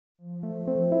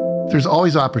There's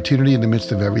always opportunity in the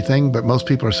midst of everything, but most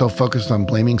people are so focused on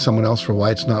blaming someone else for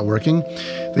why it's not working,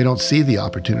 they don't see the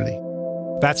opportunity.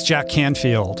 That's Jack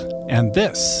Canfield, and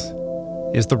this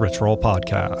is the Rich Roll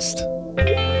Podcast.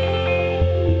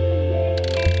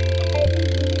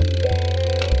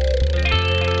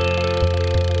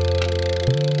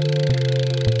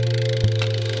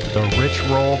 The Rich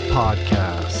Roll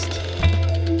Podcast.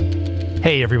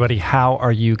 Hey everybody, how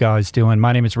are you guys doing?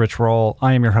 My name is Rich Roll.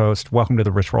 I am your host. Welcome to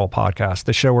the Rich Roll Podcast,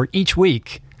 the show where each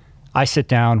week I sit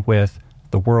down with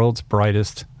the world's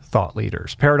brightest thought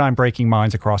leaders, paradigm-breaking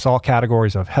minds across all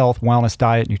categories of health, wellness,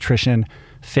 diet, nutrition,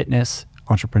 fitness,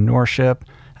 entrepreneurship,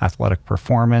 athletic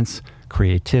performance,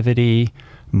 creativity,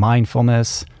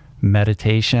 mindfulness,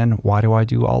 meditation. Why do I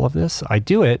do all of this? I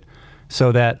do it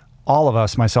so that all of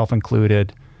us, myself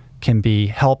included, can be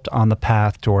helped on the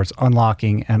path towards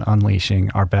unlocking and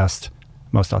unleashing our best,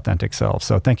 most authentic selves.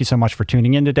 So thank you so much for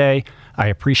tuning in today. I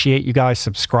appreciate you guys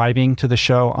subscribing to the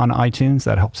show on iTunes.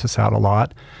 That helps us out a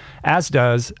lot, as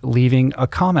does leaving a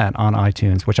comment on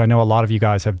iTunes, which I know a lot of you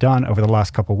guys have done over the last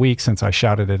couple of weeks since I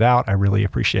shouted it out. I really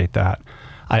appreciate that.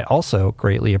 I also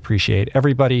greatly appreciate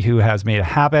everybody who has made a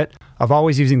habit of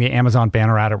always using the Amazon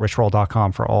banner ad at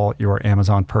richroll.com for all your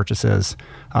Amazon purchases.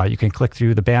 You can click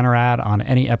through the banner ad on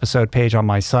any episode page on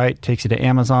my site, takes you to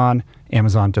Amazon.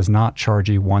 Amazon does not charge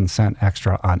you 1 cent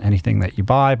extra on anything that you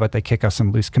buy, but they kick us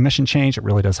some loose commission change. It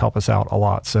really does help us out a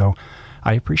lot. So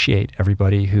I appreciate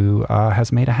everybody who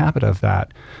has made a habit of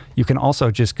that. You can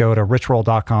also just go to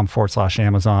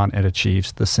richroll.com/Amazon. It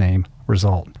achieves the same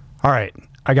result. All right.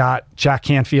 I got Jack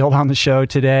Canfield on the show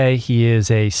today. He is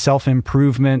a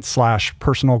self-improvement /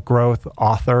 personal growth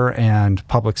author and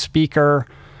public speaker,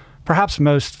 perhaps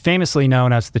most famously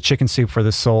known as the Chicken Soup for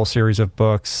the Soul series of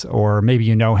books, or maybe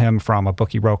you know him from a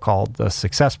book he wrote called The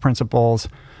Success Principles.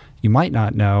 You might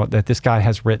not know that this guy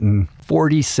has written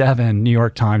 47 New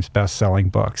York Times best-selling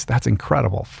books. That's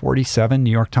incredible. 47 New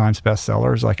York Times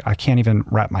bestsellers. Like, I can't even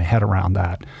wrap my head around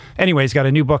that. Anyway, he's got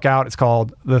a new book out. It's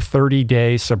called The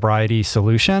 30-Day Sobriety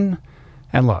Solution.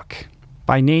 And look,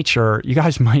 by nature, you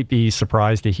guys might be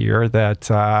surprised to hear that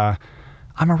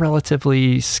I'm a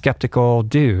relatively skeptical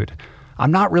dude.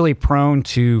 I'm not really prone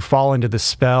to fall into the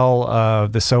spell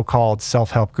of the so-called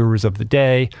self-help gurus of the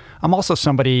day. I'm also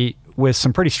somebody with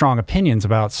some pretty strong opinions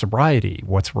about sobriety,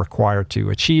 what's required to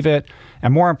achieve it,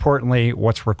 and more importantly,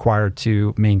 what's required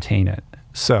to maintain it.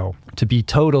 So, to be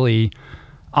totally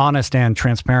honest and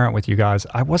transparent with you guys,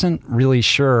 I wasn't really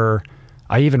sure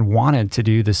I even wanted to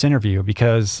do this interview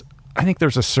because I think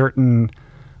there's a certain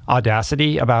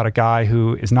audacity about a guy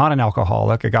who is not an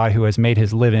alcoholic, a guy who has made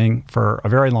his living for a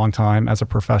very long time as a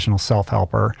professional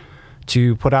self-helper,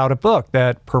 to put out a book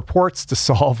that purports to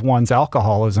solve one's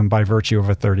alcoholism by virtue of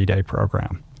a 30-day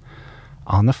program.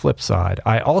 On the flip side,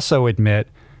 I also admit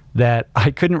that I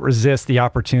couldn't resist the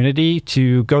opportunity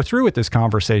to go through with this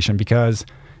conversation because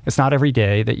it's not every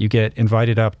day that you get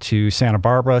invited up to Santa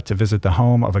Barbara to visit the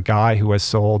home of a guy who has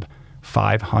sold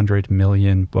 500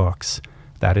 million books.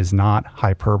 That is not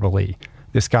hyperbole.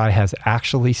 This guy has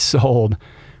actually sold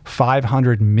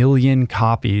 500 million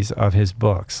copies of his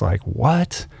books. Like,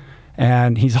 what?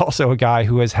 And he's also a guy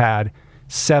who has had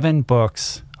 7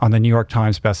 books on the New York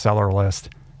Times bestseller list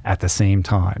at the same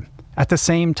time. At the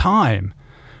same time.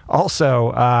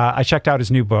 Also, I checked out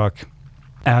his new book.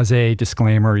 As a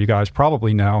disclaimer, you guys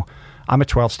probably know, I'm a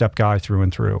 12-step guy through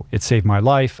and through. It saved my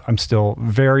life. I'm still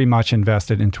very much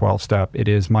invested in 12-step. It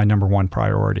is my number one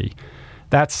priority.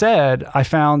 That said, I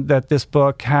found that this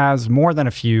book has more than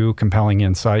a few compelling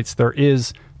insights. There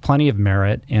is plenty of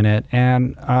merit in it,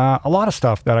 and a lot of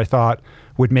stuff that I thought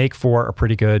would make for a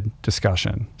pretty good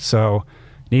discussion. So,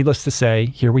 needless to say,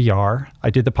 here we are.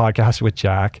 I did the podcast with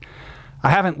Jack.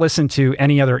 I haven't listened to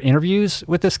any other interviews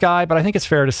with this guy, but I think it's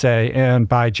fair to say, and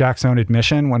by Jack's own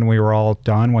admission, when we were all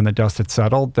done, when the dust had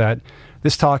settled, that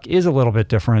this talk is a little bit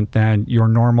different than your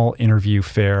normal interview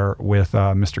fare with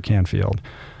Mr. Canfield.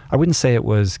 I wouldn't say it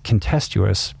was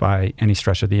contestuous by any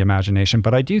stretch of the imagination,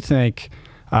 but I do think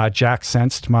Jack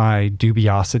sensed my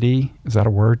dubiosity. Is that a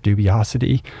word?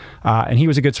 Dubiosity. And he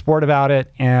was a good sport about it.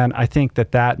 And I think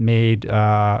that made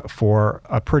for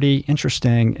a pretty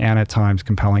interesting and at times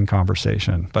compelling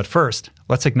conversation. But first,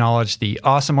 let's acknowledge the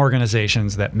awesome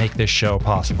organizations that make this show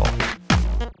possible.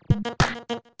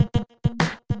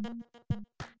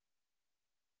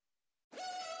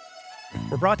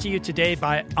 We're brought to you today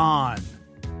by On.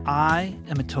 I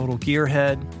am a total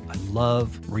gearhead. I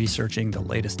love researching the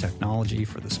latest technology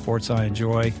for the sports I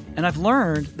enjoy. And I've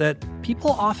learned that people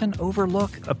often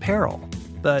overlook apparel.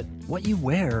 But what you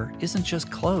wear isn't just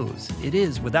clothes. It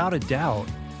is, without a doubt,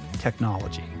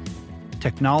 technology.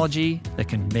 Technology that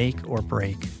can make or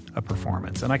break of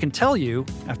performance. And I can tell you,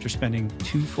 after spending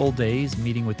 2 full days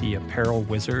meeting with the apparel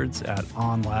wizards at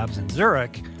On Labs in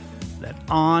Zurich, that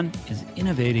On is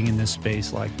innovating in this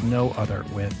space like no other,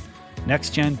 with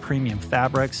next-gen premium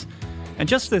fabrics and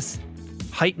just this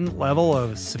heightened level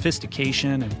of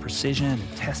sophistication and precision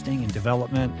and testing and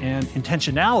development and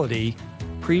intentionality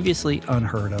previously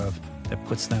unheard of, that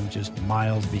puts them just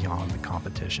miles beyond the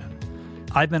competition.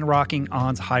 I've been rocking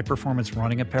On's high-performance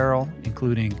running apparel,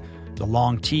 including the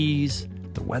long tees,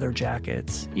 the weather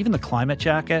jackets, even the climate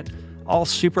jacket, all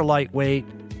super lightweight,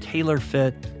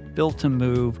 tailor-fit, built to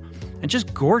move, and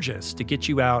just gorgeous to get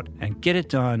you out and get it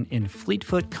done in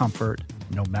fleet-foot comfort,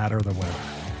 no matter the weather.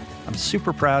 I'm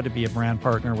super proud to be a brand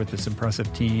partner with this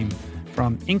impressive team,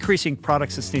 from increasing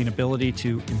product sustainability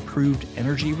to improved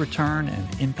energy return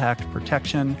and impact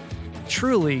protection.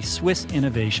 Truly Swiss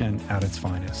innovation at its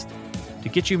finest. To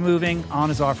get you moving, On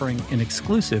is offering an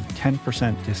exclusive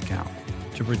 10% discount.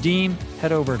 To redeem,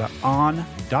 head over to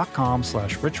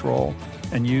on.com/richroll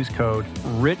and use code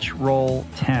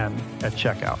RICHROLL10 at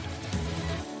checkout.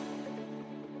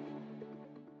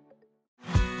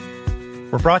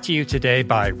 We're brought to you today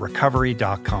by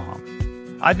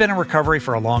Recovery.com. I've been in recovery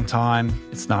for a long time.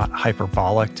 It's not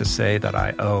hyperbolic to say that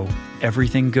I owe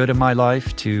everything good in my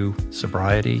life to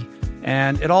sobriety.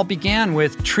 And it all began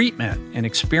with treatment, an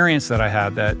experience that I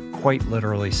had that quite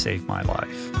literally saved my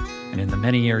life. And in the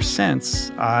many years since,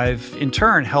 I've in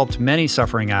turn helped many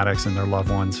suffering addicts and their loved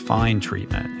ones find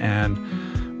treatment. And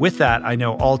with that, I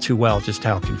know all too well just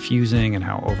how confusing and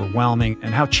how overwhelming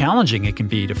and how challenging it can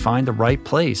be to find the right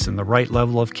place and the right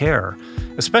level of care,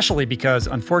 especially because,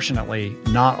 unfortunately,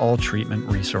 not all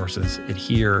treatment resources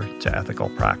adhere to ethical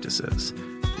practices.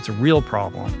 It's a real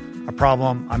problem, a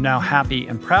problem I'm now happy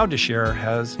and proud to share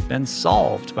has been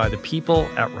solved by the people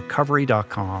at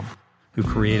Recovery.com, who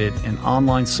created an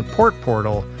online support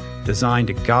portal designed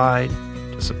to guide,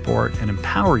 to support, and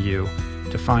empower you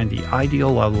to find the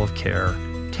ideal level of care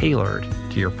tailored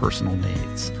to your personal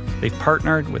needs. They've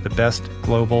partnered with the best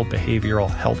global behavioral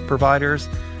health providers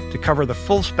to cover the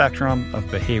full spectrum of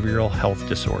behavioral health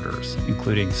disorders,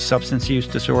 including substance use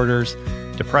disorders,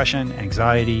 depression,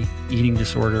 anxiety, eating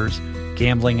disorders,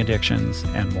 gambling addictions,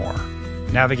 and more.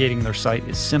 Navigating their site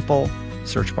is simple.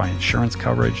 Search by insurance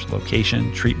coverage,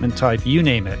 location, treatment type, you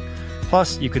name it.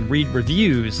 Plus, you can read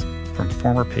reviews from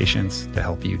former patients to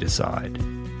help you decide.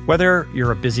 Whether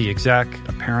you're a busy exec,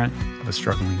 a parent of a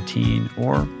struggling teen,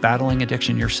 or battling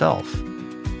addiction yourself,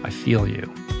 I feel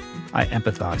you. I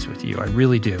empathize with you. I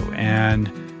really do. And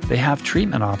they have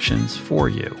treatment options for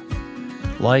you.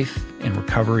 Life in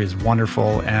recovery is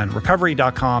wonderful, and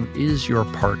Recovery.com is your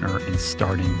partner in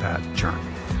starting that journey.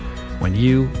 When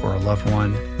you or a loved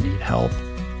one need help,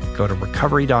 go to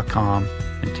Recovery.com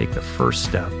and take the first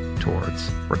step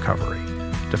towards recovery.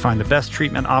 To find the best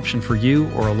treatment option for you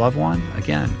or a loved one,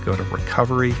 again, go to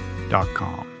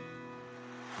Recovery.com.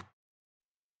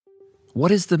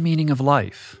 What is the meaning of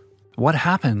life? What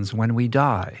happens when we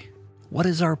die? What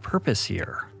is our purpose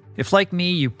here? If, like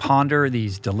me, you ponder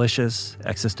these delicious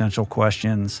existential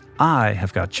questions, I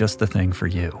have got just the thing for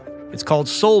you. It's called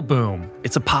Soul Boom.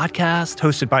 It's a podcast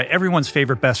hosted by everyone's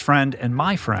favorite best friend and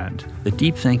my friend, the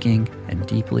deep thinking and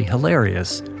deeply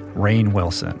hilarious Rainn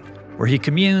Wilson, where he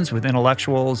communes with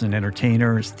intellectuals and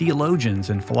entertainers, theologians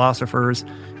and philosophers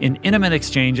in intimate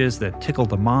exchanges that tickle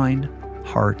the mind,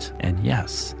 heart, and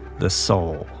yes, the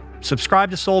soul. Subscribe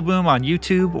to Soul Boom on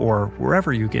YouTube or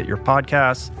wherever you get your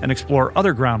podcasts, and explore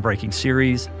other groundbreaking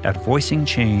series at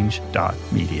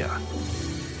voicingchange.media.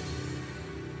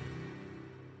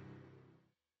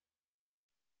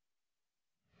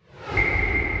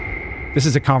 This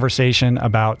is a conversation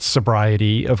about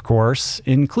sobriety, of course,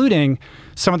 including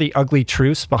some of the ugly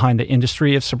truths behind the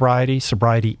industry of sobriety,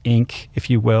 Sobriety Inc., if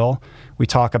you will. We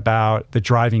talk about the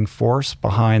driving force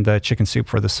behind the Chicken Soup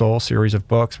for the Soul series of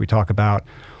books. We talk about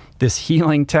this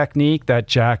healing technique that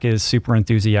Jack is super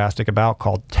enthusiastic about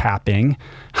called tapping.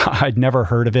 I'd never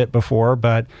heard of it before,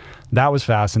 but that was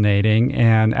fascinating.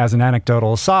 And as an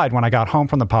anecdotal aside, when I got home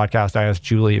from the podcast, I asked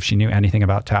Julie if she knew anything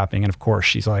about tapping. And of course,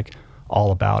 she's like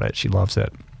all about it. She loves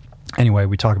it. Anyway,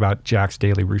 we talk about Jack's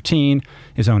daily routine,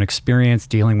 his own experience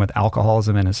dealing with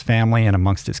alcoholism in his family and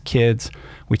amongst his kids.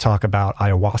 We talk about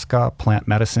ayahuasca, plant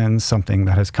medicines, something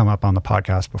that has come up on the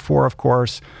podcast before, of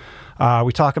course.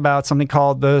 We talk about something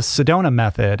called the Sedona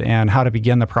method and how to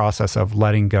begin the process of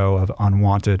letting go of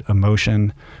unwanted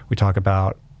emotion. We talk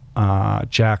about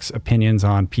Jack's opinions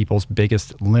on people's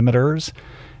biggest limiters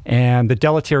and the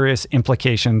deleterious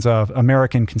implications of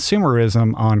American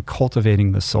consumerism on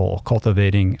cultivating the soul,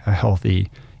 cultivating a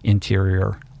healthy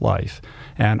interior life.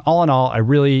 And all in all, I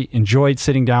really enjoyed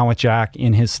sitting down with Jack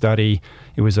in his study.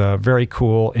 It was a very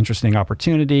cool, interesting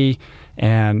opportunity,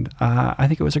 and I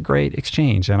think it was a great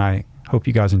exchange, and I hope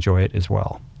you guys enjoy it as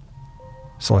well.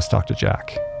 So let's talk to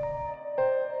Jack.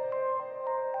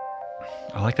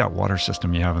 I like that water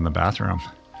system you have in the bathroom.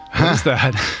 What is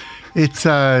that?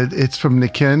 It's from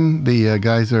Niken. The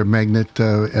guys are Magnet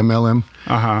MLM.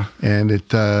 And it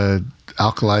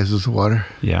alkalizes the water.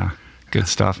 Yeah, good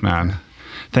stuff, man.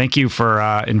 Thank you for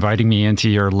inviting me into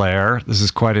your lair. This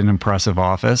is quite an impressive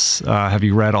office. Have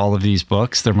you read all of these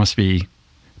books? There must be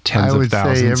tens of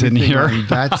thousands in here. On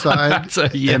that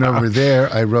side, and over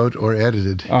there, I wrote or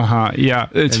edited. Yeah,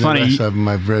 it's and funny. The rest of them,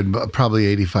 I've read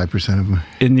probably 85% of them.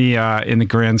 In the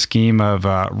grand scheme of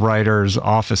writers'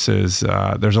 offices,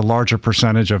 there's a larger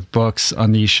percentage of books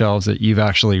on these shelves that you've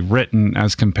actually written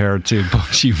as compared to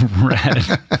books you've read.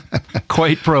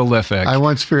 Quite prolific. I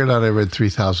once figured out I read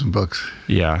 3,000 books.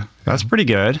 Yeah, that's pretty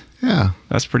good. Yeah.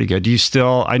 That's pretty good. Do you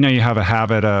still, I know you have a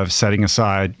habit of setting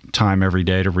aside time every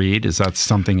day to read. Is that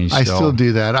something you still? I still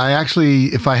do that. I actually,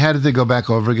 if I had to go back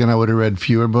over again, I would have read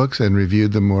fewer books and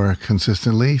reviewed them more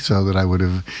consistently so that I would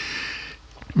have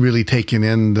really taken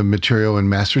in the material and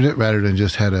mastered it rather than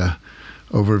just had a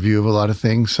overview of a lot of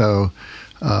things. So,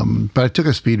 but I took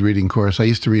a speed reading course. I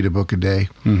used to read a book a day,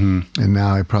 and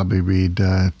now I probably read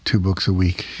 2 books a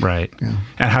week. Right. Yeah.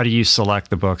 And how do you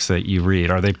select the books that you read?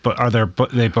 Are they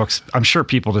books? I'm sure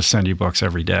people just send you books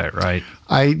every day, right?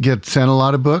 I get sent a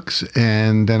lot of books,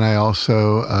 and then I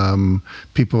also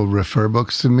people refer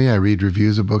books to me. I read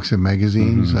reviews of books in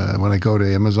magazines. When I go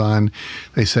to Amazon,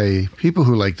 they say people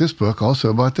who like this book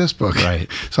also bought this book. Right.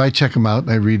 So I check them out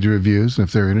and I read the reviews, and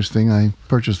if they're interesting, I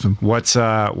purchase them. What's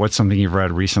something you've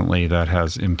read recently that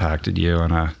has impacted you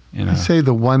in a I say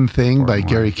The One Thing by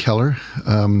Gary Keller.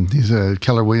 He's a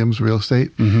Keller Williams Real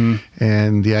Estate.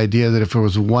 And the idea that if there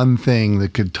was one thing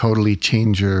that could totally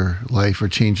change your life or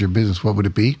change your business, what would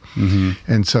it be?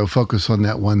 And so focus on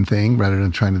that one thing rather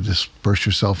than trying to disperse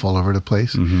yourself all over the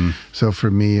place. So for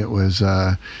me, it was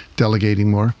delegating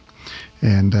more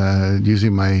and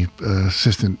using my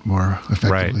assistant more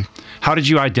effectively. Right. How did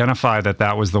you identify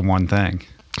that was the one thing?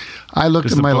 I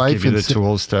looked at my life give you the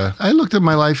tools to. I looked at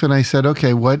my life and I said,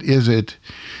 okay, what is it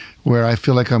where I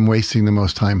feel like I'm wasting the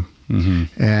most time?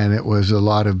 And it was a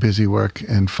lot of busy work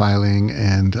and filing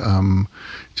and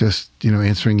just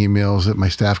answering emails that my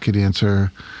staff could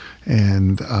answer,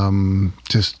 and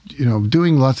just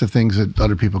doing lots of things that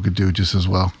other people could do just as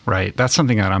well. Right. That's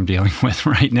something that I'm dealing with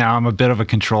right now. I'm a bit of a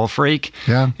control freak.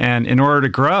 Yeah. And in order to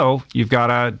grow, you've got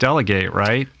to delegate,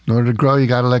 right? In order to grow, you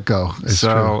got to let go.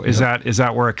 So is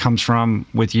that where it comes from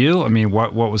with you? I mean,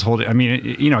 what was holding? I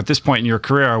mean, at this point in your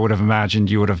career, I would have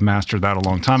imagined you would have mastered that a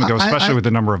long time ago, especially with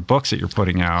the number of books that you're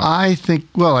putting out. I think,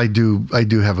 well, I do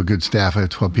have a good staff. I have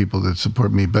 12 people that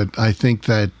support me, but I think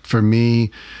that for me,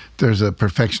 there's a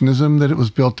perfectionism that it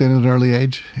was built in at an early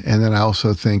age, and then I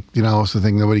also think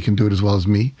nobody can do it as well as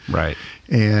me. Right.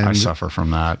 And I suffer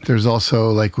from that. There's also,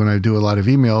 like, when I do a lot of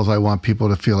emails, I want people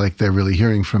to feel like they're really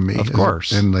hearing from me. Of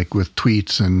course. And like with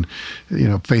tweets and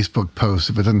Facebook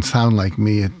posts, if it doesn't sound like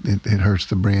me, it hurts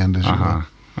the brand. As you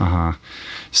know.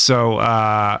 So,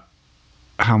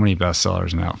 how many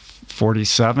bestsellers now?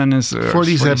 47 is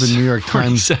 47 New York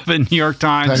Times. 47 New York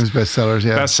Times bestsellers.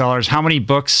 Yeah. Bestsellers. How many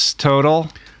books total?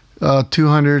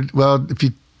 200. Well,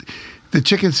 the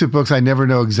Chicken Soup books, I never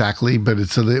know exactly, but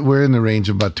we're in the range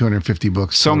of about 250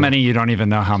 books. So many you don't even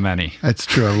know how many. That's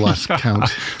true. I've lost count.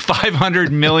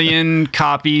 500 million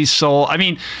copies sold. I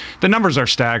mean, the numbers are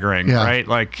staggering, right?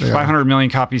 Like 500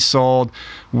 million copies sold.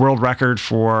 World record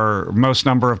for most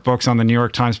number of books on the New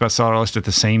York Times bestseller list at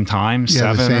the same time,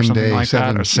 7 the same or something day, like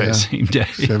that, or same day.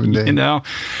 7 days.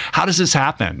 How does this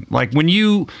happen? Like when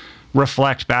you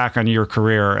reflect back on your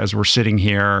career as we're sitting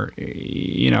here,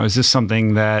 is this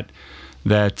something that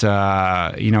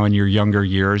in your younger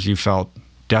years you felt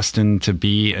destined to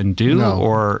be and do? No.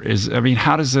 Or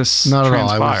how does this not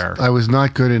transpire? At all. I was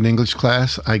not good in English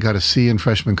class. I got a C in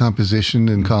freshman composition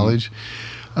in college.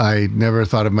 I never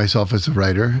thought of myself as a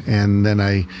writer, and then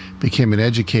I became an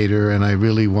educator, and I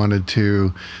really wanted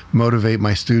to motivate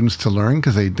my students to learn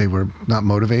because they were not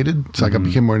motivated. So I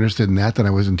became more interested in that than I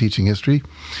was in teaching history.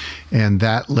 And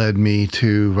that led me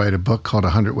to write a book called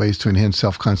 100 Ways to Enhance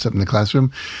Self-Concept in the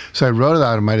Classroom. So I wrote it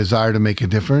out of my desire to make a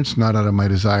difference, not out of my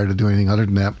desire to do anything other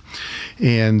than that.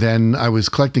 And then I was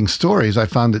collecting stories. I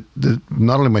found that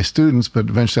not only my students, but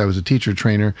eventually I was a teacher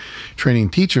trainer, training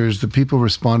teachers, the people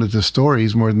responded to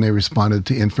stories more than they responded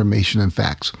to information and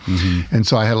facts. And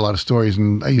so I had a lot of stories,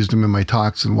 and I used them in my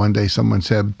talks. And one day someone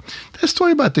said, that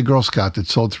story about the Girl Scout that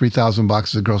sold 3,000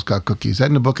 boxes of Girl Scout cookies, is that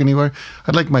in a book anywhere?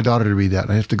 I'd like my daughter to read that.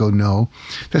 I have to go, no.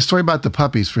 That story about the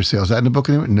puppies for sale, is that in a book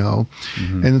anywhere? No.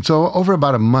 And so over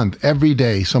about a month, every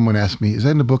day, someone asked me, is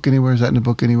that in a book anywhere? Is that in a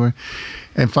book anywhere?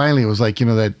 And finally, it was like,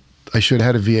 that I should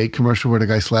have had a V8 commercial where the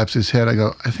guy slaps his head. I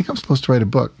go, I think I'm supposed to write a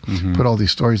book, put all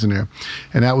these stories in there.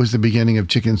 And that was the beginning of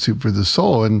Chicken Soup for the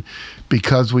Soul. And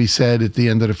because we said at the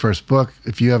end of the first book,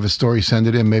 if you have a story, send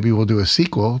it in. Maybe we'll do a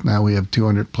sequel. Now we have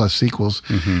 200 plus sequels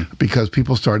because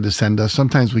people started to send us.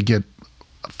 Sometimes we get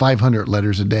 500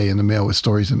 letters a day in the mail with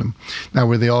stories in them. Now,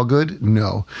 were they all good?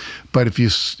 No. But if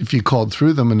you called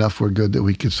through them, enough were good that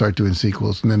we could start doing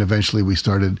sequels. And then eventually we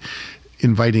started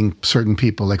inviting certain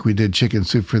people, like we did Chicken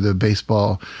Soup for the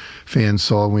baseball fans.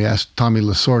 So we asked Tommy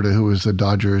Lasorda, who was the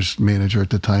Dodgers manager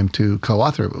at the time, to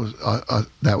co-author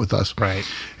that with us. Right.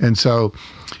 And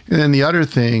then the other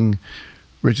thing,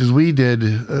 Rich, is we did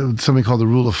something called the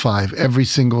Rule of Five. Every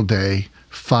single day,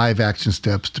 5 action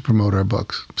steps to promote our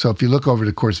books. So if you look over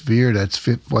the course of a year, that's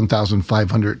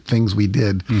 1,500 things we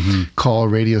did. Call a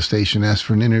radio station, ask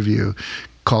for an interview,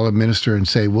 call a minister and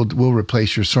say, we'll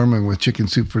replace your sermon with Chicken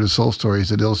Soup for the Soul stories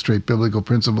that illustrate biblical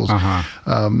principles.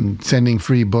 Sending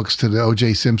free books to the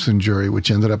O.J. Simpson jury,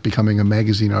 which ended up becoming a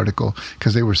magazine article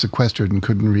because they were sequestered and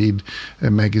couldn't read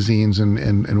magazines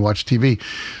and watch TV.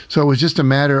 So it was just a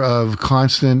matter of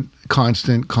constant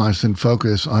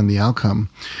focus on the outcome.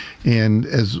 And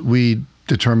as we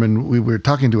determined, we were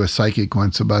talking to a psychic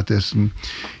once about this, and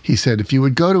he said, if you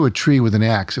would go to a tree with an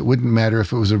axe, it wouldn't matter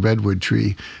if it was a redwood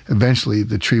tree. Eventually,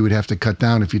 the tree would have to cut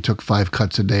down if you took 5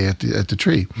 cuts a day at the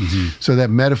tree. So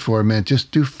that metaphor meant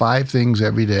just do 5 things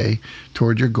every day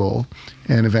toward your goal,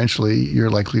 and eventually you're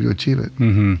likely to achieve it.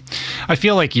 I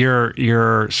feel like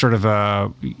you're sort of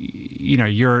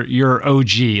you're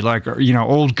OG, like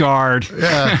old guard,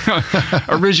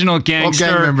 original gangster,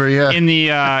 gang member,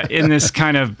 in this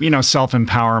kind of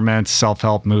self-empowerment,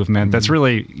 self-help movement that's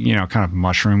really kind of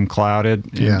mushroom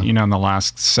clouded in the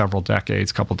last couple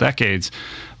decades.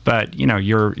 But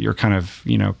you're kind of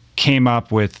came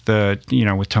up with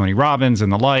with Tony Robbins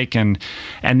and the like, and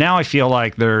now I feel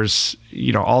like there's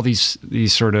all these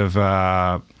sort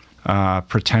of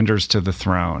pretenders to the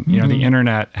throne. The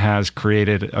internet has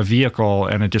created a vehicle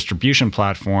and a distribution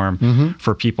platform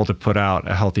for people to put out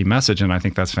a healthy message, and I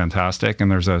think that's fantastic. And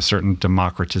there's a certain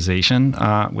democratization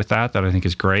with that I think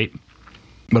is great.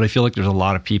 But I feel like there's a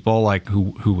lot of people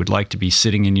who would like to be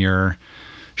sitting in your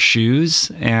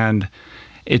shoes, and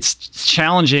it's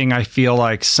challenging, I feel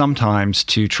like, sometimes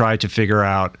to try to figure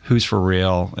out who's for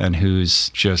real and who's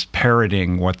just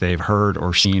parroting what they've heard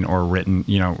or seen or written,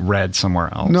 read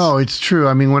somewhere else. No, it's true.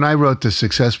 I mean, when I wrote the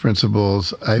Success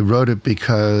Principles, I wrote it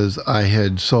because I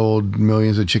had sold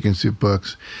millions of Chicken Soup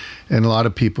books, and a lot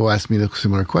of people asked me the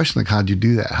similar question, like, how'd you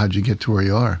do that? How'd you get to where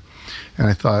you are? And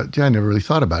I thought, I never really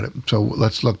thought about it. So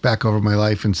let's look back over my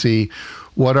life and see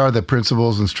what are the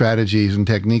principles and strategies and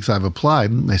techniques I've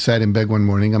applied. I sat in bed one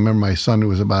morning. I remember my son, who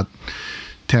was about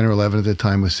 10 or 11 at the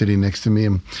time, was sitting next to me,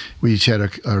 and we each had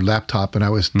our laptop, and I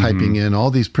was typing in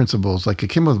all these principles. Like, it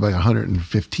came up with like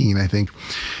 115, I think,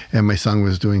 and my son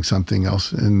was doing something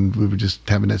else, and we were just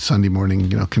having that Sunday morning,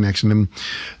 connection. And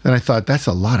then I thought, that's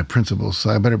a lot of principles, so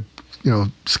I better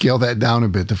scale that down a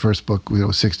bit. The first book,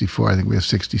 was 64. I think we have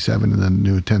 67 in the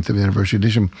new 10th anniversary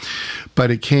edition.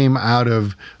 But it came out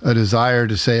of a desire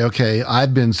to say, okay,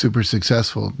 I've been super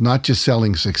successful, not just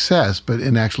selling success, but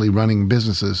in actually running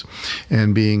businesses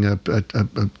and being a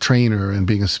trainer and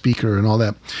being a speaker and all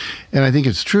that. And I think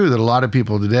it's true that a lot of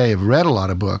people today have read a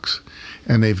lot of books,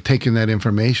 and they've taken that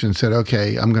information and said,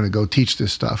 okay, I'm going to go teach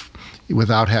this stuff,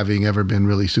 without having ever been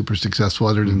really super successful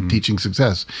other than teaching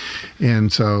success. And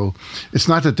so it's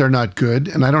not that they're not good,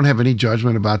 and I don't have any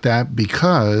judgment about that,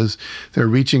 because they're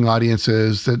reaching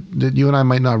audiences that you and I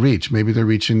might not reach. Maybe they're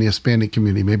reaching the Hispanic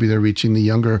community. Maybe they're reaching the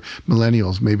younger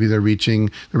millennials. Maybe they're reaching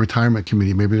the retirement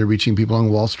community. Maybe they're reaching people on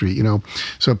Wall Street,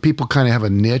 So people kind of have a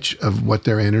niche of what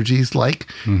their energy is like,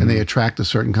 and they attract a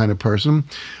certain kind of person.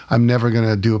 I'm never going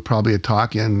to do probably a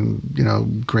talk in,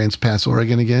 Grants Pass,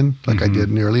 Oregon again, like I did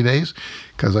in the early days,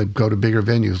 because I go to bigger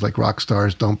venues. Like rock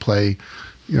stars don't play,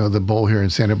 the Bowl here in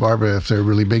Santa Barbara. If they're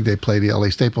really big, they play the LA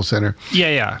Staples Center.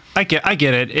 Yeah. I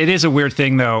get it. It is a weird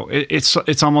thing, though.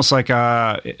 It's almost like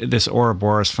this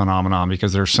Ouroboros phenomenon,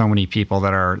 because there's so many people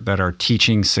that are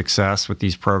teaching success with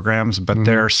these programs, but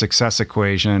their success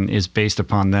equation is based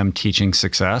upon them teaching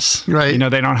success. Right.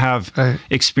 They don't have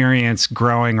experience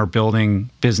growing or building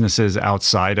businesses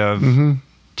outside of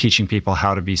teaching people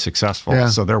how to be successful. Yeah.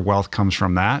 So their wealth comes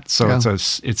from that. So Yeah.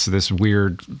 it's this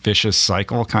weird vicious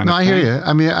cycle kind of No, I thing. hear you.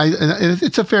 I mean,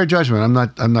 it's a fair judgment.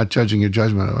 I'm not judging your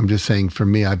judgment. I'm just saying, for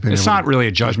me, I've been. It's able not to really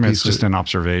a judgment. make It's peace just with an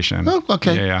observation. it. Oh,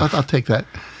 okay. Yeah. I'll take that.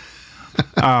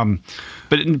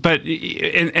 But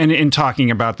in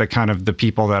talking about the kind of the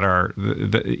people that are,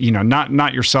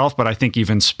 not yourself, but I think you've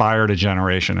inspired a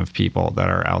generation of people that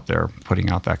are out there putting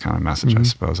out that kind of message, I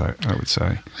suppose I would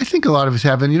say. I think a lot of us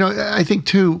have. And, I think,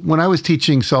 too, when I was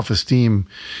teaching self-esteem,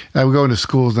 I would go into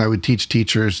schools and I would teach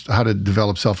teachers how to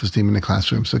develop self-esteem in the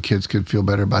classroom so kids could feel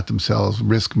better about themselves,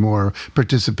 risk more,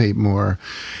 participate more.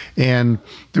 And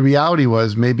the reality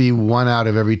was maybe 1 out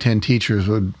of every 10 teachers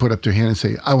would put up their hand and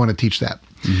say, I want to teach that.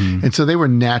 And so they were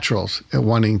naturals at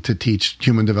wanting to teach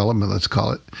human development, let's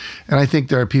call it. And I think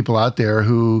there are people out there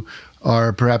who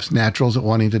are perhaps naturals at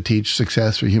wanting to teach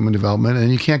success or human development.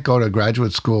 And you can't go to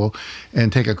graduate school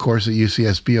and take a course at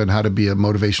UCSB on how to be a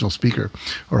motivational speaker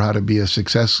or how to be a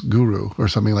success guru or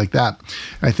something like that.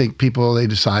 I think people, they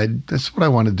decide, that's what I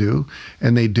want to do,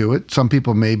 and they do it. Some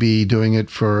people may be doing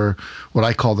it for what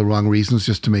I call the wrong reasons,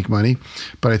 just to make money.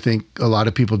 But I think a lot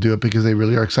of people do it because they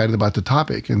really are excited about the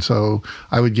topic. And so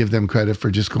I would give them credit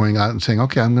for just going out and saying,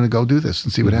 okay, I'm going to go do this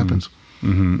and see what happens.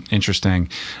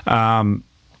 Interesting.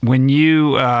 When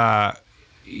you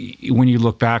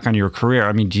look back on your career,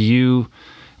 I mean,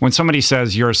 when somebody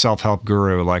says you're a self-help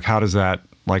guru, like, how does that,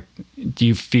 like, do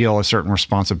you feel a certain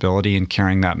responsibility in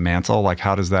carrying that mantle? Like,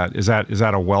 how does that, is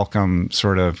that a welcome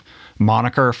sort of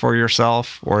moniker for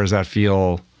yourself, or does that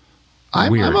feel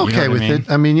weird? I'm okay with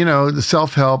it. I mean, the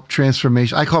self-help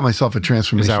transformation, I call myself a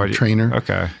transformation trainer.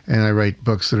 Okay. And I write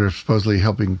books that are supposedly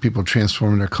helping people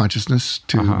transform their consciousness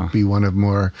to be one of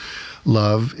more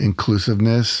love,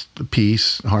 inclusiveness,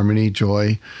 peace, harmony,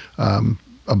 joy,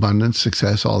 abundance,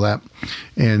 success, all that.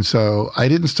 And so I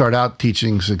didn't start out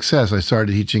teaching success. I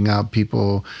started teaching out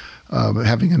people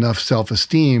having enough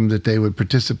self-esteem that they would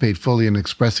participate fully in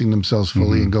expressing themselves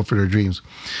fully and go for their dreams.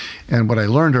 And what I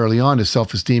learned early on is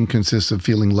self-esteem consists of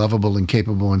feeling lovable and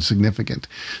capable and significant.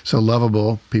 So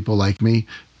lovable, people like me.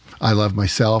 I love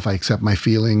myself. I accept my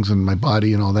feelings and my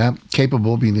body and all that.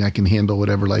 Capable, meaning I can handle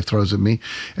whatever life throws at me.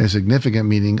 And significant,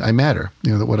 meaning I matter.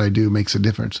 That what I do makes a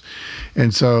difference.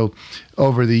 And so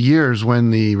over the years,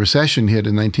 when the recession hit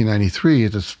in 1993,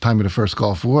 at the time of the first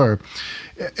Gulf War,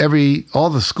 all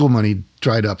the school money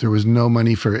dried up. There was no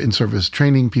money for in-service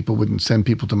training. People wouldn't send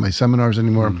people to my seminars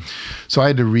anymore. So I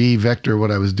had to re-vector what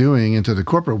I was doing into the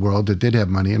corporate world that did have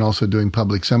money, and also doing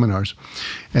public seminars.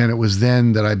 And it was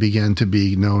then that I began to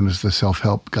be known as the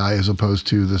self-help guy, as opposed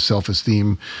to the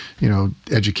self-esteem,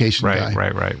 education guy.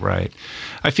 Right.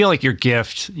 I feel like your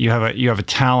gift, you have a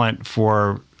talent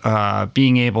for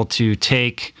being able to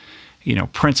take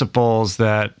principles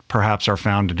that perhaps are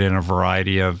founded in a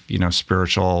variety of,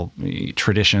 spiritual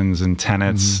traditions and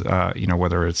tenets,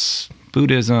 whether it's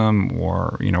Buddhism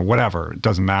or, whatever, it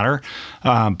doesn't matter.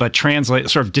 But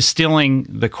sort of distilling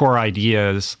the core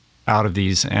ideas out of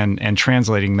these and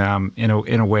translating them in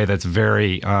a way that's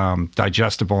very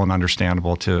digestible and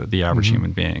understandable to the average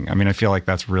human being. I mean, I feel like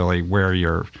that's really where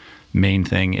your main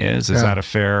thing is. Is that a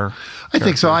fair? I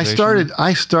think so. I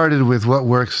started with what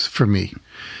works for me.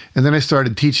 And then I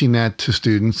started teaching that to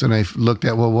students, and I looked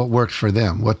at, what worked for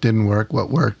them, what didn't work, what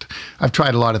worked. I've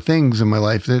tried a lot of things in my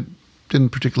life that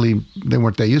they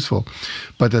weren't that useful.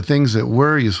 But the things that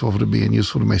were useful to me and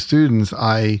useful to my students,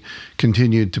 I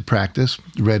continued to practice,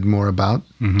 read more about,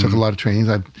 took a lot of trainings.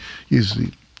 I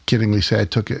usually kiddingly say I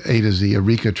took A to Z,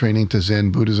 Eureka training to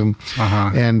Zen Buddhism.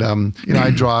 And, I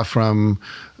draw from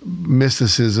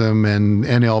mysticism and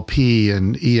NLP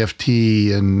and EFT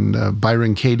and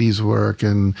Byron Katie's work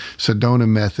and Sedona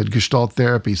method, Gestalt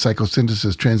therapy,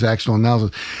 psychosynthesis, transactional analysis.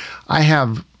 I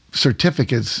have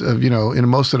certificates of, in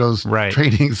most of those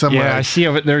trainings somewhere. Yeah, I see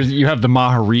of it. You have the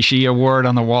Maharishi Award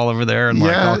on the wall over there, and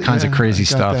all kinds of crazy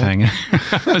stuff hanging.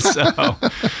 So,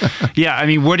 yeah, I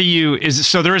mean,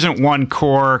 so there isn't one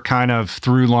core kind of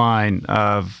through line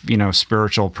of,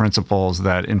 spiritual principles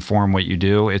that inform what you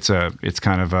do. It's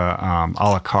kind of a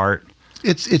la carte.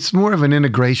 It's more of an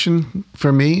integration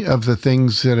for me of the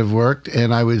things that have worked.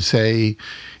 And I would say,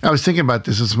 I was thinking about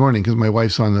this morning because my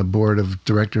wife's on the board of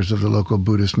directors of the local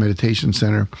Buddhist meditation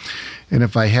center. And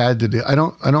if I had to do, I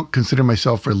don't consider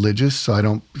myself religious.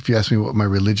 So if you ask me what my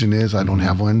religion is, I don't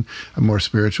have one. I'm more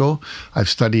spiritual. I've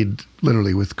studied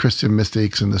literally with Christian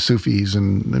mystics and the Sufis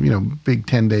and, big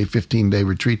 10-day, 15-day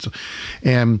retreats.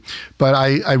 But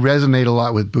I resonate a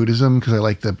lot with Buddhism because I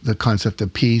like the concept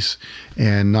of peace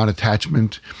and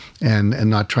non-attachment and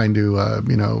not trying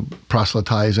to,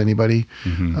 proselytize anybody.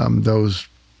 Those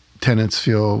tenets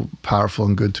feel powerful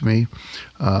and good to me.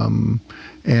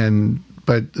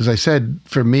 But as I said,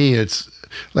 for me, it's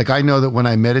like I know that when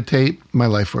I meditate, my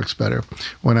life works better.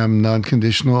 When I'm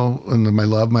non-conditional in my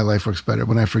love, my life works better.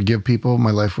 When I forgive people,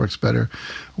 my life works better.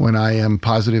 When I am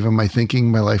positive in my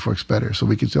thinking, my life works better. So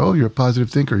we could say, oh, you're a positive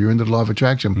thinker. You're into the law of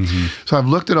attraction. So I've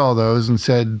looked at all those and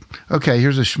said, okay,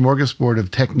 here's a smorgasbord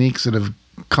of techniques that have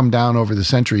come down over the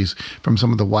centuries from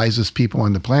some of the wisest people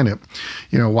on the planet.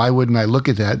 Why wouldn't I look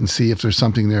at that and see if there's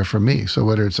something there for me? So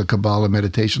whether it's a Kabbalah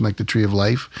meditation like the Tree of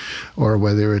Life, or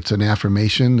whether it's an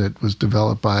affirmation that was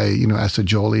developed by,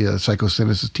 Assagioli, a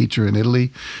psychokinesis teacher in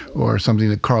Italy, or something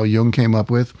that Carl Jung came up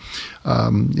with.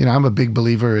 I'm a big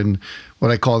believer in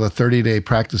what I call the 30-day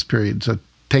practice period. So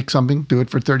take something, do it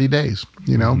for 30 days,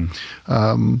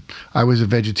 I was a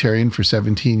vegetarian for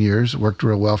 17 years, worked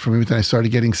real well for me, but then I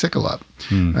started getting sick a lot.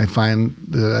 I find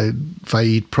that if I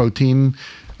eat protein,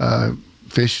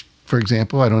 fish, for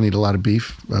example, I don't eat a lot of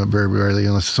beef, very rarely,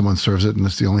 unless someone serves it and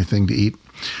it's the only thing to eat.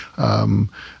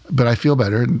 But I feel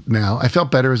better now. I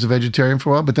felt better as a vegetarian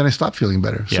for a while, but then I stopped feeling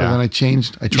better. So then I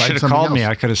changed. I tried something else. You should have called me.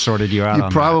 I could have sorted you out. You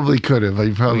probably could have.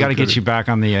 We got to get you back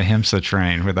on the ahimsa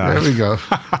train with that. There we go.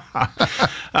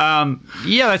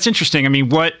 Yeah, that's interesting. I mean,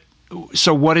 what is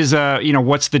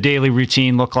what's the daily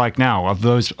routine look like now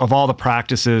of all the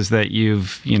practices that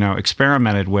you've,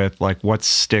 experimented with? Like, what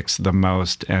sticks the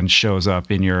most and shows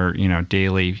up in your,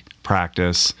 daily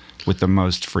practice with the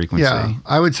most frequency? Yeah,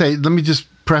 I would say, let me just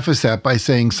preface that by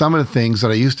saying some of the things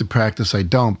that I used to practice, I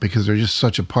don't, because they're just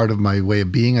such a part of my way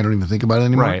of being. I don't even think about it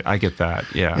anymore. Right, I get that.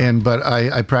 Yeah. But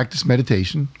I practice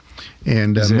meditation.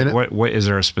 And what is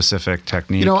there a specific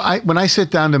technique? When I sit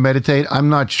down to meditate, I'm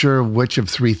not sure which of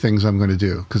three things I'm going to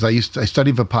do, because I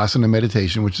study Vipassana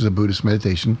meditation, which is a Buddhist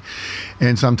meditation,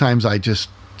 and sometimes I just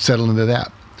settle into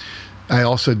that. I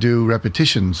also do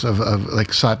repetitions of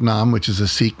like Satnam, which is a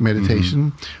Sikh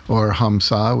meditation, or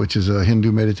Hamsa, which is a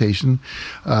Hindu meditation.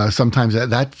 Sometimes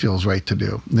that feels right to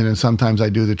do. And then sometimes I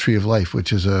do the Tree of Life,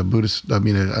 which is a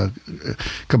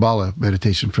Kabbalah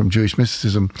meditation from Jewish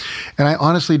mysticism. And I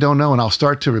honestly don't know. And I'll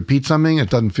start to repeat something, it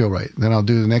doesn't feel right. Then I'll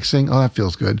do the next thing, oh, that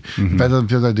feels good. If that doesn't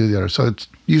feel good, I'll do the other. So it's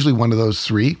usually one of those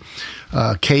three.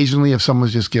 Occasionally, if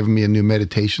someone's just given me a new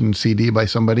meditation CD by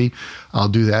somebody, I'll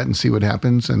do that and see what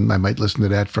happens. And I might listen to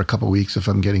that for a couple of weeks if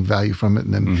I'm getting value from it.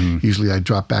 And then usually I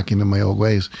drop back into my old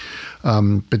ways.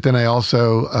 But then I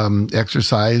also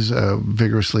exercise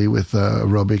vigorously with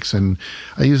aerobics. And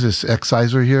I use this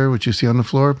exerciser here, which you see on the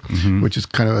floor, which is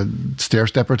kind of a stair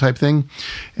stepper type thing.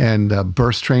 And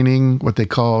burst training, what they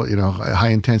call,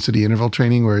 high intensity interval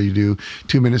training, where you do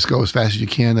 2 minutes, go as fast as you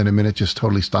can, then a minute, just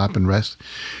totally stop and rest.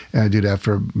 And I do that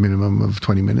for a minimum of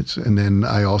 20 minutes. And then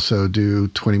I also do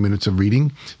 20 minutes of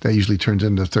reading. That usually turns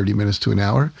into 30 minutes to an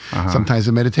hour. Sometimes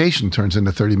the meditation turns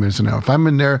into 30 minutes an hour. If I'm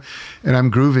in there and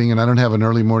I'm grooving and I don't have an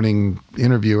early morning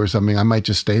interview or something, I might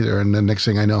just stay there. And the next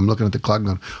thing I know, I'm looking at the clock and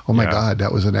going, oh my God,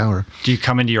 that was an hour. Do you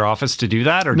come into your office to do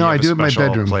that? Or no, I do it in my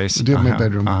bedroom. Place? I do it in my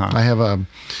bedroom. I have a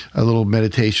little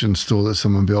meditation stool that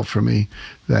someone built for me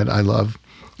that I love.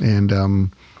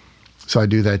 And so I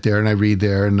do that there, and I read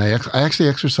there, and I actually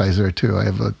exercise there too. I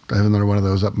have another one of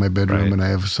those up in my bedroom, and I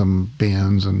have some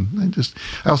bands, and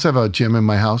I also have a gym in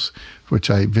my house, which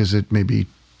I visit maybe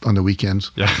on the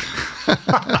weekends. Yeah.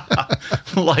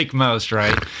 Like most,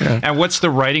 right? Yeah. And what's the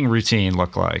writing routine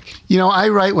look like? I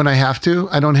write when I have to.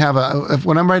 I don't have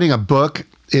when I'm writing a book,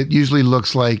 it usually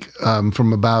looks like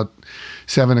from about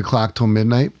 7 o'clock till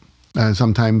midnight.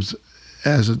 Sometimes,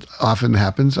 as it often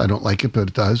happens, I don't like it, but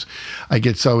it does. I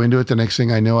get so into it, the next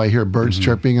thing I know, I hear birds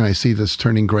chirping, and I see this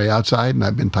turning gray outside, and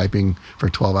I've been typing for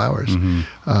 12 hours.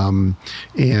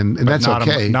 And that's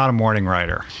okay. Not a morning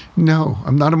writer. No,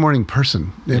 I'm not a morning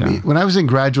person. I mean, when I was in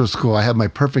graduate school, I had my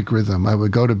perfect rhythm. I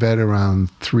would go to bed around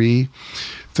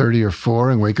 3:30 or 4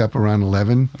 and wake up around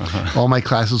 11. All my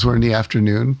classes were in the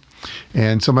afternoon.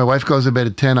 And so my wife goes to bed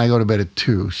at 10, I go to bed at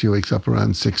 2. She wakes up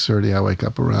around 6:30, I wake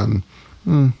up around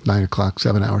 9 o'clock,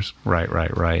 7 hours. Right.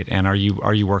 And are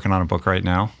you working on a book right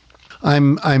now?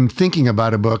 I'm thinking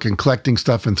about a book and collecting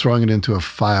stuff and throwing it into a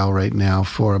file right now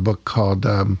for a book called,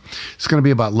 it's going to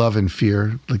be about love and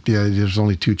fear. Like there's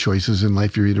only two choices in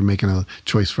life. You're either making a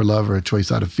choice for love or a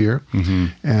choice out of fear.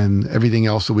 And everything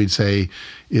else that we'd say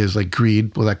is like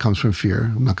greed. Well, that comes from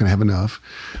fear. I'm not going to have enough.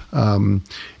 And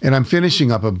I'm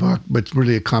finishing up a book, but it's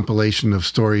really a compilation of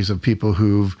stories of people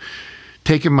who've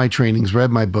taken my trainings,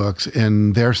 read my books,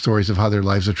 and their stories of how their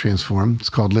lives are transformed. It's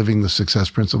called Living the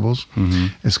Success Principles.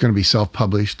 It's going to be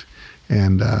self-published,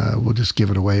 and we'll just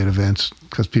give it away at events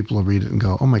because people will read it and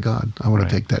go, oh my God, I want to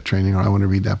take that training, or I want to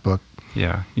read that book.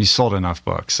 Yeah. You sold enough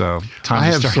books, so I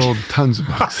have sold tons of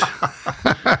books.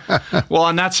 Well,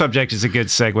 on that subject is a good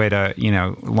segue to,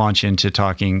 launch into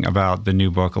talking about the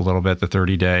new book a little bit, the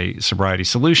 30-Day Sobriety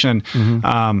Solution.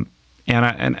 Mm-hmm.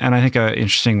 And I think an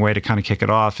interesting way to kind of kick it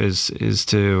off is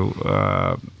to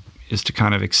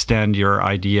kind of extend your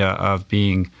idea of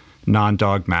being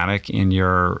non-dogmatic in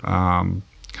your kind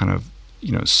of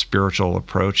spiritual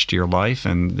approach to your life,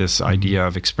 and this idea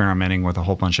of experimenting with a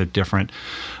whole bunch of different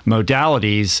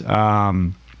modalities.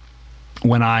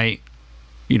 When I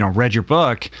read your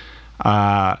book,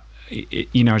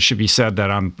 it should be said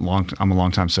that I'm a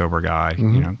long-time sober guy.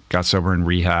 Mm-hmm. Got sober in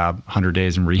rehab, 100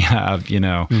 days in rehab.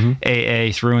 Mm-hmm.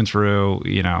 AA through and through.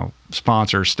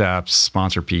 Sponsor steps,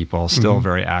 sponsor people. Still Mm-hmm.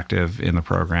 very active in the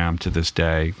program to this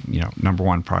day. Number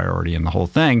one priority in the whole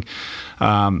thing.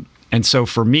 And so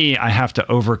for me, I have to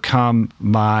overcome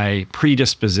my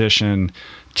predisposition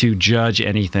to judge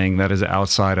anything that is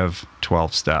outside of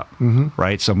 12-step, Mm-hmm.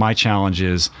 right? So my challenge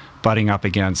is butting up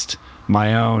against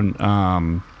my own,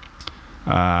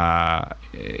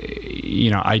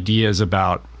 ideas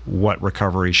about what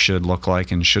recovery should look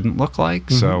like and shouldn't look like.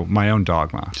 Mm-hmm. So my own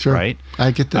dogma, Sure. right?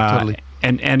 I get that totally.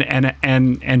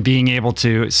 And being able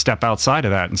to step outside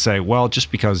of that and say, well, just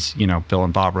because, Bill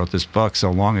and Bob wrote this book so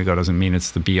long ago doesn't mean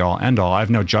it's the be all end all. I have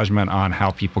no judgment on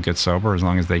how people get sober as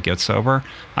long as they get sober.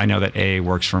 I know that AA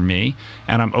works for me,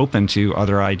 and I'm open to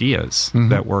other ideas Mm-hmm.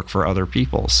 that work for other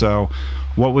people. So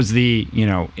what was the,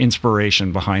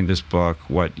 inspiration behind this book?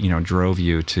 What, drove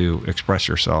you to express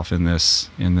yourself in this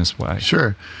way?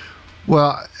 Sure.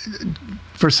 Well,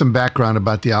 for some background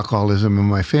about the alcoholism in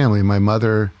my family, my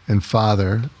mother and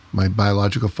father, my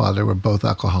biological father, were both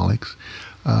alcoholics.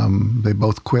 They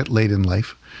both quit late in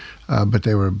life, but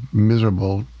they were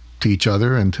miserable to each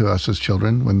other and to us as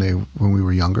children when we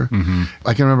were younger. Mm-hmm.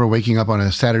 I can remember waking up on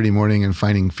a Saturday morning and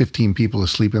finding 15 people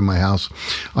asleep in my house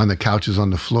on the couches on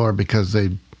the floor because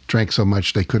they drank so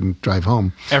much they couldn't drive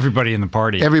home. Everybody in the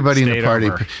party. Everybody in the party.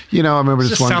 Over. I remember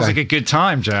this just one sounds guy. like a good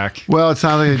time, Jack. Well, it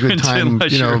sounds like a good time,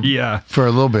 yeah. for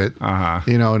a little bit. Uh-huh.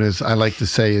 And as I like to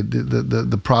say,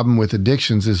 the problem with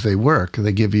addictions is they work.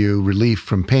 They give you relief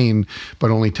from pain,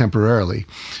 but only temporarily.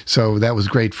 So that was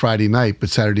great Friday night, but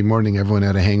Saturday morning, everyone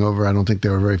had a hangover. I don't think they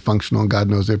were very functional, and God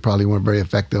knows they probably weren't very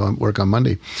effective at work on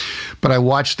Monday. But I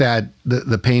watched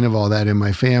the pain of all that in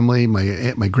my family.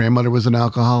 My grandmother was an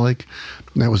alcoholic.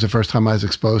 And that was the first time I was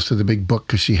exposed to the big book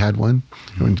because she had one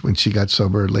when she got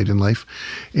sober late in life.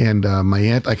 And my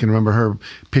aunt, I can remember her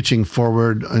pitching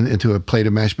forward into a plate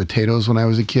of mashed potatoes when I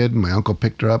was a kid. And my uncle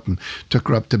picked her up and took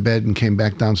her up to bed and came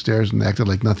back downstairs and acted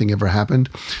like nothing ever happened.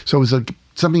 So it was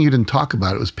something you didn't talk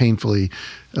about. It was painfully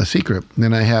a secret. And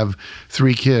then I have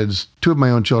 3 kids, 2 of my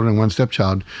own children, 1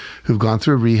 stepchild, who've gone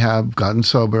through rehab, gotten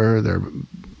sober. They're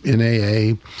in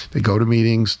AA. They go to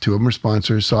meetings. 2 of them are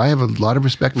sponsors. So I have a lot of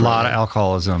respect for a lot of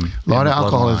alcoholism. A lot of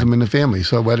alcoholism in the family.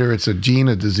 So whether it's a gene,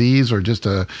 a disease, or just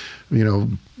a,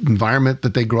 environment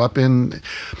that they grow up in,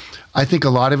 I think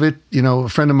a lot of it, a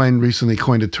friend of mine recently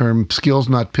coined a term, skills,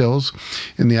 not pills,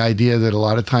 and the idea that a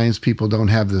lot of times people don't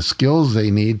have the skills they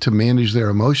need to manage their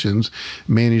emotions,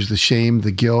 manage the shame,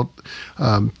 the guilt,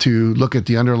 to look at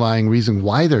the underlying reason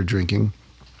why they're drinking.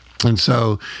 And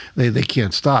so they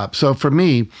can't stop. So for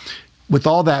me, with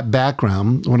all that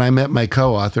background, when I met my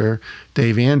co-author,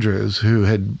 Dave Andrews, who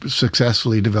had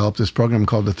successfully developed this program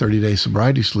called the 30-Day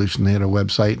Sobriety Solution. They had a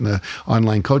website and an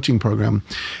online coaching program.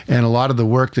 And a lot of the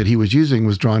work that he was using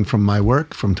was drawn from my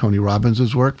work, from Tony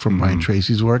Robbins' work, from Brian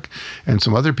Tracy's work, and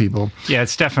some other people. Yeah,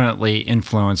 it's definitely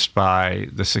influenced by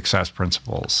the success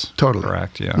principles. Totally.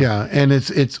 Correct, yeah. Yeah, and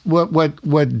it's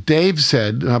what Dave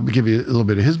said, and I'll give you a little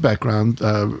bit of his background,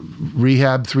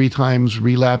 rehab 3 times,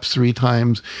 relapse 3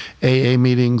 times, AA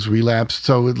meetings, relapse.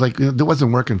 So it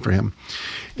wasn't working for him.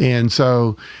 And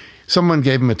so someone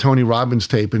gave him a Tony Robbins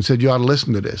tape and said, you ought to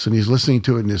listen to this. And he's listening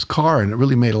to it in his car, and it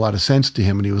really made a lot of sense to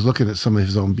him. And he was looking at some of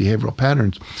his own behavioral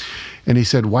patterns. And he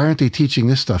said, why aren't they teaching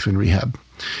this stuff in rehab?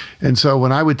 And so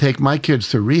when I would take my kids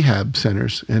to rehab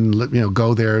centers and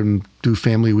go there and do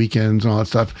family weekends and all that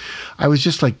stuff, I was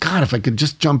just like, God, if I could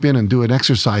just jump in and do an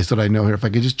exercise that I know here, if I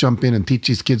could just jump in and teach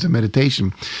these kids a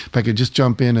meditation, if I could just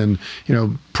jump in and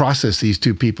process these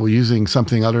 2 people using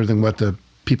something other than what the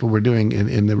people were doing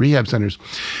in the rehab centers.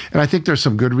 And I think there's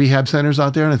some good rehab centers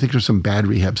out there, and I think there's some bad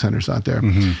rehab centers out there.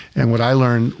 Mm-hmm. And what I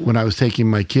learned when I was taking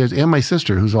my kids and my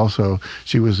sister,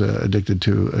 she was addicted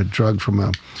to a drug from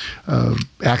a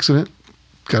accident,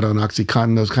 got on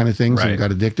OxyContin, those kind of things, right. and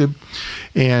got addicted.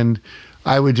 And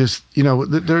I would just,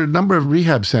 there are a number of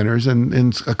rehab centers,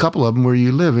 and a couple of them where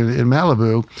you live in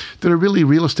Malibu, that are really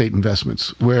real estate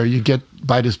investments where you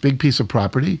buy this big piece of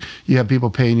property. You have people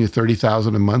paying you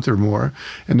 $30,000 a month or more,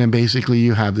 and then basically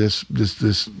you have this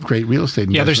great real estate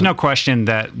investment. Yeah, there's no question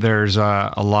that there's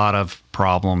a lot of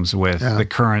problems with the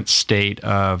current state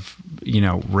of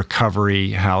recovery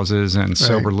houses and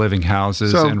sober living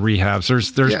houses and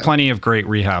rehabs. There's plenty of great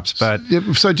rehabs, but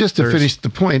so just to finish the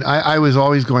point, I was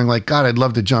always going like, God, I'd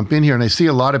love to jump in here, and I see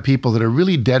a lot of people that are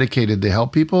really dedicated to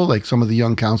help people, like some of the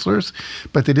young counselors,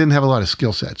 but they didn't have a lot of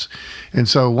skill sets. And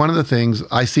so one of the things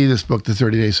I see this book, The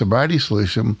 30-Day Sobriety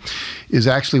Solution, is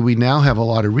actually we now have a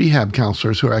lot of rehab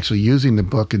counselors who are actually using the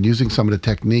book and using some of the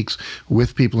techniques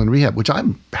with people in rehab, which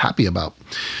I'm happy about.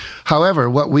 However,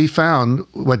 what they found,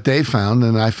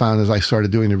 and I found as I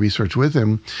started doing the research with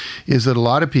him, is that a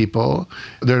lot of people,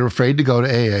 they're afraid to go to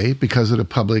AA because of the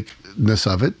publicness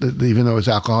of it. Even though it's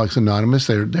Alcoholics Anonymous,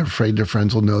 they're afraid their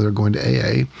friends will know they're going to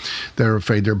AA. They're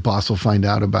afraid their boss will find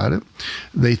out about it.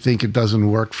 They think it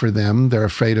doesn't work for them. They're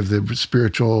afraid of the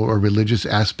spiritual or religious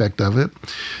aspect of it.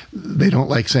 They don't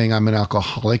like saying I'm an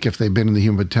alcoholic. If they've been in the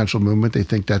human potential movement, they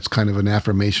think that's kind of an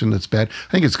affirmation that's bad.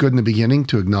 I think it's good in the beginning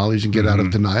to acknowledge and get out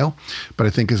of denial. But I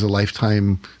think as a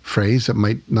lifetime phrase, it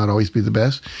might not always be the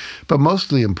best. But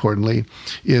mostly importantly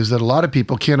is that a lot of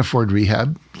people can't afford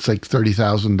rehab. It's like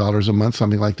 $30,000 a month,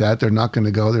 something like that. They're not going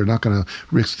to go. They're not going to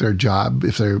risk their job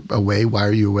if they're away. Why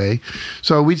are you away?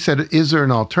 So we said, is there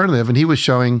an alternative? And he was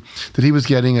showing that he was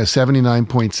getting a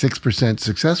 79.6%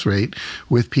 success rate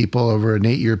with people over an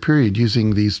 8-year period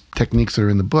using these techniques that are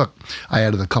in the book. I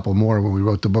added a couple more when we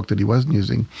wrote the book that he wasn't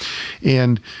using.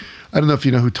 And I don't know if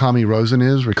you know who Tommy Rosen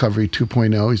is, Recovery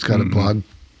 2.0. He's got a blog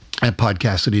and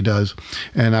podcast that he does.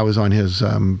 And I was on his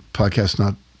podcast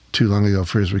not too long ago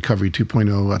for his Recovery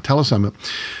 2.0 telesummit.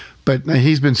 But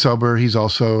he's been sober. He's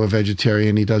also a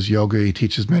vegetarian. He does yoga. He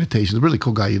teaches meditation. He's a really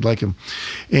cool guy. You'd like him.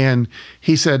 And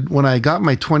he said, when I got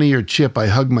my 20-year chip, I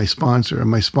hugged my sponsor.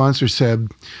 And my sponsor said,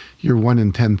 "You're 1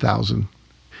 in 10,000.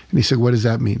 And he said, "What does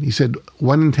that mean?" He said,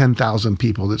 1 in 10,000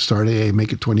 people that start AA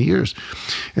make it 20 years.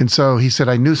 And so he said,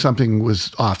 I knew something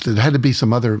was off. There had to be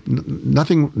some other,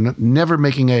 never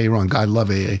making AA wrong. God, I love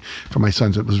AA. For my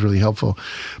sons, it was really helpful.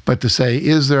 But to say,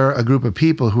 is there a group of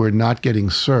people who are not getting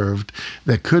served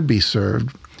that could be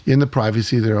served in the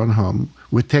privacy of their own home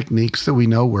with techniques that we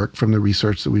know work from the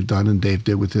research that we've done and Dave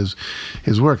did with his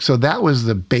work. So that was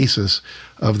the basis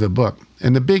of the book.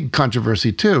 And the big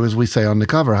controversy, too, is we say on the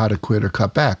cover, how to quit or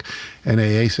cut back. And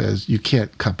AA says, you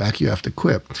can't cut back, you have to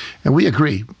quit. And we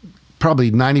agree. Probably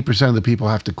 90% of the people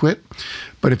have to quit.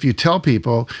 But if you tell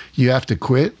people you have to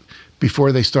quit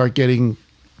before they start getting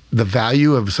the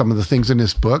value of some of the things in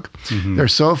this book, they're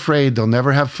so afraid they'll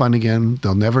never have fun again,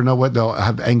 they'll never know they'll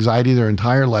have anxiety their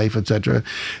entire life, etc.,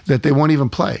 that they won't even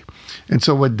play. And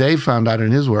so what Dave found out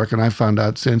in his work, and I found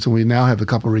out since, and we now have a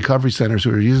couple of recovery centers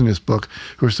who are using this book,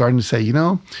 who are starting to say,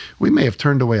 we may have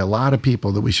turned away a lot of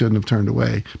people that we shouldn't have turned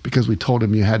away because we told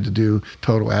them you had to do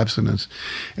total abstinence.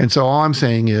 And so all I'm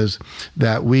saying is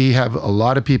that we have a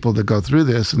lot of people that go through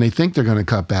this and they think they're going to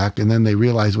cut back, and then they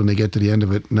realize when they get to the end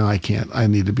of it, no, I can't. I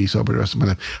need to be sober the rest of my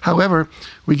life. However,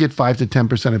 we get 5 to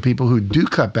 10% of people who do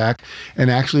cut back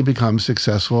and actually become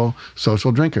successful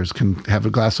social drinkers, can have a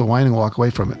glass of wine and walk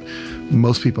away from it.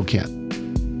 Most people can't.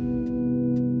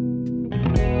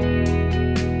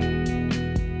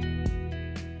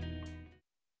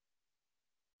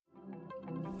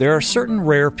 There are certain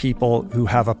rare people who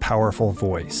have a powerful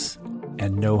voice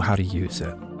and know how to use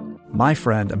it. My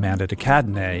friend Amanda de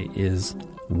Cadenet is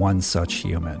one such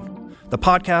human. The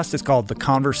podcast is called The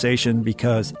Conversation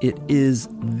because it is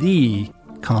the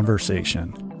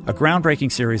conversation. A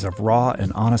groundbreaking series of raw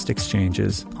and honest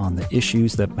exchanges on the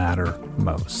issues that matter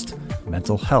most.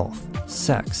 Mental health,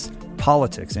 sex,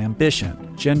 politics,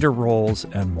 ambition, gender roles,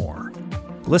 and more.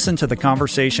 Listen to The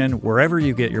Conversation wherever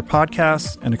you get your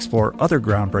podcasts and explore other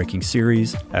groundbreaking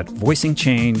series at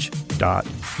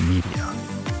voicingchange.media.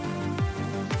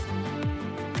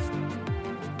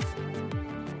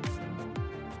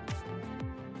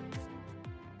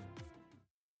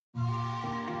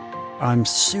 I'm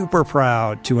super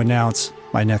proud to announce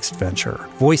my next venture,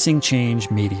 Voicing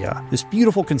Change Media. This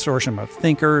beautiful consortium of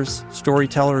thinkers,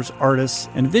 storytellers, artists,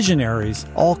 and visionaries,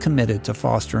 all committed to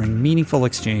fostering meaningful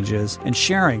exchanges and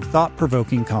sharing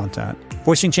thought-provoking content.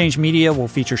 Voicing Change Media will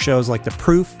feature shows like The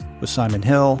Proof with Simon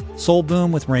Hill, Soul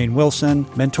Boom with Rainn Wilson,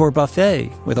 Mentor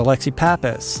Buffet with Alexi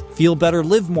Pappas, Feel Better,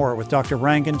 Live More with Dr.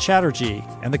 Rangan Chatterjee,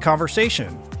 and The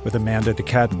Conversation with Amanda de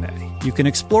Cadenet. You can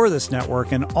explore this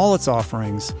network and all its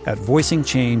offerings at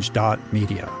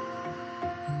voicingchange.media.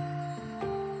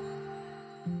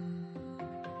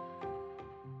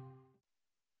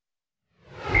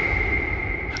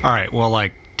 All right. Well,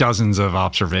 like dozens of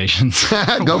observations.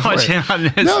 Go for it. On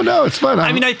this. No, it's fun.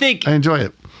 I mean, I think I enjoy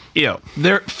it.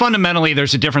 Fundamentally,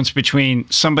 there's a difference between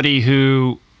somebody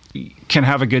who can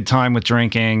have a good time with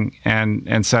drinking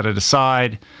and set it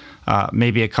aside.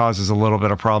 Maybe it causes a little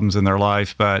bit of problems in their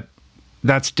life, but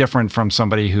that's different from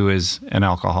somebody who is an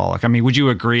alcoholic. I mean, would you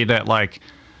agree that like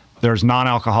there's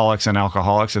non-alcoholics and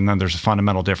alcoholics, and then there's a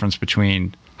fundamental difference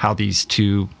between how these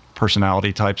two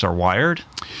personality types are wired?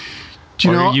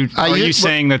 Are you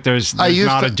saying that there's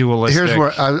not a dualistic? Here's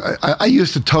where I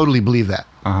used to totally believe that.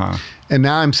 And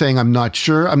now I'm saying I'm not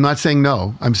sure. I'm not saying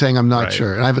no. I'm saying I'm not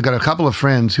sure. And I've got a couple of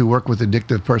friends who work with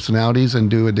addictive personalities and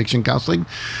do addiction counseling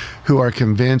who are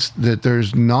convinced that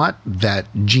there's not that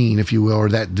gene, if you will, or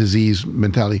that disease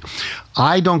mentality.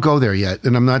 I don't go there yet.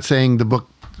 And I'm not saying the book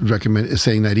is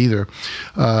saying that either.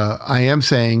 I am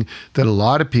saying that a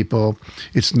lot of people,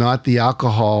 it's not the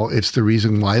alcohol, it's the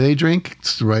reason why they drink.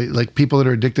 It's right, like people that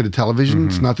are addicted to television,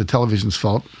 it's not the television's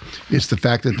fault. It's the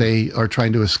fact that they are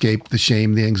trying to escape the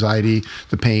shame, the anxiety,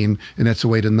 the pain, and that's a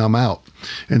way to numb out.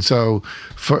 And so,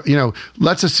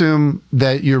 let's assume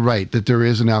that you're right, that there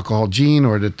is an alcohol gene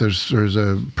or that there's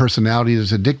a personality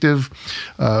that's addictive.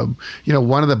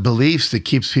 One of the beliefs that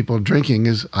keeps people drinking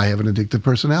is I have an addictive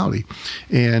personality.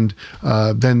 And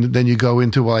then you go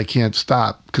into, well, I can't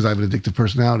stop because I have an addictive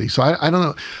personality. So I don't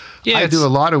know. Yeah, I do a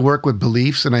lot of work with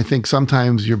beliefs, and I think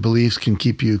sometimes your beliefs can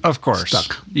keep you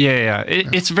stuck. Yeah.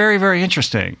 It's very, very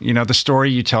interesting. The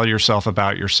story you tell yourself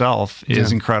about yourself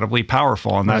is incredibly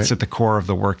powerful, and that's at the core of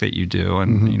the work that you do,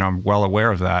 and I'm well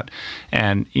aware of that.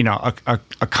 And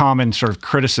a common sort of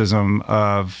criticism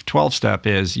of 12-step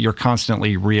is you're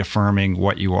constantly reaffirming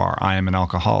what you are. I am an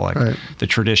alcoholic. Right. The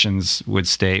traditions would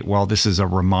state, well, this is a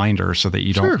reminder so that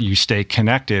you stay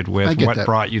connected with what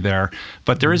brought you there.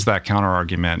 But there is that counter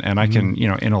argument. And I can,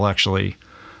 intellectually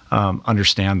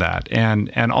understand that.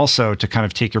 And also to kind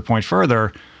of take your point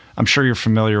further, I'm sure you're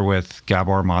familiar with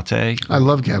Gabor Mate. I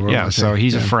love Gabor Mate. Yeah, so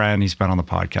he's a friend. He's been on the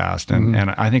podcast. And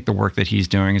I think the work that he's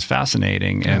doing is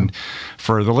fascinating. Yeah. And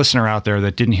for the listener out there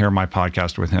that didn't hear my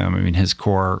podcast with him, I mean, his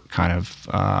core kind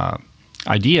of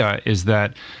idea is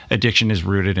that addiction is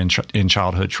rooted in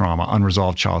childhood trauma,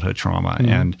 unresolved childhood trauma,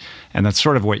 and that's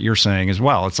sort of what you're saying as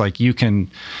well. It's like you can,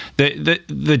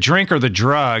 the drink or the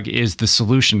drug is the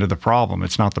solution to the problem.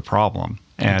 It's not the problem.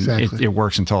 And it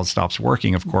works until it stops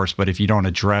working, of course. But if you don't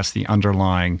address the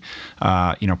underlying,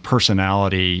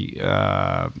 personality,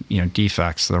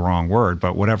 defects, the wrong word,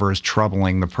 but whatever is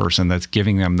troubling the person that's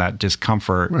giving them that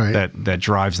discomfort that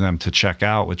drives them to check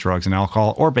out with drugs and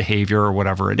alcohol or behavior or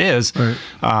whatever it is,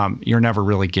 you're never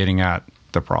really getting at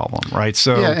the problem, right?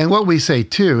 So and what we say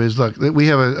too is, look, we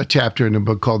have a chapter in the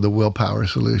book called The Willpower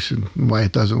Solution and why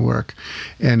it doesn't work.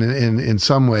 And in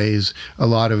some ways, a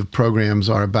lot of programs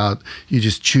are about you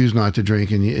just choose not to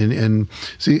drink, and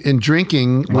see, in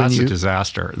drinking, that's a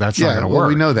disaster. That's not going to work.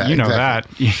 We know that. You know that.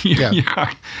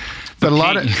 Yeah. But a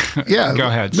lot of Go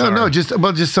ahead. No,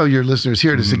 just so your listeners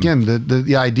hear this again,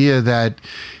 the idea that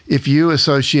if you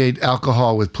associate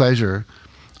alcohol with pleasure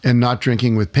and not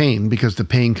drinking with pain, because the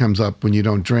pain comes up when you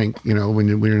don't drink, when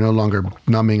you're no longer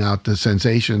numbing out the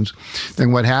sensations,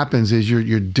 then what happens is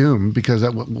you're doomed, because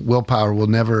that willpower will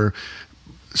never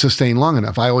sustain long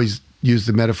enough. I always use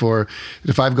the metaphor that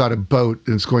if I've got a boat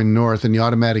and it's going north and the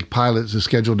automatic pilot is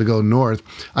scheduled to go north,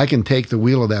 I can take the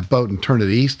wheel of that boat and turn it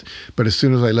east, but as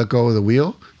soon as I let go of the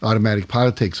wheel, the automatic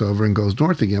pilot takes over and goes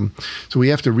north again. So we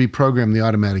have to reprogram the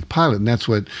automatic pilot, and that's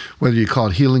whether you call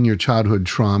it healing your childhood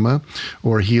trauma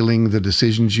or healing the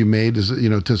decisions you made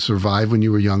to survive when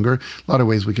you were younger. A lot of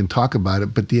ways we can talk about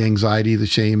it, but the anxiety, the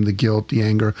shame, the guilt, the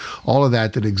anger, all of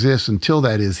that exists, until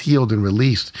that is healed and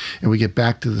released and we get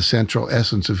back to the central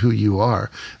essence of who you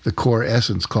are, the core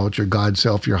essence, call it your God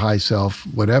self, your high self,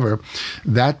 whatever,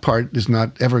 that part is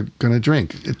not ever going to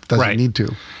drink. It doesn't need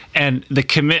to. And the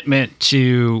commitment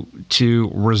to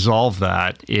resolve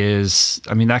that is,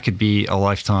 I mean, that could be a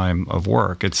lifetime of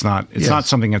work. It's not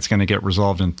something that's going to get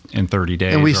resolved in 30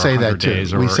 days. And we or say that too.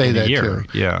 Days we or say in that a year.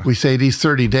 too. Yeah. We say these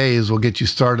 30 days will get you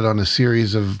started on a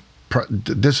series of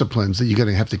disciplines that you're going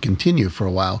to have to continue for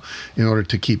a while in order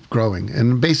to keep growing.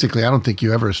 And basically, I don't think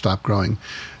you ever stop growing.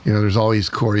 There's always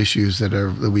core issues that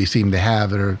we seem to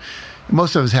have that are.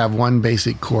 Most of us have one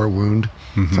basic core wound.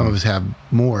 Some of us have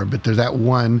more, but there's that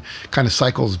one kind of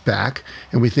cycles back,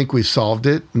 and we think we've solved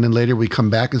it, and then later we come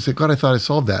back and say, God, I thought I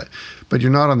solved that. But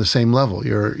you're not on the same level.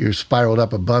 You're spiraled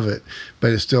up above it,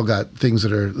 but it's still got things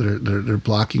that are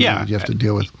blocking you that you have to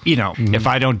deal with. If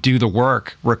I don't do the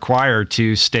work required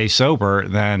to stay sober,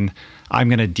 then I'm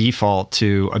going to default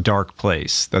to a dark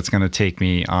place that's going to take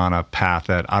me on a path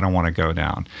that I don't want to go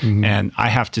down. And I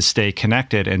have to stay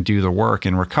connected and do the work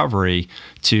in recovery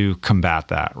to combat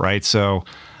that, right? So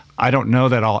I don't know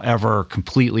that I'll ever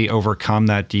completely overcome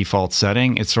that default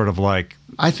setting. It's sort of like,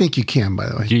 I think you can, by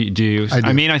the way. do you?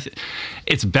 I mean,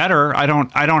 it's better. I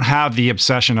don't have the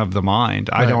obsession of the mind.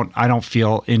 Right. I don't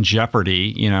feel in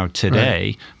jeopardy, today.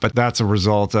 Right. But that's a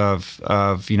result of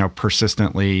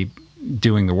persistently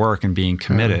doing the work and being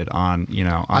committed on a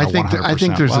 100% I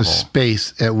think there's level. a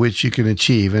space at which you can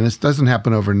achieve, and it doesn't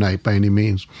happen overnight by any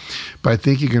means, but I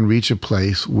think you can reach a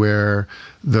place where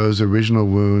those original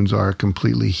wounds are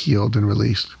completely healed and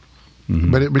released.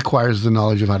 But it requires the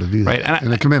knowledge of how to do that, right.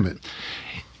 and a commitment.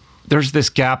 There's this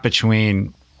gap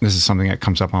between, this is something that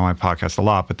comes up on my podcast a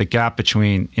lot, but the gap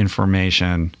between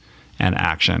information and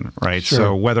action, right? Sure.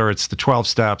 So whether it's the 12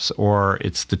 steps or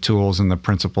it's the tools and the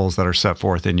principles that are set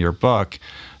forth in your book,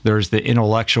 there's the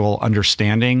intellectual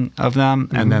understanding of them,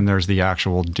 and then there's the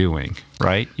actual doing,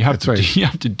 right? You have you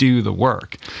have to do the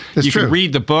work. That's you true. can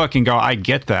read the book and go, I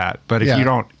get that, but if you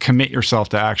don't commit yourself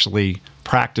to actually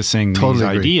practicing these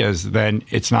ideas, then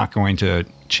it's not going to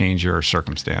change your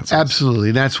circumstances.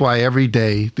 Absolutely. That's why every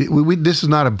day, this is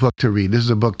not a book to read, this is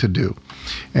a book to do.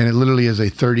 And it literally is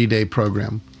a 30-day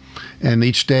program. And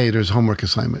each day there's homework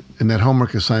assignment. And that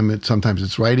homework assignment, sometimes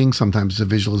it's writing, sometimes it's a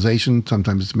visualization,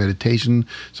 sometimes it's meditation,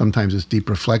 sometimes it's deep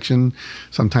reflection,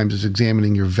 sometimes it's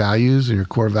examining your values and your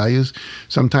core values.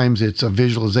 Sometimes it's a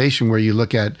visualization where you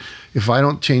look at, if I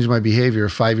don't change my behavior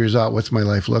 5 years out, what's my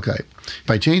life look like? If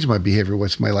I change my behavior,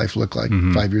 what's my life look like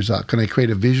 5 years out? Can I create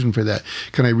a vision for that?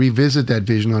 Can I revisit that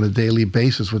vision on a daily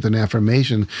basis with an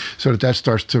affirmation so that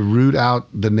starts to root out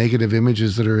the negative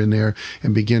images that are in there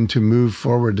and begin to move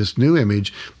forward this new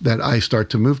image that I start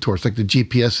to move towards, like the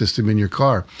GPS system in your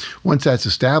car. Once that's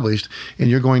established and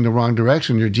you're going the wrong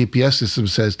direction, your GPS system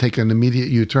says take an immediate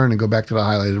U-turn and go back to the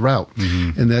highlighted route.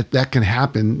 And that can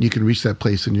happen. You can reach that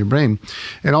place in your brain.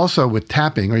 And also with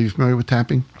tapping, are you familiar with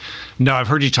tapping? No, I've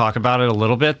heard you talk about it a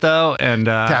little bit though, and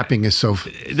tapping is so.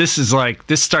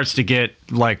 This starts to get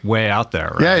like way out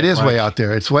there. Right? Yeah, it is way out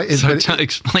there. It's way.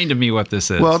 Explain to me what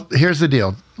this is. Well, here's the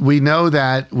deal. We know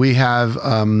that we have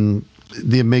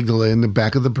the amygdala in the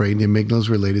back of the brain. The amygdala is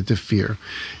related to fear,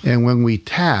 and when we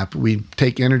tap, we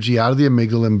take energy out of the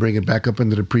amygdala and bring it back up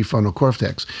into the prefrontal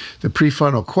cortex. The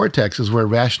prefrontal cortex is where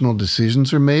rational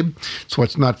decisions are made. It's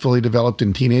what's not fully developed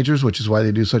in teenagers, which is why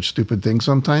they do such stupid things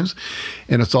sometimes.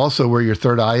 And it's also where your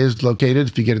third eye is located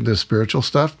if you get into spiritual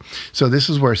stuff. So this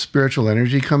is where spiritual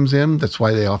energy comes in. That's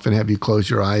why they often have you close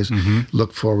your eyes,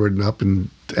 look forward and up, and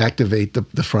activate the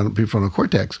prefrontal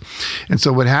cortex. And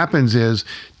so what happens is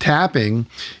tapping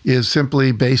is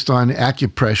simply based on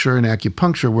acupressure and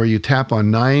acupuncture, where you tap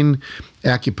on 9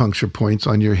 acupuncture points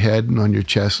on your head and on your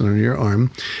chest and on your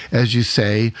arm as you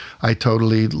say, I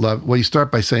totally love, well, you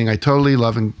start by saying, I totally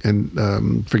love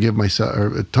and forgive myself,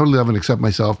 or totally love and accept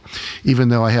myself, even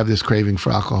though I have this craving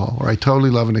for alcohol, or I totally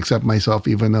love and accept myself,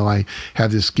 even though I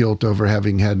have this guilt over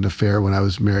having had an affair when I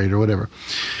was married or whatever.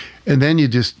 And then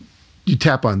you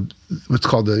tap on what's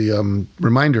called the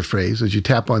reminder phrase. As you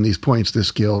tap on these points, this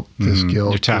guilt, this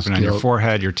guilt. You're tapping on your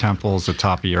forehead, your temples, the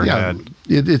top of your head.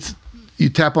 You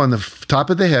tap on the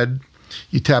top of the head.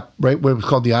 You tap right where it's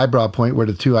called the eyebrow point, where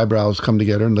the 2 eyebrows come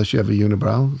together, unless you have a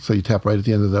unibrow. So you tap right at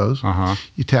the end of those.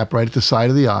 You tap right at the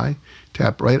side of the eye.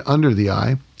 Tap right under the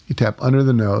eye. You tap under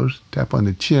the nose. Tap on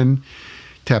the chin.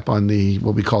 Tap on the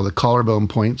what we call the collarbone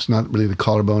point. It's not really the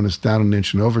collarbone. It's down an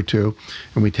inch and over 2.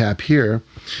 And we tap here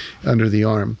under the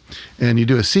arm. And you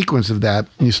do a sequence of that.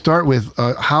 And you start with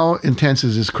how intense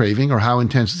is this craving, or how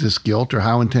intense is this guilt, or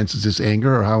how intense is this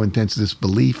anger, or how intense is this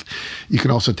belief. You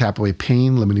can also tap away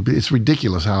pain, limiting. It's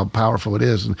ridiculous how powerful it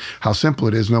is and how simple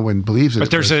it is. No one believes it. But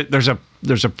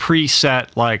there's a preset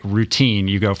like routine.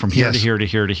 You go from here to here to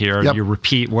here to here. Yep. You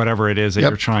repeat whatever it is that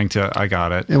you're trying to. I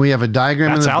got it. And we have a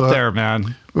diagram. That's in the out book. there,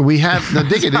 man. We have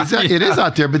it is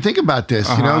out there, but think about this.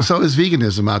 So is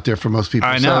veganism out there for most people.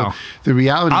 I know. So the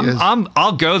reality is,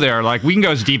 I'll go there. Like we can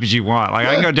go as deep as you want. Like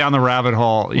I can go down the rabbit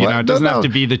hole. You know, it doesn't have to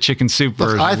be the chicken soup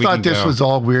version. I thought this was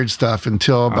all weird stuff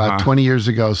until about 20 years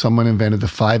ago. Someone invented the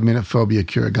 5-minute phobia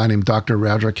cure. A guy named Dr.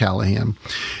 Roger Callahan,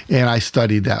 and I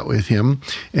studied that with him,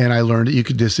 and I learned that you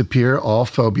could disappear all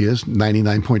phobias,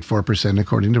 99.4%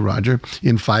 according to Roger,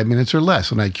 in 5 minutes or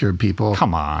less. And I cured people.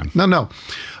 Come on. No.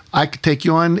 I could take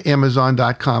you on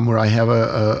Amazon.com, where I have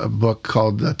a book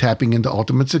called Tapping into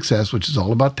Ultimate Success, which is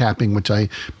all about tapping, which I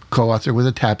co-author with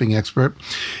a tapping expert.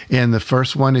 And the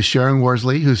first one is Sharon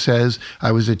Worsley, who says,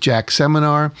 I was at Jack's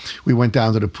seminar. We went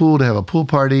down to the pool to have a pool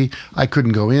party. I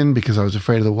couldn't go in because I was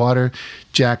afraid of the water.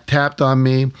 Jack tapped on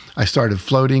me. I started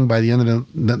floating. By the end of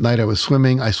the night, I was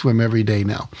swimming. I swim every day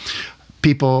now.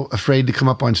 People afraid to come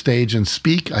up on stage and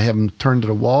speak, I have them turn to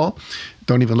the wall.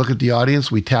 Don't even look at the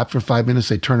audience. We tap for 5 minutes.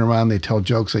 They turn around. They tell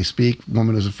jokes. They speak.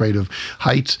 Woman who's afraid of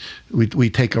heights. We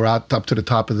take her out up to the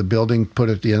top of the building, put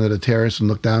her at the end of the terrace, and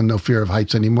look down. No fear of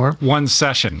heights anymore. One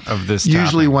session of this.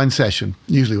 Usually tapping. one session.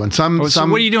 Usually one. So what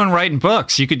are you doing writing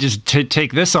books? You could just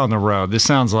take this on the road. This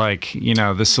sounds like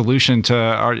the solution to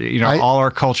all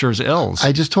our culture's ills.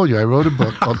 I just told you I wrote a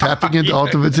book called Tapping into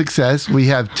Ultimate Success. We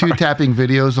have 2 tapping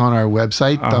videos on our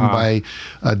website done by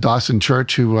Dawson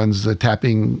Church, who runs the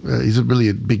tapping. He's really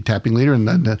a big tapping leader, and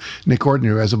then Nick Ordner,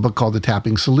 who has a book called The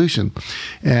Tapping Solution.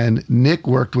 And Nick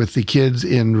worked with the kids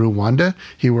in Rwanda.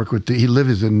 He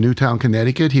lives in Newtown,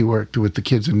 Connecticut. He worked with the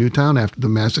kids in Newtown after the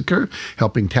massacre,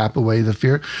 helping tap away the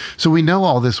fear. So we know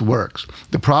all this works.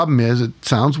 The problem is, it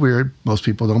sounds weird. Most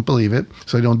people don't believe it,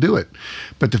 so they don't do it.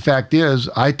 But the fact is,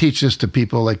 I teach this to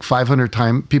people, like 500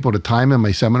 people at a time in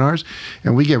my seminars,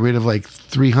 and we get rid of like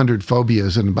 300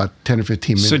 phobias in about 10 or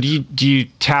 15 minutes. So do you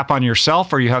tap on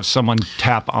yourself, or you have someone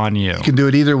tap on you? You can do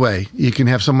it either way. You can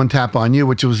have someone tap on you,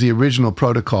 which was the original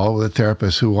protocol with a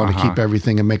therapist who want to keep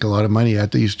everything and make a lot of money.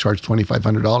 They used to charge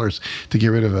 $2,500 to get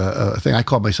rid of a thing. I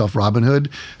call myself Robin Hood,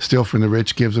 steal from the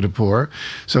rich, give to the poor.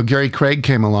 So Gary Craig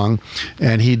came along,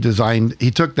 and he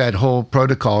took that whole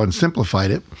protocol and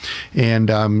simplified it. And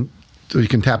so you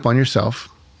can tap on yourself.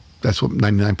 That's what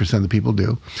 99% of the people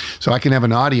do. So I can have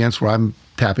an audience where I'm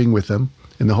tapping with them,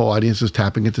 and the whole audience is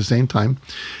tapping at the same time.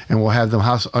 And we'll have them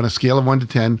on a scale of 1 to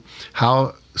 10,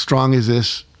 how strong is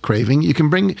this craving? You can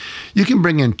bring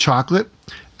in chocolate,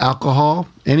 alcohol,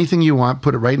 anything you want,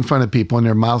 put it right in front of people, and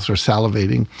their mouths are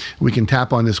salivating. We can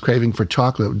tap on this craving for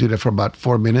chocolate. We'll do that for about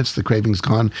 4 minutes. The craving's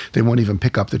gone. They won't even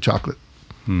pick up the chocolate.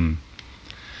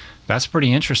 That's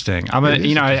pretty interesting.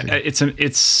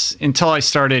 It's until I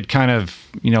started kind of,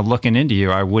 looking into you,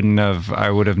 I would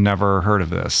have never heard of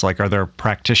this. Like, are there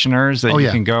practitioners that you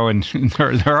can go and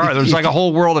there's like a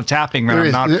whole world of tapping that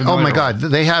I'm not familiar with. Oh my God.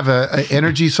 They have a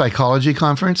energy psychology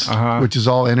conference, which is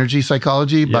all energy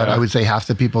psychology, but I would say half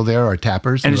the people there are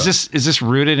tappers. And is this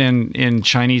rooted in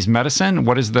Chinese medicine?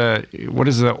 What is the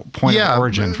point of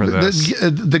origin for this?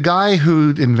 The guy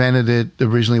who invented it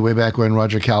originally, way back when,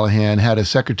 Roger Callahan, had a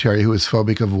secretary who was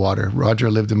phobic of water. Roger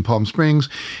lived in Palm Springs.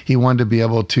 He wanted to be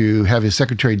able to have his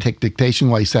secretary take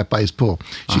dictation while he sat by his pool.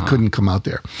 She couldn't come out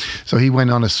there. So he went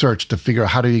on a search to figure out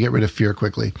how do you get rid of fear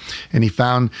quickly. And he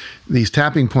found these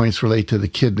tapping points relate to the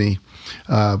kidney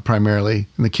primarily.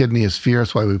 And the kidney is fear.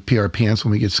 That's why we pee our pants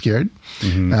when we get scared.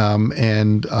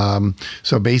 So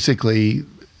basically,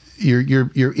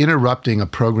 you're interrupting a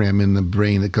program in the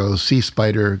brain that goes, see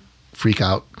spider, freak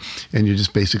out. And you're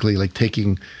just basically like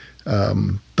taking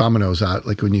dominoes out.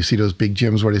 Like when you see those big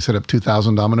gyms where they set up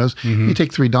 2,000 dominoes, you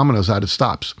take 3 dominoes out, it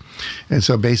stops. And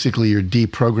so basically you're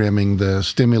deprogramming the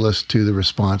stimulus to the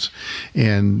response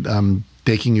and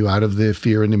taking you out of the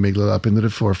fear and amygdala up into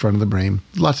the forefront of the brain.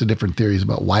 Lots of different theories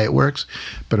about why it works,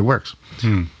 but it works.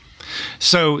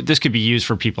 So this could be used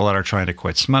for people that are trying to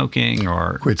quit smoking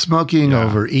or...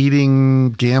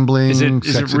 overeating, gambling. Is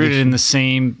it rooted in the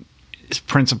same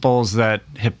principles that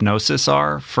hypnosis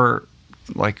are for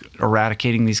like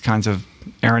eradicating these kinds of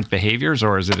errant behaviors,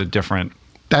 or is it a different?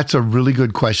 That's a really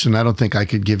good question. I don't think I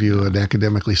could give you an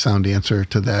academically sound answer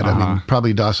to that. I mean,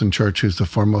 probably Dawson Church, who's the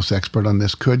foremost expert on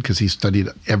this, could, because he studied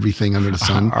everything under the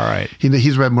sun. All right.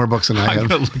 He's read more books than I have. I'm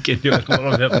going to look into it a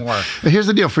little bit more. But here's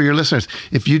the deal for your listeners.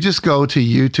 If you just go to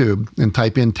YouTube and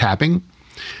type in tapping,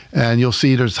 and you'll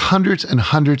see there's hundreds and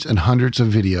hundreds and hundreds of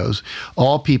videos,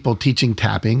 all people teaching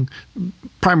tapping,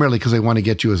 primarily because they want to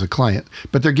get you as a client.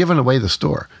 But they're giving away the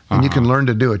store, and you can learn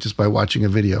to do it just by watching a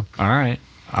video. All right.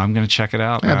 I'm going to check it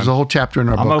out. Yeah, there's a whole chapter in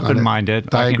our book. I'm open-minded.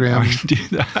 Diagram. I can do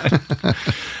that.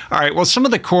 All right. Well, some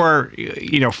of the core,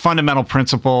 fundamental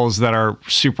principles that are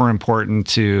super important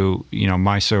to,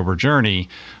 my sober journey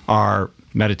are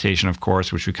meditation, of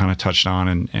course, which we kind of touched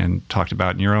on and talked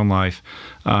about in your own life.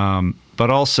 But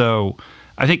also,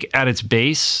 I think at its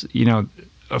base,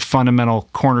 a fundamental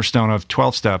cornerstone of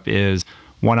 12-step is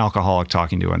one alcoholic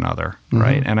talking to another,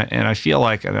 right? And I feel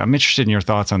like I'm interested in your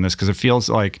thoughts on this because it feels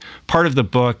like part of the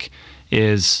book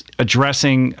is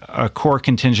addressing a core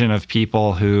contingent of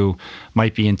people who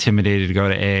might be intimidated to go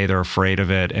to AA, they're afraid of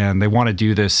it, and they want to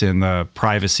do this in the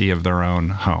privacy of their own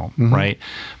home, right?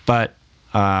 But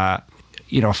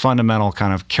a fundamental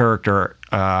kind of character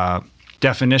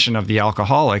definition of the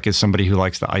alcoholic is somebody who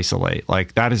likes to isolate.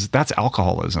 Like that's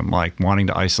alcoholism, like wanting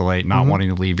to isolate, not wanting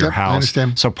to leave your house. I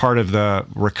understand. So part of the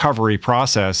recovery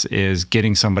process is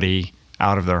getting somebody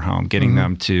out of their home, getting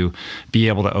them to be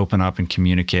able to open up and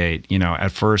communicate,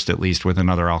 at first, at least with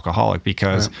another alcoholic,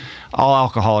 because all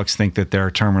alcoholics think that they're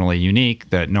terminally unique,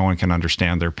 that no one can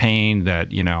understand their pain, that,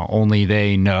 only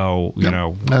they know,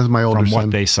 That's my older from son.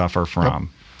 what they suffer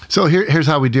from. So here's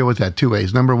how we deal with that, 2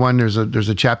 ways. Number one, there's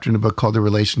a chapter in the book called The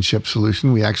Relationship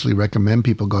Solution. We actually recommend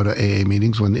people go to AA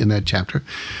meetings when in that chapter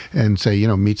and say,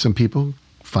 meet some people,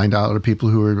 find out other people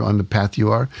who are on the path you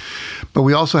are. But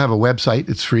we also have a website.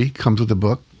 It's free, comes with the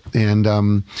book.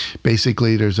 And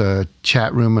basically there's a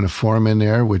chat room and a forum in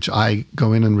there, which I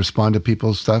go in and respond to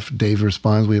people's stuff. Dave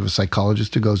responds. We have a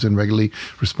psychologist who goes in regularly,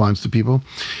 responds to people.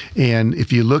 And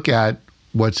if you look at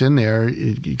what's in there,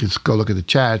 you can go look at the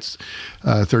chats,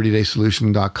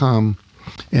 30daysolution.com.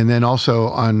 And then also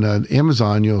on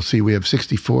Amazon, you'll see we have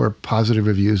 64 positive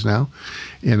reviews now.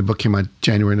 And the book came out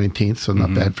January 19th, so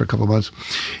not bad for a couple of months.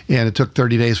 And it took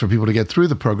 30 days for people to get through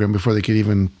the program before they could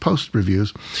even post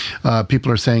reviews.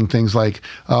 People are saying things like,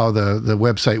 oh, the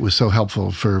website was so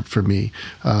helpful for me.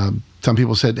 Some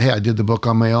people said, hey, I did the book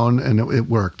on my own and it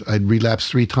worked. I'd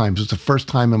relapsed 3 times. It's the first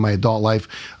time in my adult life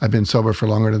I've been sober for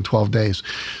longer than 12 days.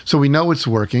 So we know it's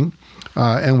working.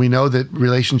 And we know that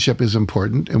relationship is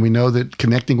important, and we know that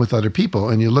connecting with other people.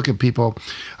 And you look at people,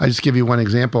 I just give you one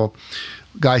example.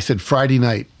 Guy said, Friday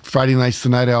night's the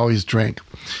night I always drink.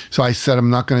 So I said, I'm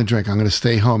not going to drink. I'm going to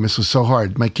stay home. This was so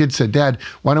hard. My kid said, Dad,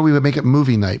 why don't we make it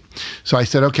movie night? So I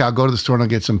said, okay, I'll go to the store and I'll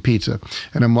get some pizza.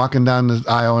 And I'm walking down the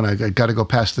aisle and I got to go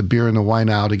past the beer and the wine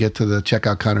aisle to get to the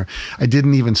checkout counter. I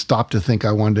didn't even stop to think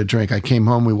I wanted to drink. I came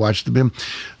home, we watched the bin.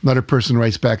 Another person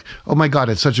writes back, oh my God,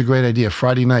 it's such a great idea.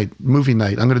 Friday night, movie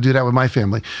night. I'm going to do that with my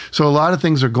family. So a lot of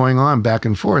things are going on back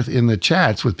and forth in the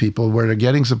chats with people where they're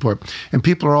getting support. And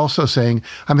people are also saying,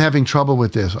 I'm having trouble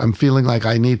with this. I'm feeling like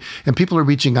I need, and people are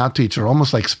reaching out to each other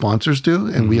almost like sponsors do,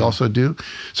 and we also do.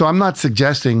 So I'm not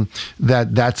suggesting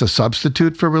that that's a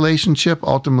substitute for relationship.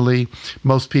 Ultimately,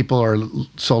 most people are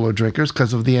solo drinkers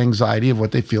because of the anxiety of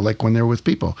what they feel like when they're with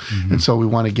people. And so we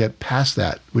want to get past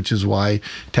that, which is why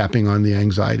tapping on the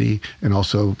anxiety and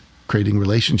also creating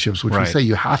relationships, which we say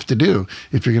you have to do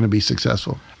if you're going to be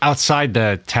successful. Outside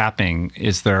the tapping,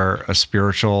 is there a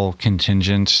spiritual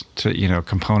contingent to,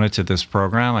 component to this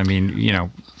program? I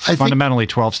mean, fundamentally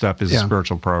 12-step is a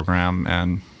spiritual program.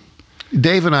 And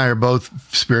Dave and I are both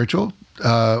spiritual.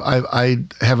 I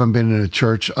haven't been in a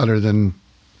church other than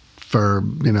for,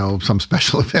 some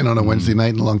special event on a Wednesday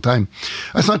night in a long time.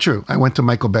 That's not true. I went to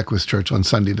Michael Beckwith's church on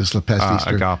Sunday this past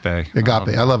Easter.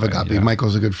 Agape. I love Agape. Yeah.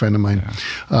 Michael's a good friend of mine.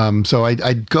 Yeah. So I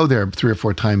go there 3 or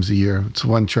 4 times a year. It's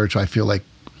one church I feel like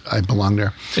I belong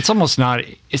there. It's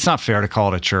not fair to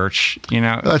call it a church.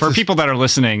 For people that are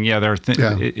listening,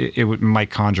 it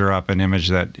might conjure up an image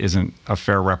that isn't a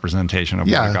fair representation of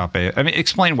what agape is. I mean,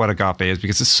 explain what agape is,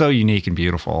 because it's so unique and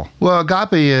beautiful. Well,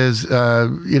 agape is,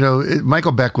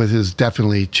 Michael Beckwith is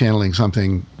definitely channeling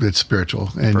something that's spiritual.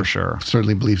 And for sure.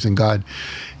 Certainly believes in God.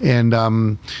 And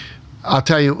I'll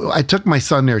tell you, I took my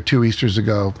son there 2 Easters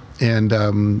ago, and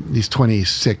he's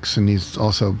 26, and he's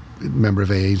also a member of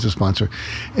AA. He's a sponsor.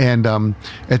 And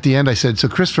at the end, I said, so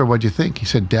Christopher, what'd you think? He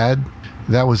said, Dad,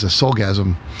 that was a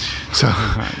soulgasm.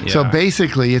 So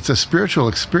basically, it's a spiritual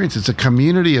experience. It's a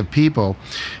community of people.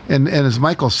 And as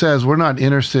Michael says, we're not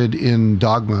interested in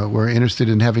dogma. We're interested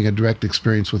in having a direct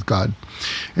experience with God.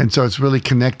 And so it's really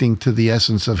connecting to the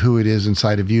essence of who it is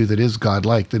inside of you that is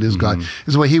God-like, that is God.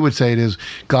 Is the way he would say it is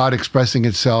God expressing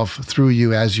itself through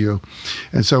you as you.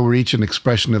 And so we're each an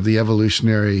expression of the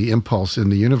evolutionary impulse in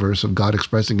the universe of God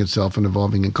expressing itself and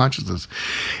evolving in consciousness.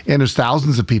 And there's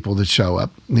thousands of people that show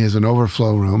up. There's an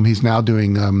overflow room. He's now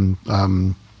doing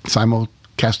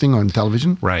simulcasting on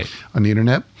television, on the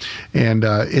internet, and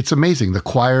it's amazing. The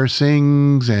choir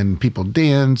sings and people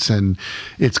dance, and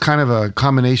it's kind of a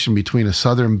combination between a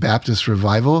Southern Baptist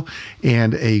revival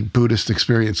and a Buddhist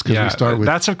experience. Because we start with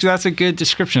that's a good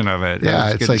description of it.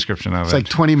 It's like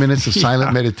 20 minutes of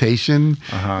silent meditation,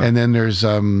 and then there's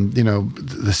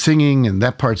the singing, and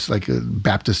that part's like a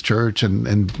Baptist church,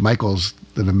 and Michael's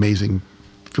an amazing,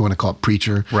 if you want to call it,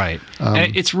 preacher. Right.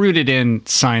 And it's rooted in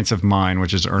science of mind,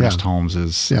 which is Ernest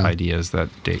Holmes's ideas that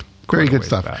date very good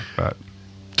stuff. Back, but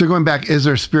so going back, is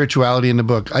there spirituality in the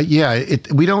book?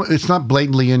 It's not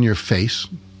blatantly in your face,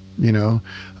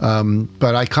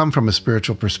 but I come from a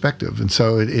spiritual perspective, and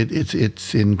so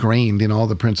it's ingrained in all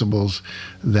the principles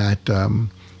that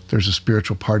there's a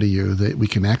spiritual part of you that we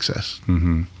can access.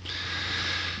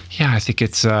 Yeah, I think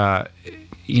it's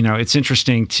it's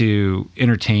interesting to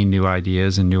entertain new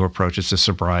ideas and new approaches to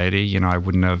sobriety. I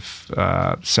wouldn't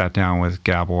have sat down with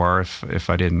Gabor if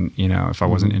I didn't, if I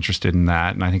wasn't interested in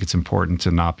that. And I think it's important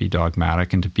to not be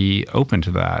dogmatic and to be open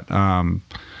to that.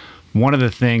 One of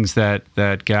the things that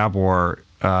Gabor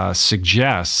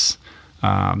suggests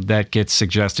that gets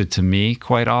suggested to me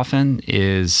quite often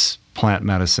is plant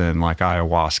medicine like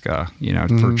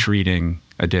ayahuasca, for treating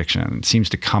addiction. It seems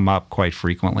to come up quite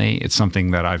frequently. It's something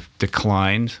that I've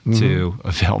declined to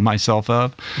avail myself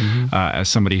of. As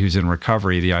somebody who's in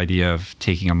recovery, the idea of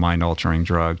taking a mind-altering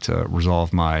drug to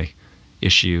resolve my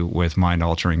issue with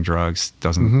mind-altering drugs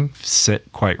doesn't sit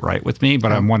quite right with me,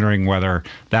 but I'm wondering whether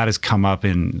that has come up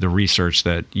in the research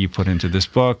that you put into this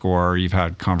book, or you've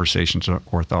had conversations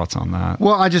or thoughts on that.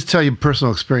 Well, I just tell you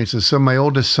personal experiences. So my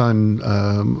oldest son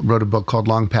wrote a book called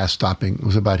Long Past Stopping. It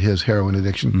was about his heroin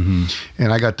addiction.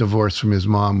 And I got divorced from his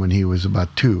mom when he was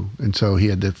about 2. And so he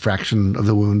had the fraction of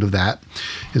the wound of that.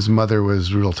 His mother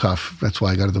was real tough. That's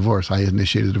why I got a divorce. I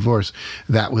initiated a divorce.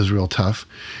 That was real tough.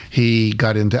 He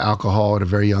got into alcohol at a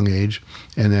very young age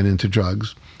and then into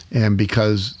drugs. And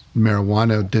because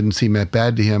marijuana didn't seem that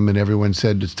bad to him and everyone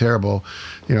said it's terrible,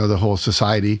 the whole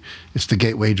society, it's the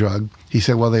gateway drug. He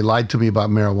said, well, they lied to me about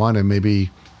marijuana. Maybe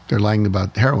they're lying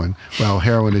about heroin. Well,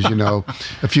 heroin is,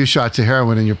 a few shots of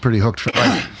heroin and you're pretty hooked for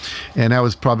life. And that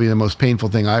was probably the most painful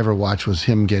thing I ever watched, was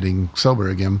him getting sober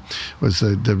again, was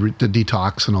the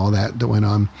detox and all that went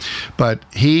on. But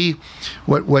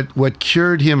what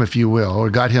cured him, if you will, or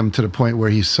got him to the point where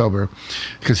he's sober,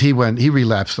 because he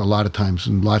relapsed a lot of times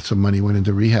and lots of money went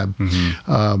into rehab.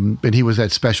 But he was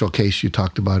that special case you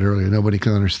talked about earlier. Nobody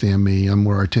can understand me. I'm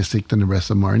more artistic than the rest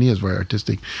of them are, and he is very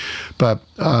artistic. But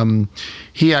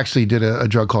he actually did a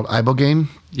drug called ibogaine.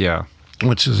 Yeah.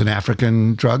 Which is an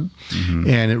African drug,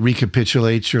 and it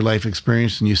recapitulates your life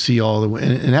experience, and you see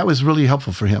and that was really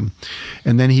helpful for him.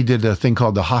 And then he did a thing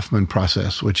called the Hoffman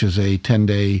process, which is a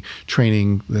 10-day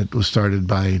training that was started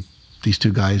by these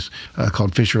 2 guys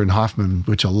called Fisher and Hoffman,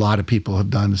 which a lot of people have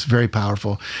done. It's very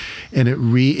powerful, and it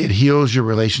heals your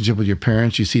relationship with your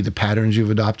parents. You see the patterns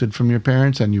you've adopted from your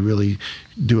parents, and you really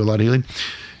do a lot of healing.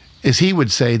 As he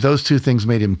would say, those 2 things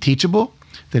made him teachable.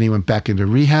 Then he went back into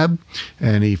rehab,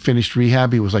 and he finished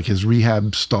rehab. He was like his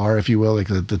rehab star, if you will, like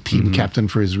the team captain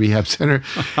for his rehab center.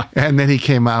 And then he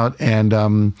came out,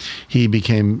 and he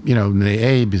became, in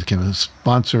the AA, became a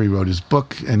sponsor. He wrote his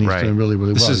book, and he's doing really,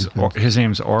 really well. His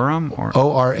name's Oran?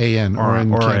 Oran.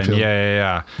 Oran Canfield.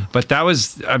 Yeah. But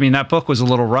that book was a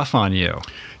little rough on you.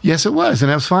 Yes, it was, and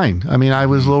that was fine. I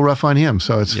was a little rough on him,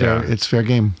 so it's fair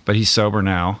game. But he's sober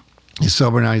now. He's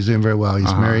sober now. He's doing very well.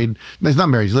 He's married. No, he's not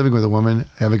married. He's living with a woman.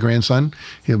 Have a grandson.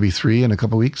 He'll be 3 in a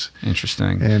couple of weeks.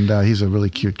 Interesting. And he's a really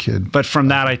cute kid. But from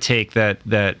that, I take that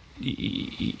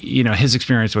his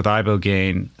experience with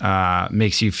ibogaine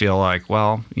makes you feel like,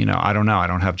 well, I don't know. I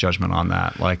don't have judgment on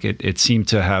that. Like it seemed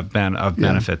to have been of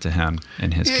benefit to him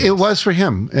in his case. It was for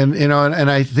him. And, and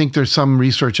I think there's some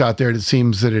research out there that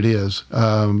seems that it is.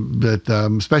 But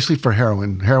especially for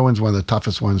heroin. Heroin's one of the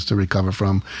toughest ones to recover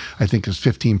from. I think there's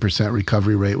 15%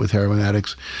 recovery rate with heroin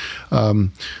addicts.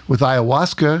 With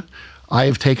ayahuasca, I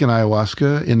have taken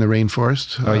ayahuasca in the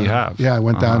rainforest. Oh, you have? Yeah, I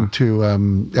went down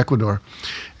to Ecuador.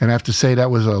 And I have to say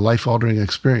that was a life-altering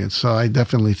experience. So I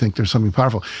definitely think there's something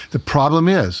powerful. The problem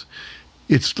is,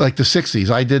 it's like the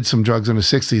 60s. I did some drugs in the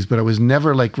 60s, but it was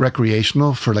never like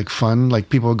recreational for like fun. Like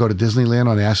people would go to Disneyland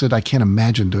on acid. I can't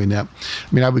imagine doing that.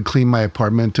 I would clean my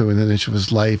apartment to an inch of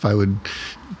his life. I would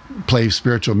play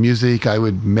spiritual music. I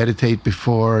would meditate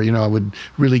before, I would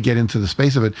really get into the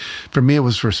space of it. For me, it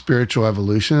was for spiritual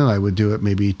evolution, and I would do it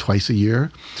maybe twice a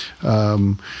year.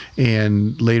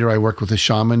 And later I worked with a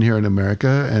shaman here in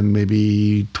America, and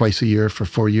maybe twice a year for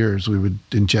 4 years, we would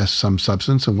ingest some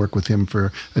substance and work with him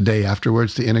for a day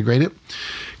afterwards to integrate it.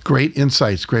 Great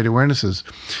insights, great awarenesses.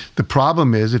 The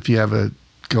problem is if you have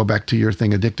go back to your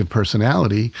thing, addictive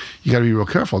personality, you got to be real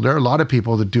careful. There are a lot of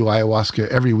people that do ayahuasca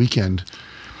every weekend.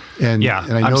 And I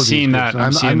know I'm seeing that.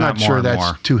 I'm not sure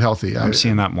that's too healthy. I'm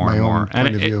seeing that more and more.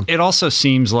 And it also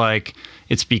seems like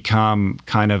it's become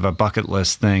kind of a bucket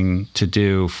list thing to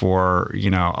do for,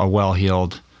 a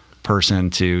well-heeled person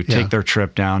to take their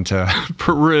trip down to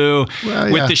Peru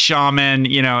with the shaman,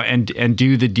 and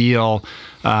do the deal.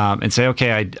 And say,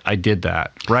 okay, I did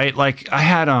that, right? Like I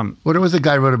had What was the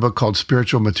guy who wrote a book called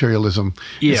Spiritual Materialism?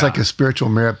 Yeah. It's like a spiritual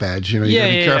merit badge. You got to be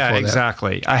careful of that.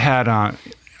 Exactly. I had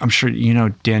I'm sure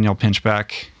Daniel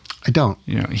Pinchbeck. I don't.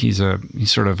 He's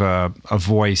sort of a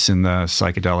voice in the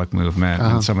psychedelic movement,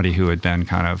 and somebody who had been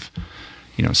kind of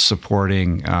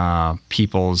supporting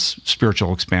people's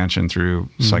spiritual expansion through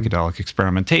psychedelic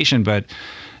experimentation, but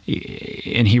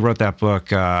and he wrote that book,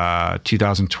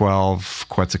 2012,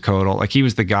 Quetzalcoatl. Like he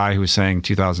was the guy who was saying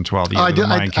 2012, the end of the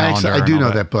Mayan calendar. I do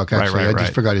know that book, actually. Right. I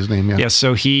just forgot his name, yeah. Yeah,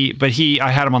 so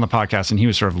I had him on the podcast, and he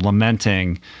was sort of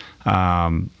lamenting,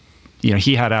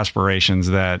 he had aspirations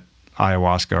that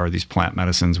ayahuasca or these plant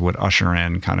medicines would usher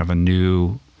in kind of a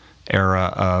new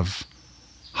era of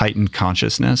heightened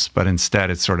consciousness, but instead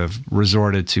it's sort of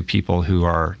resorted to people who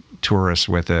are tourists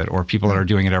with it, or people that are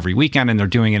doing it every weekend, and they're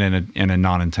doing it in a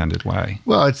non-intended way.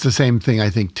 Well, it's the same thing.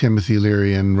 I think Timothy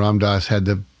Leary and Ram Dass had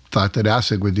the thought that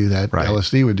acid would do that, right.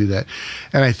 LSD would do that,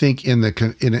 and I think in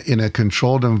a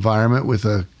controlled environment with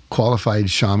a qualified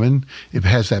shaman, it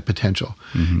has that potential.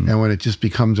 Mm-hmm. And when it just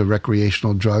becomes a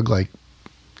recreational drug, like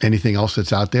anything else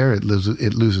that's out there, it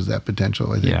loses that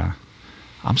potential, I think. Yeah,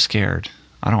 I'm scared.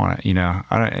 I don't want to,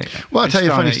 Well, I'll tell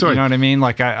you a funny story. You know what I mean?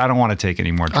 Like, I don't want to take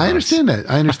any more drugs. I understand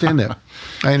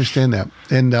that.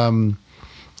 And,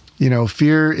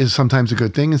 fear is sometimes a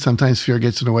good thing, and sometimes fear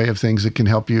gets in the way of things that can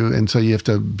help you. And so you have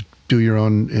to do your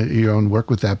own work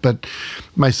with that. But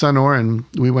my son, Oren,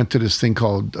 we went to this thing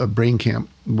called a brain camp,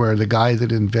 where the guy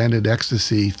that invented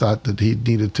ecstasy thought that he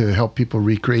needed to help people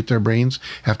recreate their brains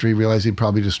after he realized he'd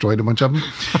probably destroyed a bunch of them.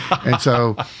 And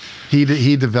so he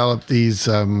developed these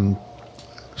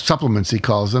supplements, he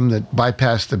calls them, that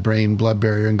bypass the brain-blood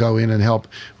barrier and go in and help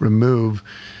remove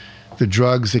the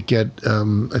drugs that get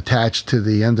attached to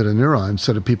the end of the neuron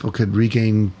so that people could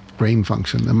regain brain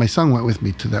function. And my son went with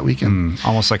me to that weekend.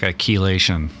 Almost like a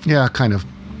chelation. Yeah, kind of.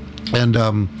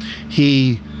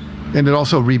 And it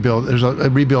also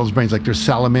rebuilds brains. Like there's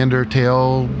salamander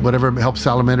tail, whatever helps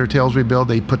salamander tails rebuild.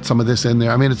 They put some of this in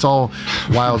there. I mean, it's all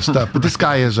wild stuff. But this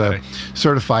guy is a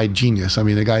certified genius. I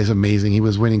mean, the guy's amazing. He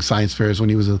was winning science fairs when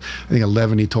he was, I think,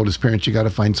 11. He told his parents, "You got to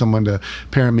find someone to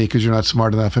parent me because you're not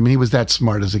smart enough." I mean, he was that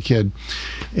smart as a kid.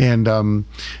 And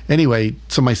anyway,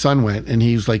 so my son went, and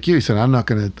he's like you. He said, I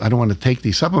don't want to take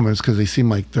these supplements because they seem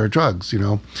like they're drugs,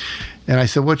 And I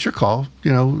said, "What's your call?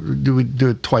 Do we do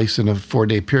it twice in a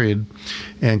 4-day period?"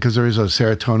 And because there is a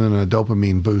serotonin and a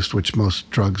dopamine boost, which most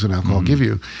drugs and alcohol give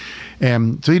you.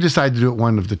 And so he decided to do it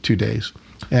one of the 2 days.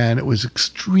 And it was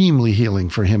extremely healing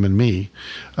for him and me.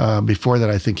 Before that,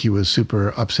 I think he was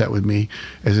super upset with me,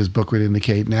 as his book would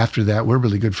indicate. And after that, we're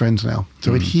really good friends now.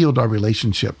 So it healed our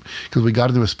relationship because we got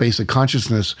into a space of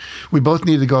consciousness. We both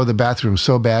needed to go to the bathroom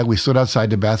so bad. We stood outside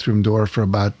the bathroom door for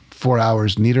about 4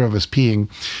 hours, neither of us peeing,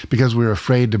 because we were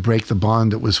afraid to break the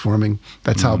bond that was forming.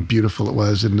 That's how beautiful it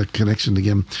was in the connection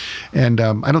again. And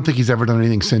I don't think he's ever done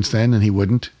anything since then, and he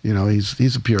wouldn't.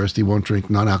 He's a purist. He won't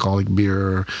drink non-alcoholic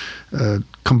beer or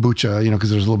kombucha, because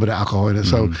there's a little bit of alcohol in it.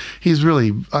 So he's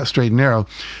really straight and narrow.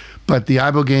 But the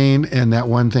ibogaine and that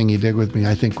one thing he did with me,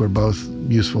 I think were both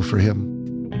useful for him.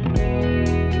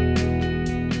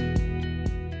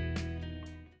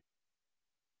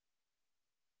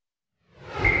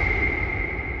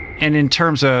 And in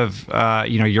terms of,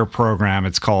 your program,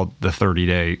 it's called the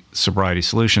 30-Day Sobriety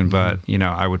Solution, but,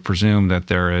 I would presume that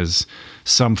there is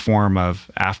some form of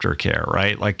aftercare,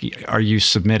 right? Like, are you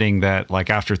submitting that, like,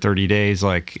 after 30 days,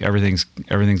 like, everything's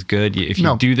good? If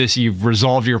you do this, you've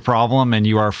resolved your problem and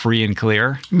you are free and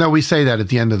clear? No, we say that at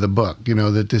the end of the book,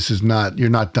 that this is you're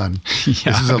not done. This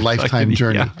is a lifetime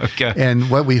journey. Yeah, okay.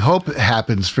 And what we hope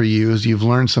happens for you is you've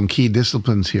learned some key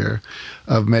disciplines here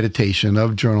of meditation,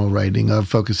 of journal writing, of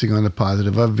focusing on the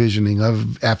positive, of visioning,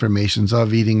 of affirmations,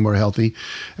 of eating more healthy.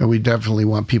 And we definitely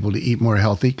want people to eat more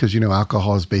healthy because,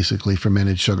 alcohol is basically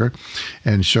fermented sugar,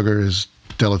 and sugar is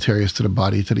deleterious to the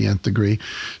body to the nth degree.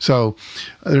 So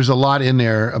there's a lot in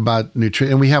there about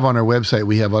nutrition. And we have on our website,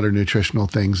 we have other nutritional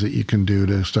things that you can do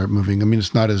to start moving. I mean,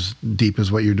 it's not as deep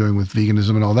as what you're doing with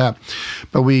veganism and all that.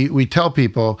 But we tell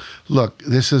people, look,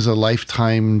 this is a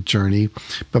lifetime journey.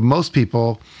 But most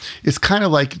people, it's kind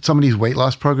of like some of these weight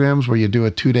loss programs where you do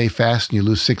a 2-day fast and you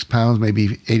lose 6 pounds, maybe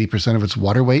 80% of it's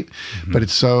water weight. But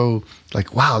it's so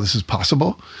like, wow, this is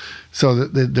possible. So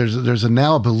there's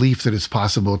now a belief that it's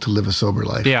possible to live a sober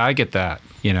life. Yeah, I get that,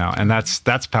 and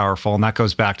that's powerful. And that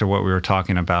goes back to what we were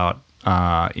talking about,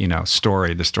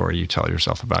 the story you tell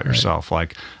yourself about yourself.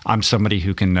 Like, I'm somebody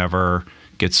who can never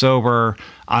get sober.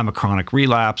 I'm a chronic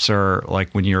relapser.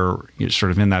 Like, when you're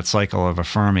sort of in that cycle of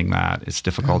affirming that, it's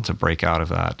difficult to break out of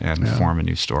that and form a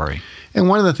new story. And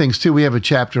one of the things, too, we have a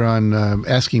chapter on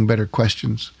asking better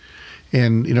questions.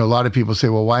 And, a lot of people say,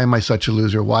 well, why am I such a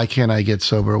loser? Why can't I get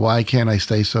sober? Why can't I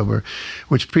stay sober?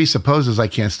 Which presupposes I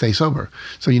can't stay sober.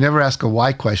 So you never ask a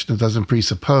why question. It doesn't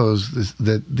presuppose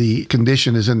that the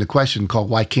condition is in the question called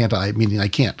why can't I, meaning I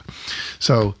can't.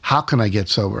 So how can I get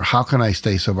sober? How can I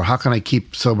stay sober? How can I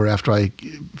keep sober after I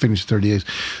finish 30 days?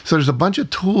 So there's a bunch of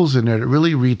tools in there that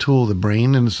really retool the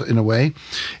brain in a way,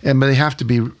 but they have to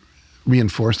be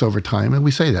reinforced over time, and we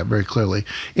say that very clearly.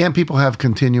 And people have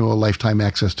continual lifetime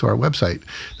access to our website.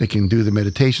 They can do the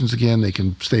meditations again. They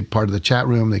can stay part of the chat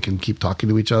room. They can keep talking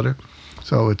to each other.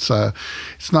 So it's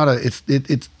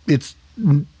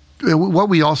what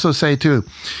we also say too.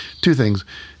 Two things.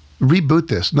 Reboot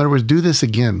this. In other words, do this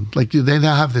again. Like they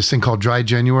now have this thing called Dry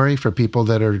January for people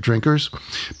that are drinkers,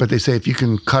 but they say if you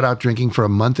can cut out drinking for a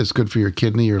month, it's good for your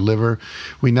kidney, your liver.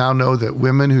 We now know that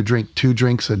women who drink 2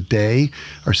 drinks a day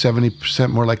are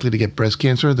 70% more likely to get breast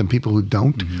cancer than people who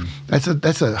don't. Mm-hmm.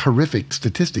 That's a horrific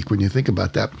statistic when you think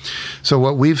about that. So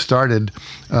what we've started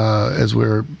as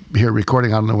we're here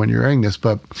recording, I don't know when you're airing this,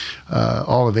 but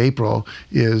all of April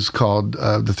is called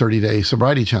the 30-Day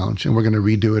Sobriety Challenge, and we're going to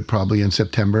redo it probably in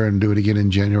September and do it again in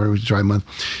January, which is dry month.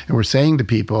 And we're saying to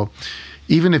people,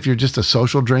 even if you're just a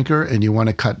social drinker and you want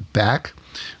to cut back,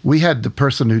 we had the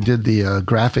person who did the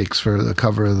graphics for the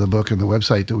cover of the book and the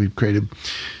website that we've created.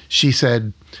 She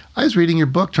said, I was reading your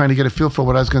book trying to get a feel for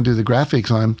what I was going to do the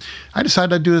graphics on. I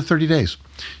decided I'd do the 30 days.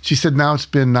 She said, now it's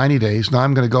been 90 days. Now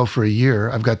I'm going to go for a year.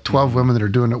 I've got 12 women that are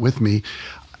doing it with me.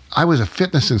 I was a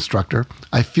fitness instructor.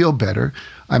 I feel better.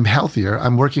 I'm healthier.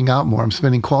 I'm working out more. I'm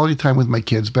spending quality time with my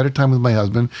kids, better time with my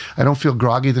husband. I don't feel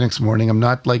groggy the next morning. I'm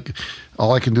not like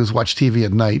all I can do is watch TV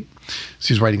at night.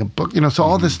 She's writing a book, so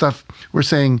all this stuff we're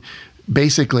saying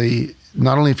basically,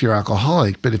 not only if you're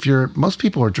alcoholic, but most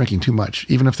people are drinking too much.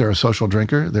 Even if they're a social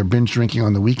drinker, they're binge drinking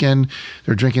on the weekend.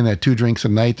 They're drinking that 2 drinks a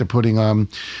night. They're putting on,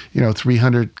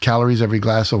 300 calories every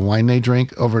glass of wine they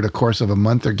drink. Over the course of a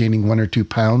month, they're gaining 1 or 2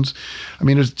 pounds. I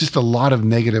mean, there's just a lot of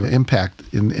negative impact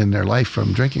in their life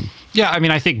from drinking. Yeah, I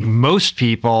mean, I think most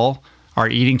people are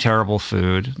eating terrible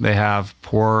food. They have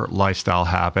poor lifestyle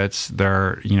habits.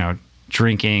 They're,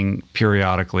 drinking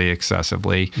periodically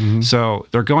excessively. Mm-hmm. So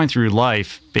they're going through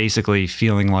life basically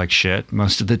feeling like shit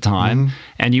most of the time. Mm-hmm.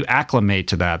 And you acclimate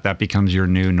to that. That becomes your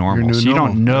new normal. So you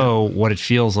don't know what it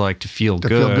feels like to feel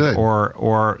good.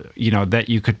 Or that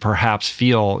you could perhaps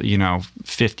feel,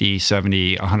 50,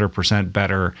 70, 100%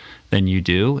 better than you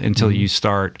do until you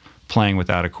start playing with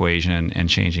that equation and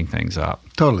changing things up.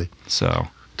 Totally. So...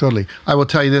 Totally. I will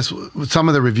tell you this, some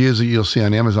of the reviews that you'll see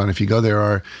on Amazon, if you go there,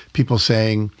 are people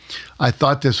saying, I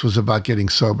thought this was about getting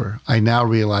sober. I now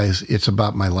realize it's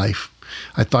about my life.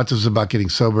 I thought this was about getting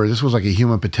sober. This was like a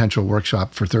human potential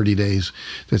workshop for 30 days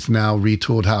that's now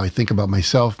retooled how I think about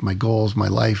myself, my goals, my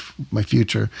life, my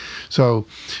future. So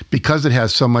because it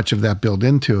has so much of that built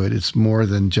into it, it's more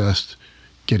than just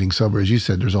getting sober. As you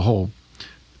said,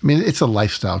 it's a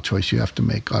lifestyle choice you have to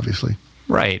make, obviously.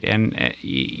 Right. And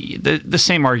the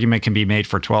same argument can be made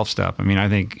for 12-step. I mean, I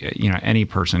think, any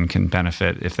person can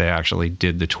benefit if they actually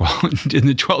did the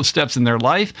 12 steps in their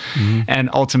life and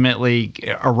ultimately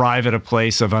arrive at a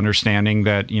place of understanding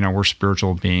that, we're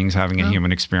spiritual beings having a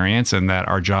human experience and that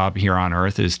our job here on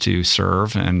earth is to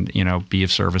serve and, be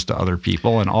of service to other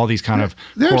people and all these kind of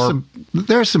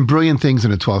There are some brilliant things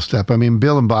in a 12-step. I mean,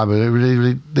 Bill and Bob,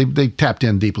 they tapped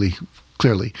in deeply,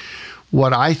 clearly.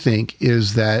 What I think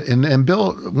is that, and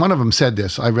Bill, one of them said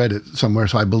this, I read it somewhere,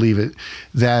 so I believe it,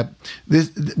 that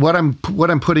what I'm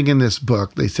putting in this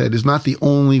book, they said, is not the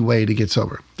only way to get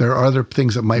sober. There are other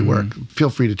things that might work. Feel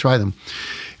free to try them.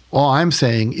 All I'm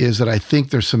saying is that I think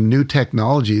there's some new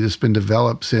technology that's been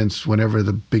developed since whenever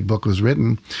the big book was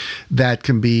written that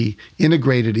can be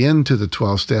integrated into the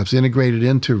 12 steps, integrated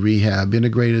into rehab,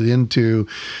 integrated into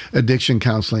addiction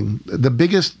counseling. The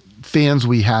biggest fans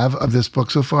we have of this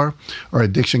book so far are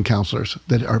addiction counselors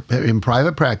that are in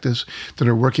private practice that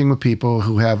are working with people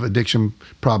who have addiction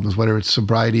problems, whether it's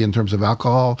sobriety in terms of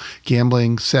alcohol,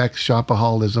 gambling, sex,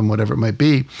 shopaholism, whatever it might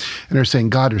be. And they're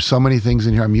saying, God, there's so many things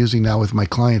in here I'm using now with my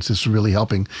clients. This is really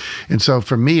helping. And so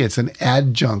for me, it's an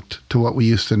adjunct to what we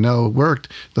used to know worked.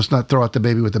 Let's not throw out the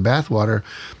baby with the bathwater.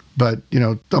 But,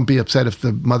 don't be upset if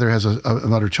the mother has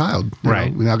another child.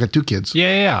 Right. We now got 2 kids.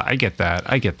 Yeah, I get that.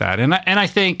 And I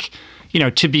think,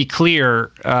 to be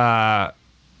clear,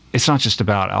 it's not just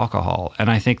about alcohol.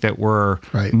 And I think that we're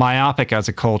myopic as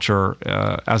a culture,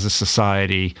 as a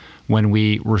society, when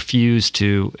we refuse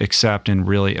to accept and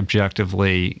really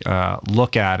objectively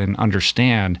look at and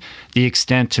understand the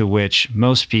extent to which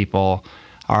most people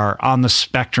are on the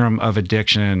spectrum of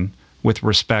addiction with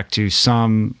respect to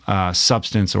some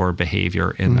substance or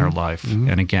behavior in their life.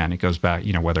 And again, it goes back,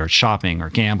 whether it's shopping or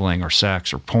gambling or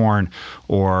sex or porn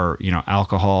or,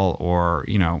 alcohol or,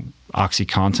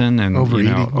 OxyContin and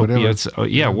overeating, opiates,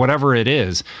 whatever it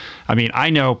is. I mean, I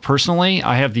know personally,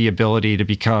 I have the ability to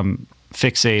become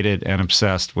fixated and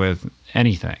obsessed with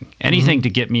anything to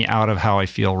get me out of how I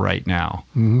feel right now.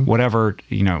 Whatever,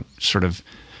 sort of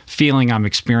feeling I'm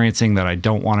experiencing that I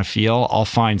don't want to feel, I'll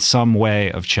find some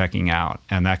way of checking out.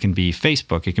 And that can be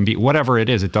Facebook. It can be whatever it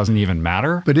is. It doesn't even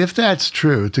matter. But if that's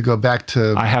true, to go back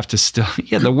to... I have to still...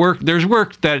 there's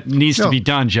work that needs to be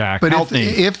done, Jack. But Help me.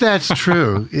 If that's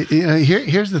true,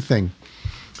 here's the thing.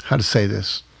 How to say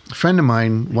this. A friend of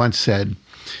mine once said,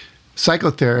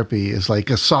 psychotherapy is like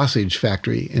a sausage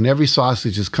factory, and every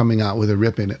sausage is coming out with a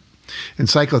rip in it. And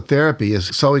psychotherapy is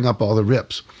sewing up all the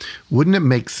rips. Wouldn't it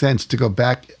make sense to go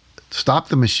back, stop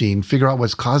the machine, figure out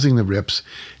what's causing the rips,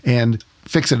 and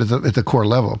fix it at the core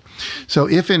level? So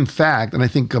if in fact, and I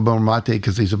think Gabor Mate,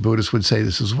 because he's a Buddhist, would say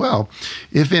this as well,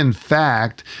 if in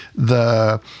fact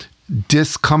the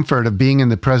discomfort of being in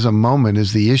the present moment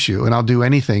is the issue, and I'll do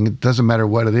anything, it doesn't matter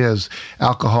what it is,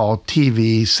 alcohol,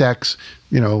 TV, sex,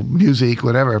 music,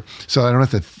 whatever, so I don't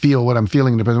have to feel what I'm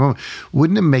feeling in the present moment.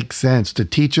 Wouldn't it make sense to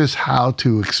teach us how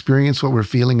to experience what we're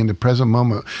feeling in the present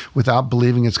moment without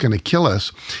believing it's going to kill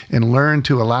us, and learn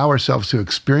to allow ourselves to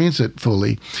experience it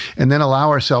fully, and then allow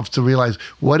ourselves to realize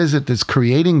what is it that's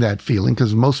creating that feeling,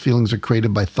 because most feelings are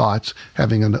created by thoughts,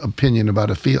 having an opinion about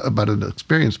an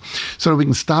experience, so that we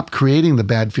can stop creating the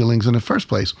bad feelings in the first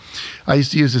place. I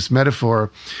used to use this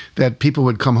metaphor that people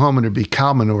would come home and there'd be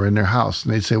cow manure in their house,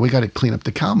 and they'd say, we got to clean up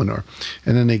the cow manure.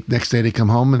 And then next day they come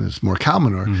home and there's more cow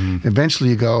manure. Eventually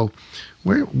you go,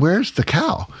 where's the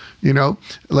cow?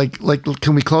 Like,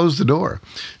 can we close the door?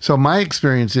 So my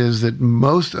experience is that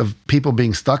most of people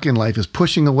being stuck in life is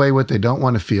pushing away what they don't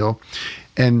want to feel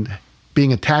and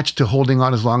being attached to holding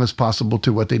on as long as possible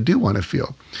to what they do want to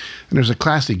feel. And there's a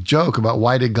classic joke about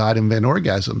why did God invent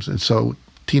orgasms? And so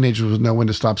teenagers would know when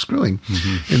to stop screwing.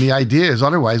 And the idea is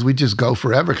otherwise we just go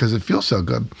forever because it feels so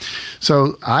good.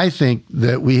 So I think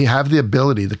that we have the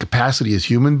ability, the capacity as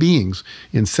human beings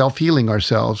in self-healing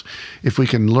ourselves, if we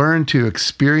can learn to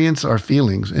experience our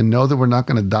feelings and know that we're not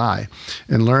going to die,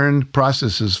 and learn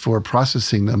processes for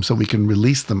processing them so we can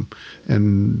release them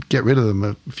and get rid of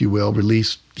them, if you will,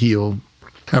 release, heal,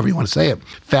 however you want to say it,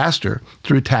 faster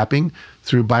through tapping,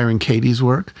 through Byron Katie's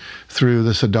work, through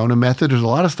the Sedona method. There's a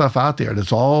lot of stuff out there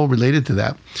that's all related to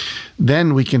that.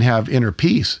 Then we can have inner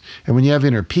peace. And when you have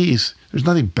inner peace, there's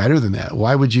nothing better than that.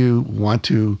 Why would you want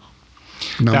to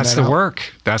That's the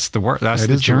work. That's the work. That's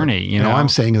the journey. All I'm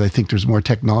saying is I think there's more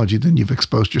technology than you've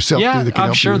exposed yourself to. That can I'm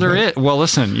help sure you there is. Well,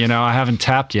 listen, I haven't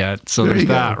tapped yet, so there's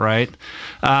that, right?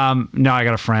 No, I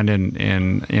got a friend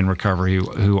in recovery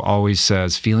who always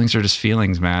says feelings are just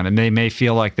feelings, man, and they may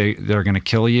feel like they're going to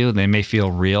kill you. They may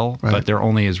feel real, but they're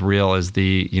only as real as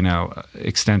the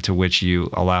extent to which you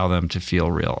allow them to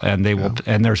feel real. And they will.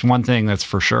 And there's one thing that's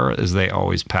for sure is they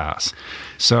always pass.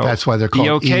 So that's why they're called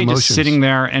okay emotions. just sitting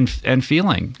there and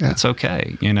feeling. Yeah. It's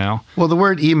okay, Well, the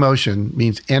word emotion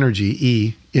means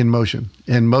energy, in motion.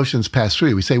 And motions pass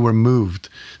through. We say we're moved.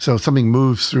 So something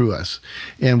moves through us.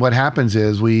 And what happens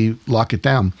is we lock it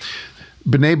down.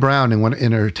 Brene Brown,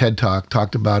 in her TED Talk,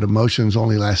 talked about emotions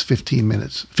only last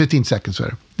 15 seconds.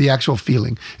 The actual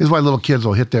feeling. This is why little kids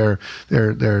will hit their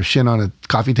shin on a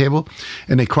coffee table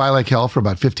and they cry like hell for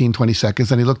about 15, 20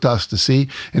 seconds. And they look to us to see.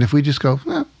 And if we just go,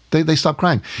 they stop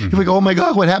crying. Mm-hmm. If we go, oh my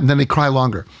God, what happened? Then they cry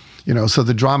longer. So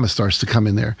the drama starts to come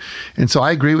in there. And so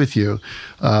I agree with you.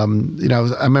 I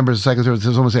remember as a psychotherapist,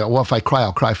 someone say, well, if I cry,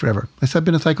 I'll cry forever. I said, I've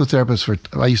been a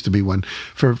psychotherapist I used to be one.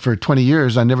 For 20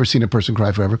 years, I've never seen a person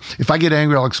cry forever. If I get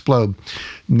angry, I'll explode.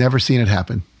 Never seen it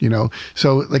happen,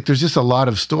 So there's just a lot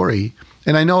of story.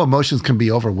 And I know emotions can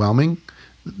be overwhelming.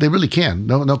 They really can,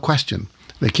 no question.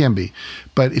 They can be.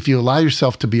 But if you allow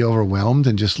yourself to be overwhelmed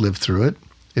and just live through it,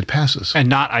 it passes. And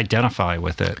not identify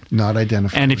with it. Not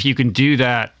identify. And if you can do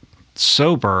that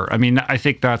sober, I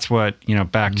think that's what,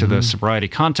 back to the sobriety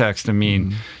context,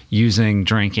 using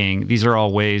drinking, these are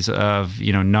all ways of,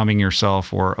 numbing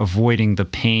yourself or avoiding the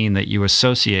pain that you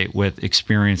associate with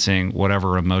experiencing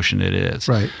whatever emotion it is.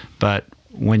 Right. But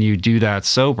when you do that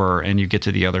sober and you get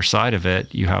to the other side of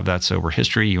it, you have that sober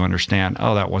history, you understand,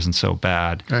 oh, that wasn't so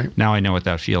bad. Right. Now I know what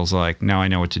that feels like. Now I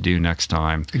know what to do next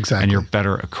time. Exactly. And you're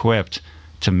better equipped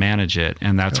to manage it.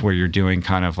 And that's where you're doing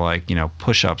kind of like,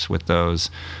 push-ups with those,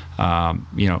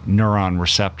 neuron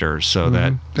receptors so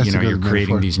that, you're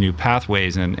creating these new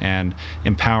pathways and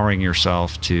empowering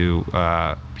yourself to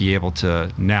be able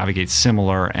to navigate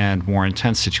similar and more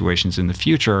intense situations in the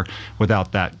future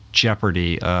without that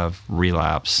jeopardy of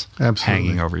relapse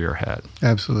hanging over your head.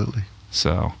 Absolutely.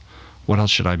 So what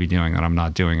else should I be doing that I'm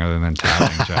not doing other than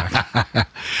tapping, Jack?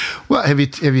 Well, have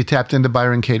you tapped into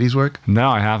Byron Katie's work? No,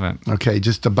 I haven't. Okay,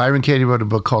 Byron Katie wrote a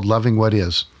book called Loving What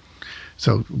Is.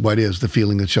 So what is the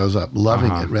feeling that shows up?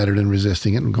 Loving it rather than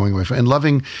resisting it and going away from it. And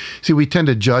loving, see, we tend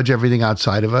to judge everything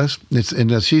outside of us.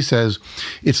 And as she says,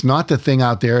 it's not the thing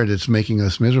out there that's making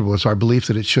us miserable. It's our belief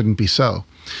that it shouldn't be so.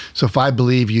 So if I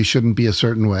believe you shouldn't be a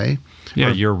certain way.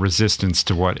 Yeah, your resistance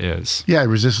to what is. Yeah,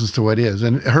 resistance to what is.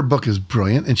 And her book is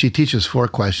brilliant. And she teaches 4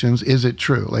 questions. Is it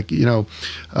true? Like,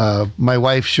 my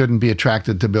wife shouldn't be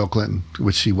attracted to Bill Clinton,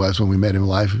 which she was when we met him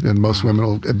live, and most women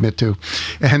will admit to.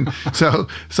 And so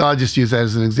I'll just use that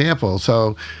as an example.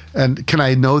 So, and can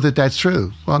I know that that's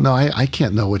true? Well, no, I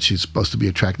can't know what she's supposed to be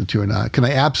attracted to or not. Can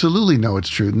I absolutely know it's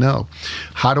true? No.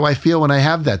 How do I feel when I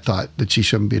have that thought that she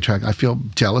shouldn't be attracted? I feel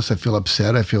jealous. I feel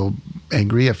upset. I feel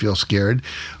angry. I feel scared.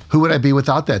 Who would I be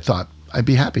without that thought? I'd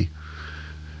be happy.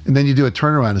 And then you do a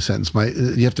turnaround a sentence.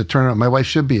 You have to turn around. My wife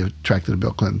should be attracted to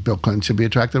Bill Clinton. Bill Clinton should be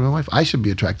attracted to my wife. I should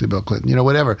be attracted to Bill Clinton.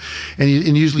 Whatever. And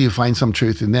usually you find some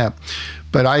truth in that.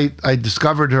 But I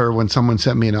discovered her when someone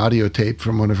sent me an audio tape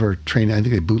from one of her training. I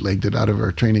think they bootlegged it out of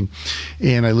her training.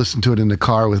 And I listened to it in the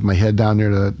car with my head down near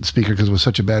the speaker because it was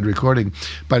such a bad recording.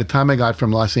 By the time I got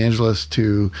from Los Angeles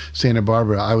to Santa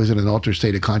Barbara, I was in an altered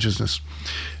state of consciousness.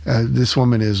 This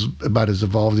woman is about as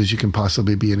evolved as you can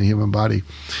possibly be in a human body.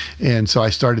 And so I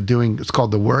started doing, it's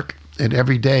called The Work. And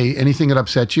every day, anything that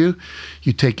upsets you,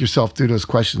 you take yourself through those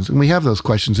questions. And we have those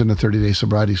questions in the 30-Day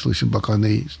Sobriety Solution book on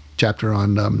the chapter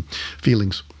on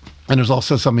feelings. And there's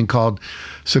also something called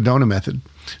Sedona Method.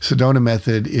 Sedona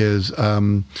Method is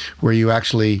where you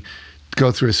actually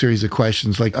go through a series of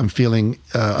questions, like I'm feeling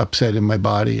upset in my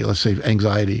body, let's say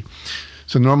anxiety.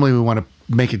 So normally we want to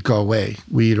make it go away.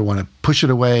 We either want to push it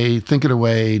away, think it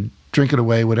away, drink it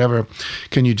away, whatever.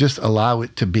 Can you just allow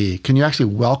it to be? Can you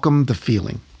actually welcome the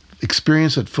feeling?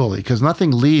 Experience it fully, because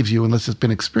nothing leaves you unless it's been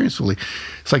experienced fully.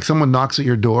 It's like someone knocks at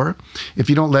your door. If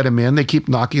you don't let them in, they keep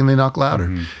knocking and they knock louder.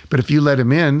 Mm-hmm. But if you let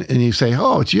them in and you say,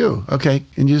 oh, it's you, okay,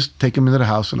 and you just take them into the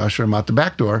house and usher them out the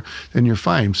back door, then you're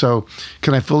fine. So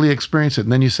can I fully experience it?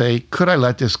 And then you say, could I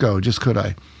let this go? Just could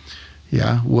I?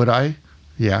 Yeah. Would I?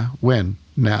 Yeah. When?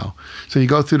 Now. So you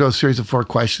go through those series of 4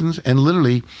 questions. And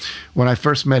literally, when I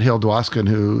first met Hill Dwoskin,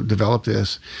 who developed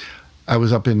this, I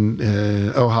was up in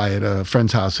Ojai at a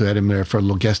friend's house who had him there for a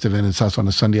little guest event in his house on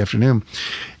a Sunday afternoon.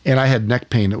 And I had neck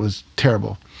pain. It was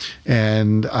terrible.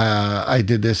 And I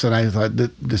did this, and I thought,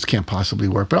 this can't possibly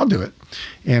work, but I'll do it.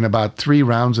 And about 3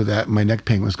 rounds of that, my neck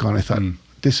pain was gone. I thought,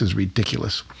 this is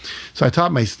ridiculous. So I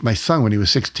taught my son when he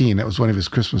was 16. That was one of his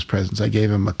Christmas presents. I gave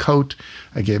him a coat.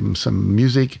 I gave him some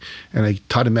music, and I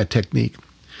taught him that technique.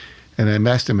 And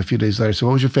I asked him a few days later, so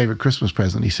what was your favorite Christmas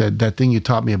present? He said, that thing you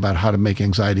taught me about how to make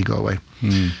anxiety go away.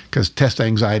 Because test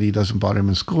anxiety doesn't bother him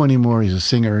in school anymore. He's a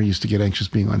singer. He used to get anxious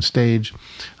being on stage.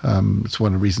 It's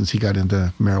one of the reasons he got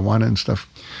into marijuana and stuff.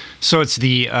 So it's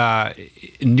the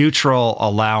neutral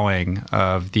allowing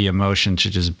of the emotion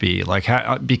to just be, like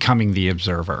becoming the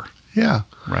observer. Yeah.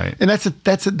 Right. And that's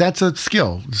a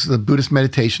skill. The Buddhist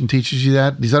meditation teaches you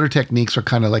that. These other techniques are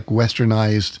kind of like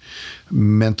westernized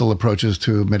mental approaches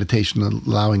to meditation,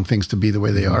 allowing things to be the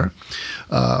way they are.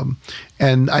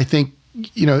 And I think,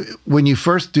 when you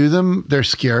first do them, they're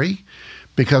scary.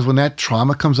 Because when that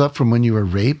trauma comes up from when you were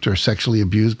raped or sexually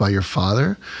abused by your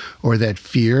father, or that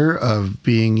fear of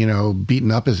being,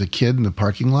 beaten up as a kid in the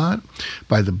parking lot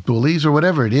by the bullies or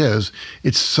whatever it is,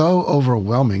 it's so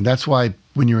overwhelming. That's why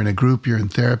when you're in a group, you're in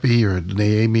therapy, you're at an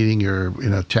AA meeting, you're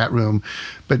in a chat room,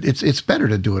 but it's better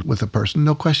to do it with a person,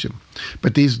 no question.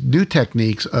 But these new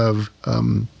techniques of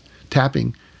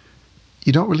tapping,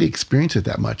 you don't really experience it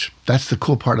that much. That's the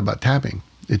cool part about tapping.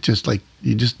 It just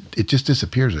it just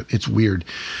disappears. It's weird.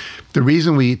 The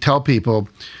reason we tell people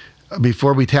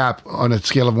before we tap on a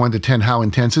scale of 1 to 10, how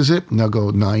intense is it? And they'll go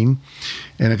 9.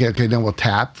 And okay, then we'll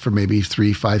tap for maybe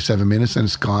 3, 5, 7 minutes and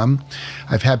it's gone.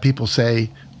 I've had people say,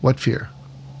 what fear?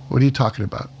 What are you talking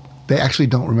about? They actually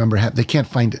don't remember. They can't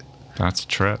find it. That's a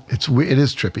trip. It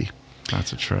is trippy.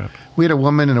 That's a trip. We had a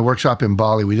woman in a workshop in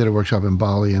Bali. We did a workshop in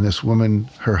Bali, and this woman,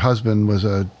 her husband was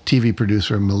a TV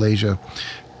producer in Malaysia.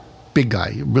 Big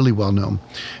guy, really well known,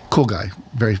 cool guy,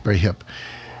 very, very hip.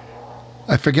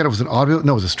 I forget, it was an auto,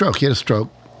 no, it was a stroke. He had a stroke,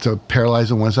 So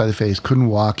paralyzed on one side of the face, couldn't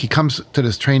walk. He comes to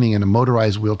this training in a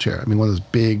motorized wheelchair. I mean, one of those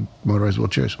big motorized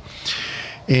wheelchairs.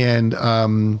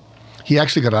 And he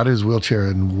actually got out of his wheelchair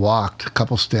and walked a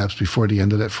couple steps before the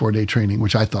end of that 4-day training,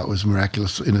 which I thought was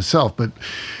miraculous in itself. But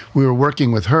we were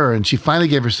working with her, and she finally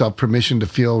gave herself permission to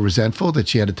feel resentful that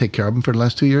she had to take care of him for the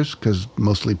last 2 years, because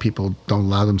mostly people don't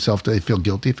allow themselves to, they feel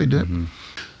guilty if they do it. Mm-hmm.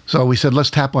 So we said,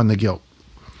 let's tap on the guilt.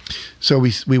 So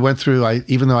we went through,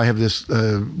 even though I have this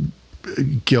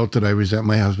guilt that I resent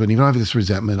my husband, even though I have this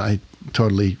resentment, I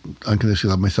totally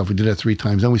unconditionally love myself. We did that 3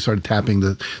 times. Then we started tapping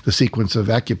the sequence of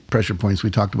acupressure points we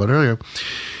talked about earlier.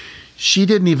 She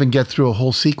didn't even get through a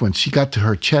whole sequence. She got to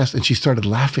her chest and she started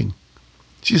laughing.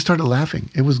 She just started laughing.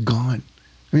 It was gone.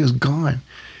 I mean, it was gone.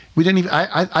 We didn't even,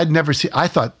 I'd never see, I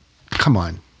thought, come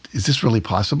on, is this really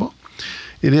possible?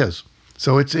 It is.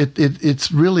 So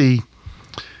it's really,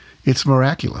 it's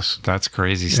miraculous. That's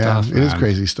crazy stuff. Yeah, it is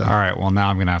crazy stuff. All right. Well, now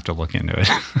I'm going to have to look into it.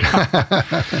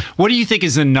 What do you think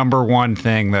is the number one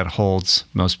thing that holds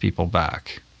most people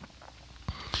back?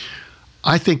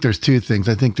 I think there's 2 things.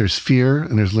 I think there's fear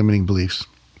and there's limiting beliefs.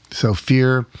 So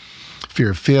fear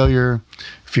of failure,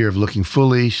 fear of looking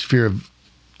foolish, fear of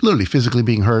literally physically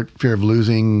being hurt, fear of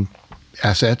losing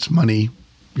assets, money,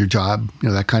 your job,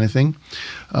 that kind of thing.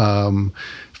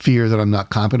 Fear that I'm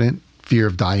not competent. Fear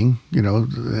of dying,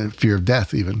 fear of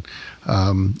death even.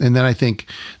 And then I think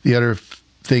the other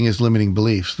thing is limiting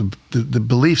beliefs. The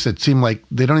beliefs that seem like,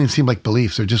 they don't even seem like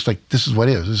beliefs. They're just like, this is what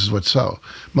is, this is what's so.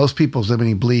 Most people's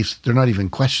limiting beliefs, they're not even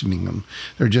questioning them.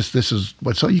 They're just, this is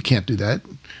what's so. You can't do that.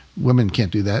 Women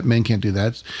can't do that. Men can't do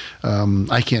that.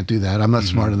 I can't do that. I'm not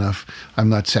smart enough. I'm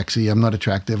not sexy. I'm not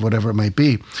attractive, whatever it might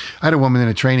be. I had a woman in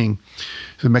a training,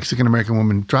 a Mexican-American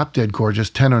woman, drop dead gorgeous,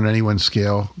 10 on anyone's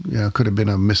scale. Could have been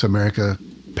a Miss America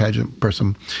pageant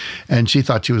person. And she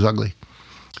thought she was ugly.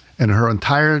 And her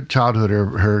entire childhood,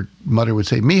 her mother would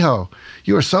say, "Mijo,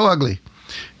 you are so ugly."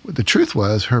 The truth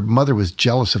was, her mother was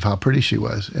jealous of how pretty she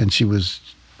was. And she was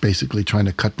basically trying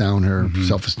to cut down her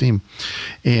self-esteem.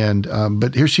 And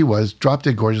but here she was, drop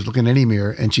dead gorgeous, looking in any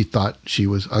mirror, and she thought she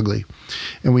was ugly.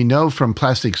 And we know from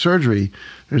plastic surgery,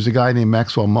 there's a guy named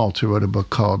Maxwell Maltz who wrote a book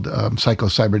called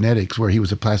Psycho-Cybernetics, where he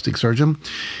was a plastic surgeon.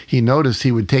 He noticed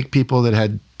he would take people that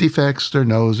had defects, their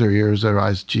nose, their ears, their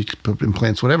eyes, cheeks, put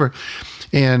implants, whatever,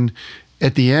 and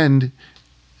at the end,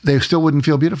 they still wouldn't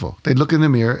feel beautiful. They'd look in the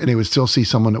mirror and they would still see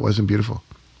someone that wasn't beautiful.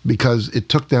 Because it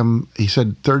took them, he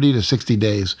said, 30 to 60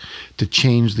 days to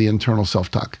change the internal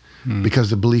self-talk because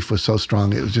the belief was so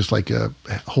strong. It was just like a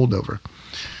holdover.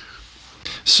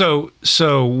 So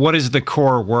what is the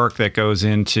core work that goes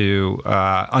into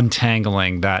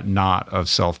untangling that knot of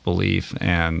self-belief?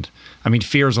 And I mean,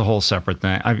 fear is a whole separate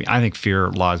thing. I think fear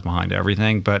lies behind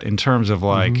everything. But in terms of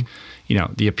like,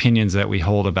 the opinions that we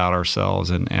hold about ourselves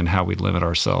and how we limit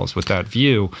ourselves with that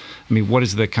view, I mean, what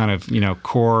is the kind of,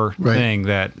 core thing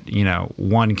that,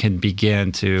 one can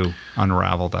begin to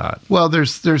unravel that? Well,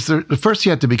 first you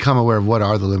have to become aware of what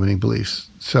are the limiting beliefs.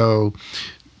 So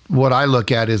what I look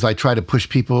at is I try to push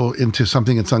people into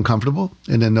something that's uncomfortable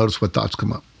and then notice what thoughts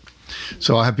come up.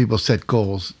 So I'll have people set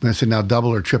goals. And I say, now double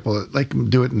or triple it, like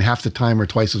do it in half the time or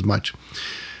twice as much.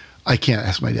 I can't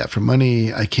ask my dad for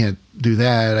money. I can't do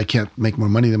that. I can't make more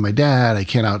money than my dad. I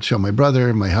can't outshow my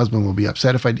brother. My husband will be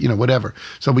upset if I, whatever.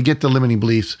 So we get the limiting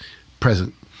beliefs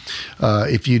present.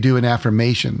 If you do an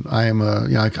affirmation,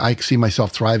 I see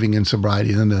myself thriving in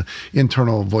sobriety, and then the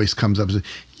internal voice comes up and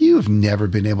says, "You've never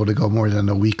been able to go more than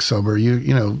a week sober.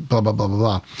 Blah, blah, blah, blah,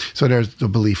 blah." So there's the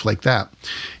belief like that.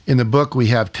 In the book, we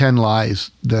have 10 lies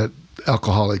that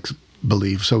alcoholics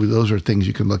believe. So those are things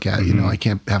you can look at. I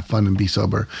can't have fun and be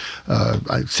sober.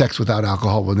 Sex without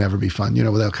alcohol will never be fun,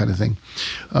 that kind of thing.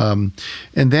 And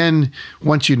then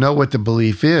once you know what the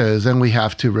belief is, then we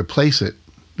have to replace it.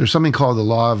 There's something called the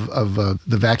law of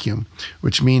the vacuum,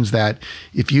 which means that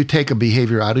if you take a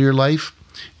behavior out of your life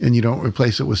and you don't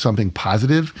replace it with something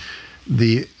positive,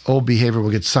 the old behavior will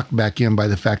get sucked back in by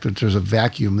the fact that there's a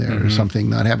vacuum there or something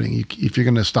not happening. If you're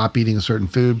going to stop eating a certain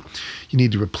food, you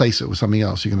need to replace it with something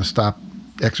else. You're going to stop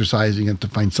exercising and to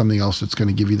find something else that's going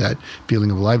to give you that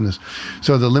feeling of aliveness.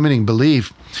 So the limiting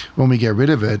belief, when we get rid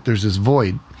of it, there's this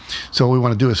void. So what we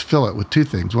want to do is fill it with 2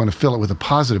 things. We want to fill it with a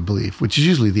positive belief, which is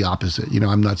usually the opposite.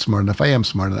 I'm not smart enough. I am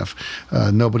smart enough.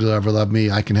 Nobody will ever love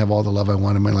me. I can have all the love I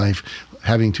want in my life.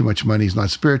 Having too much money is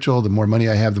not spiritual. The more money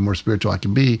I have, the more spiritual I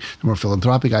can be. The more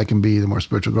philanthropic I can be. The more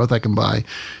spiritual growth I can buy,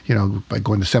 by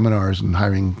going to seminars and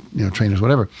hiring, trainers,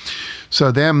 whatever.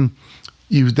 So then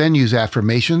you use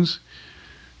affirmations.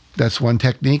 That's one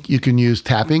technique. You can use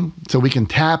tapping. So we can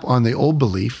tap on the old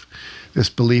belief, this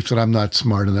belief that I'm not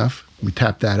smart enough. We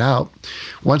tap that out.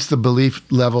 Once the belief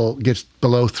level gets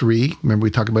below 3, remember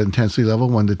we talked about intensity level,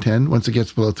 1 to 10. Once it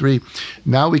gets below 3,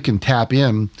 now we can tap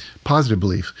in positive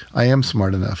beliefs. I am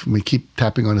smart enough. And we keep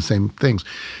tapping on the same things.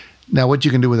 Now, what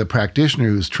you can do with a practitioner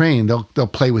who's trained, they'll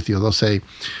play with you. They'll say,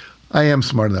 I am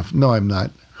smart enough. No, I'm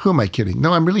not. Who am I kidding?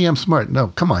 No, I really am smart. No,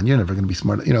 come on, you're never going to be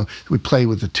smart. We play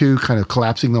with the two, kind of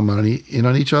collapsing them on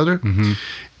each other. Mm-hmm.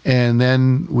 And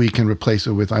then we can replace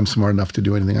it with I'm smart enough to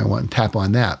do anything I want and tap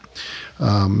on that.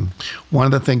 One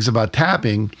of the things about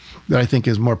tapping that I think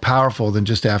is more powerful than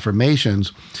just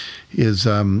affirmations is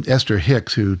Esther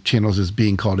Hicks, who channels as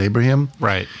being called Abraham.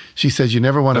 Right. She says you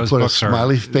never want to put a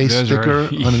smiley face sticker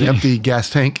on an empty gas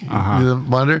tank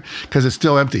monitor because it's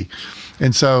still empty.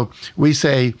 And so we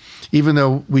say, even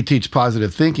though we teach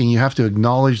positive thinking, you have to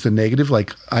acknowledge the negative,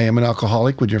 like I am an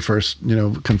alcoholic when you're first,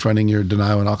 confronting your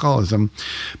denial and alcoholism.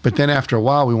 But then after a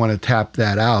while, we want to tap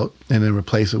that out and then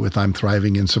replace it with I'm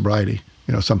thriving in sobriety,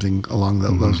 something along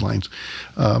those lines.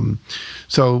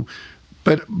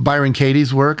 But Byron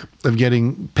Katie's work of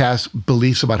getting past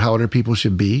beliefs about how other people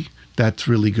should be, that's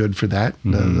really good for that.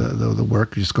 Mm-hmm. The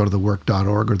work, you just go to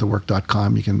thework.org or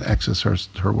thework.com. You can access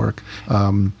her work.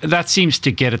 That seems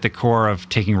to get at the core of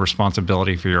taking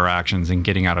responsibility for your actions and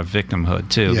getting out of victimhood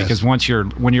too. Yes. Because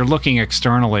when you're looking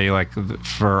externally, like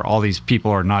for all these people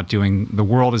are not doing, the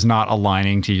world is not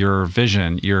aligning to your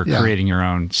vision. You're creating your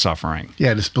own suffering.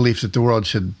 Yeah, this belief that the world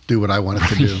should do what I want it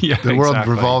to do. The world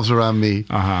revolves around me.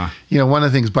 One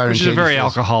of the things Byron Katie Which is a very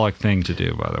alcoholic thing to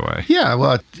do, by the way. Yeah,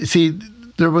 well, see,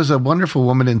 there was a wonderful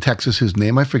woman in Texas whose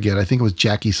name I forget. I think it was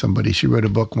Jackie somebody. She wrote a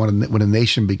book, When a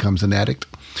Nation Becomes an Addict.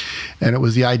 And it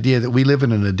was the idea that we live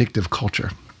in an addictive culture,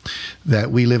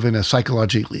 that we live in a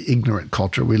psychologically ignorant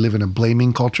culture. We live in a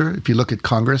blaming culture. If you look at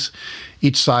Congress,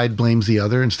 each side blames the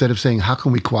other. Instead of saying, how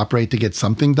can we cooperate to get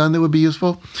something done that would be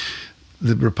useful?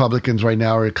 The Republicans right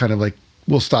now are kind of like,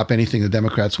 we'll stop anything the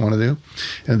Democrats want to do.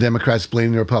 And the Democrats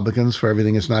blame the Republicans for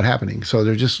everything that's not happening. So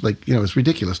they're just like, it's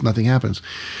ridiculous. Nothing happens.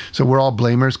 So we're all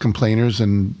blamers, complainers,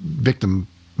 and victim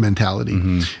mentality.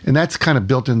 Mm-hmm. And that's kind of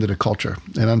built into the culture.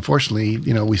 And unfortunately,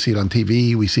 we see it on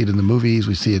TV, we see it in the movies,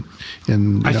 we see it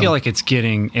in... I feel like it's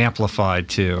getting amplified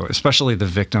too, especially the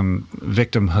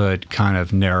victimhood kind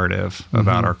of narrative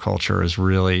about our culture is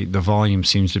really, the volume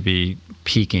seems to be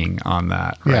peaking on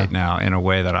that right now in a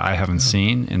way that I haven't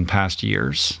seen in past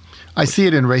years. I see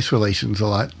it in race relations a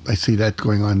lot. I see that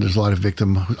going on. There's a lot of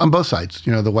victim on both sides.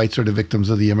 The whites are the victims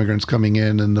of the immigrants coming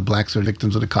in, and the blacks are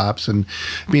victims of the cops. And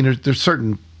I mean, there's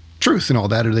certain truth in all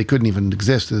that, or they couldn't even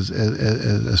exist as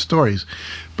stories.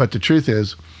 But the truth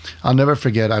is, I'll never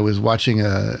forget. I was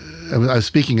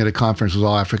speaking at a conference with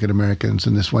all African Americans,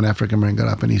 and this one African American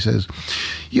got up and he says,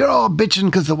 "You're all bitching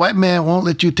because the white man won't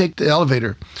let you take the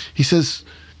elevator." He says,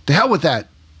 "To hell with that.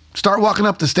 Start walking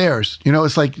up the stairs."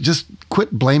 It's like, just quit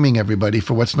blaming everybody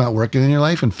for what's not working in your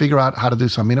life and figure out how to do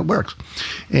something that works.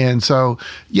 And so,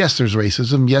 yes, there's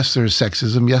racism. Yes, there's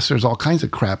sexism. Yes, there's all kinds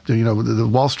of crap. The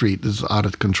Wall Street is out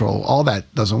of control. All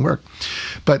that doesn't work.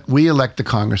 But we elect the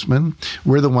congressmen.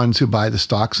 We're the ones who buy the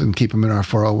stocks and keep them in our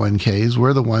 401ks.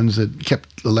 We're the ones that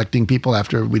kept electing people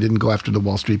after we didn't go after the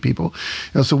Wall Street people.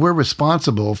 So we're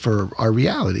responsible for our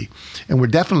reality. And we're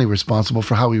definitely responsible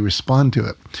for how we respond to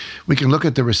it. We can look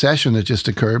at the recession that just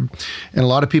occurred, and a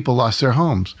lot of people lost their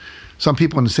homes. Some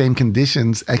people in the same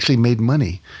conditions actually made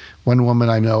money. One woman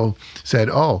I know said,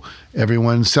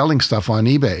 everyone's selling stuff on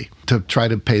eBay to try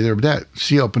to pay their debt.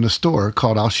 She opened a store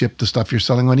called I'll Ship the Stuff You're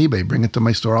Selling on eBay. Bring it to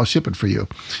my store, I'll ship it for you.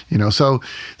 So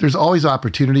there's always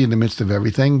opportunity in the midst of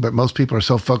everything, but most people are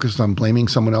so focused on blaming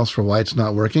someone else for why it's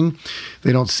not working,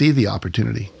 they don't see the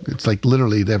opportunity. It's like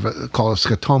literally they have called a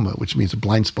scotoma, which means a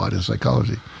blind spot in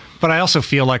psychology. But I also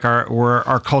feel like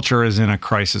our culture is in a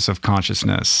crisis of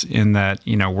consciousness in that,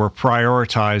 we're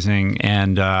prioritizing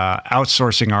and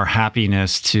outsourcing our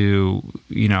happiness to,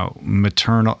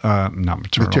 material,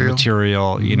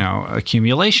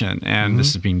 accumulation. And this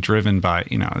is being driven by,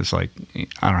 it's like,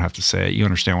 I don't have to say it. You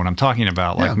understand what I'm talking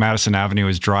about. Like Madison Avenue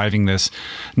is driving this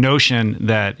notion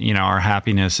that, our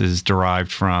happiness is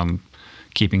derived from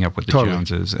keeping up with the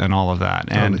Joneses and all of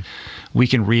that. And we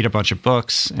can read a bunch of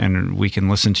books and we can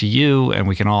listen to you and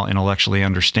we can all intellectually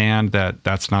understand that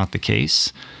that's not the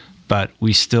case, but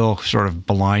we still sort of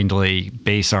blindly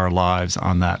base our lives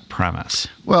on that premise.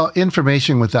 Well,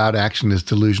 information without action is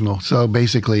delusional. So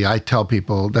basically, I tell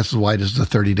people, this is why this is a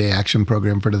 30-day action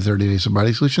program for the 30-day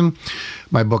sobriety solution.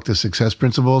 My book, The Success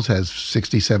Principles, has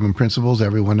 67 principles.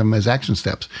 Every one of them has action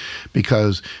steps,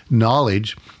 because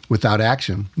knowledge without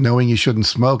action, knowing you shouldn't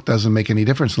smoke doesn't make any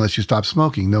difference unless you stop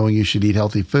smoking. Knowing you should eat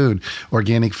healthy food,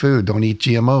 organic food, don't eat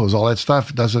GMOs, all that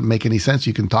stuff doesn't make any sense.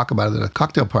 You can talk about it at a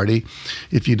cocktail party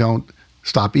if you don't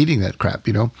stop eating that crap,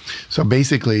 So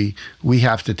basically, we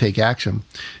have to take action.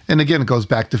 And again, it goes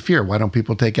back to fear. Why don't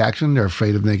people take action? They're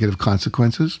afraid of negative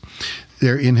consequences.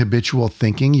 They're in habitual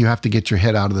thinking. You have to get your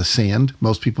head out of the sand.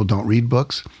 Most people don't read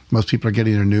books. Most people are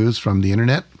getting their news from the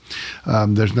internet.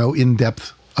 There's no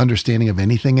in-depth understanding of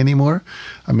anything anymore.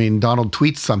 I mean, Donald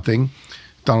Trump tweets something,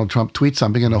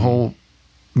 and the whole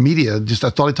media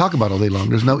that's all they talk about all day long.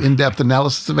 There's no in-depth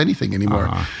analysis of anything anymore.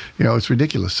 It's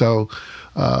ridiculous. So,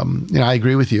 I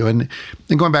agree with you. And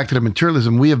going back to the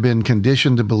materialism, we have been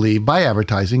conditioned to believe by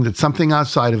advertising that something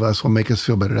outside of us will make us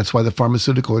feel better. That's why the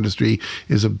pharmaceutical industry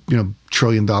is a $1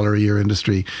 trillion a year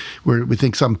industry, where we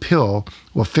think some pill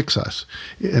will fix us.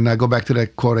 And I go back to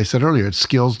that quote I said earlier, it's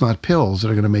skills, not pills, that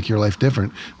are going to make your life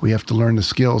different. We have to learn the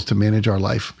skills to manage our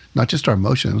life, not just our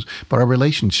emotions, but our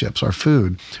relationships, our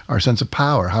food, our sense of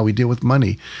power, how we deal with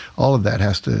money. All of that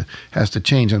has to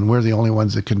change, and we're the only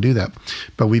ones that can do that.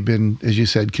 But we've been, as you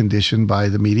said, conditioned by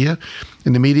the media,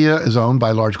 and the media is owned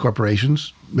by large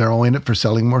corporations. They're all in it for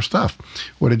selling more stuff.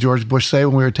 What did George Bush say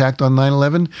when we were attacked on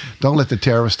 9/11? Don't let the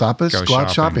terrorists stop us. Go out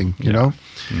shopping,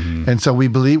 Mm-hmm. And so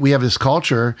we have this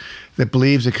culture that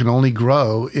believes it can only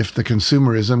grow if the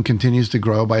consumerism continues to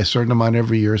grow by a certain amount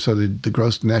every year, so the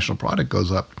gross national product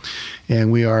goes up.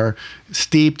 And we are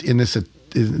steeped in this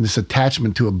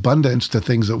attachment to abundance, to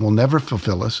things that will never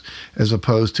fulfill us, as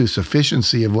opposed to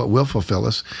sufficiency of what will fulfill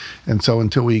us. And so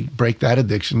until we break that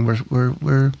addiction,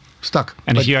 we're stuck.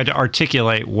 And if you had to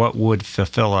articulate what would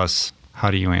fulfill us,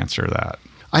 how do you answer that?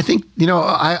 I think,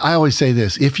 I always say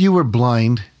this: if you were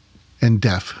blind and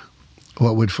deaf,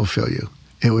 what would fulfill you?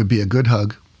 It would be a good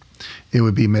hug. It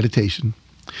would be meditation.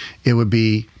 It would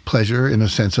be pleasure in a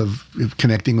sense of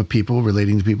connecting with people,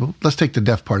 relating to people. Let's take the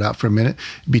deaf part out for a minute.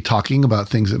 It'd be talking about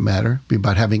things that matter. It'd be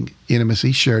about having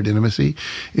intimacy, shared intimacy.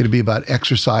 It'd be about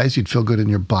exercise. You'd feel good in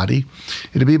your body.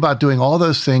 It'd be about doing all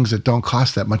those things that don't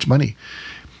cost that much money.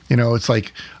 It's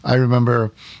like, I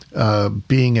remember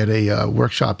being at a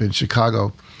workshop in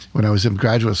Chicago when I was in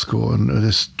graduate school, and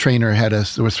this trainer had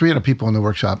us. There were 300 people in the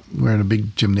workshop. We were in a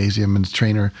big gymnasium, and the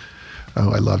trainer,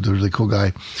 who I loved, a really cool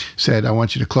guy, said, I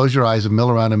want you to close your eyes and mill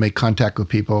around and make contact with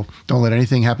people. Don't let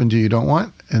anything happen to you don't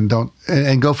want, and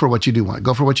go for what you do want.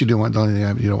 Go for what you do want, don't let anything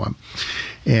happen you don't want.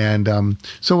 And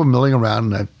so we're milling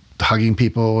around and hugging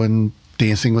people and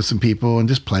dancing with some people and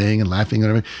just playing and laughing and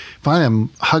everything. Finally, I'm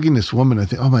hugging this woman. I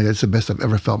think, oh my God, it's the best I've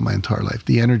ever felt in my entire life.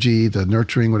 The energy, the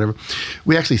nurturing, whatever.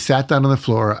 We actually sat down on the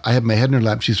floor. I had my head in her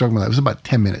lap. She's talking about that. It was about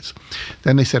 10 minutes.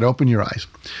 Then they said, open your eyes.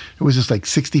 It was this like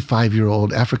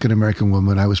 65-year-old African-American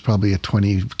woman. I was probably a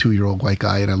 22-year-old white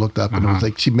guy. And I looked up and it was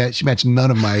like, she matched none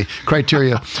of my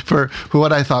criteria for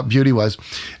what I thought beauty was.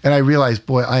 And I realized,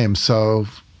 boy, I am so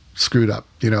screwed up,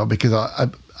 because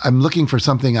I'm looking for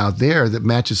something out there that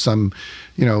matches some,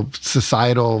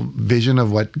 societal vision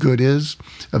of what good is,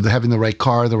 of having the right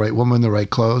car, the right woman, the right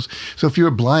clothes. So if you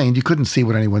were blind, you couldn't see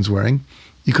what anyone's wearing.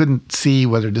 You couldn't see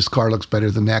whether this car looks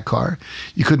better than that car.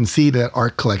 You couldn't see that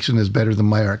art collection is better than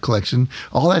my art collection.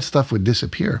 All that stuff would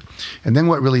disappear. And then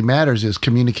what really matters is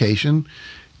communication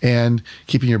and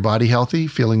keeping your body healthy,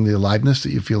 feeling the aliveness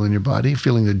that you feel in your body,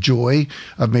 feeling the joy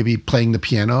of maybe playing the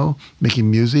piano,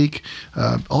 making music,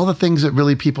 all the things that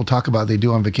really people talk about they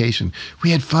do on vacation.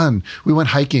 We had fun. We went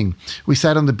hiking. We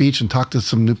sat on the beach and talked to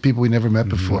some new people we never met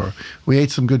before. We ate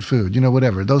some good food,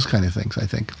 whatever. Those kind of things, I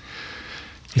think.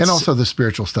 And also the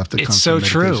spiritual stuff that comes from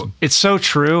meditation. It's so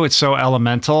true. It's so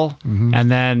elemental. Mm-hmm. And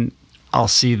then I'll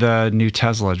see the new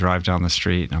Tesla drive down the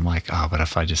street, and I'm like, oh, but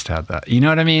if I just had that. You know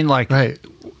what I mean? Like, right.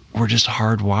 We're just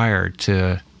hardwired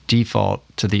to default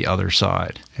to the other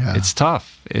side. Yeah. It's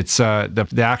tough. It's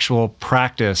the actual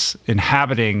practice,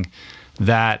 inhabiting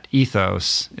that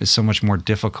ethos is so much more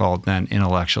difficult than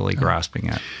intellectually grasping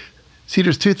it. See,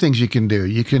 there's two things you can do.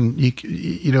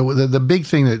 The big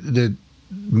thing that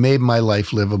made my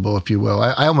life livable, if you will.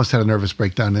 I almost had a nervous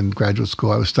breakdown in graduate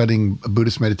school. I was studying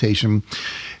Buddhist meditation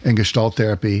and Gestalt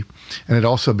therapy, and had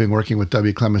also been working with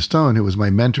W. Clement Stone, who was my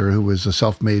mentor, who was a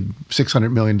self-made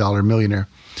 $600 million millionaire.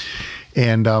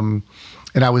 And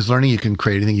And I was learning you can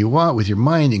create anything you want with your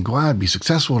mind. You can go out and be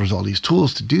successful. There's all these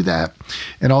tools to do that.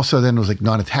 And also then it was like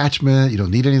non-attachment. You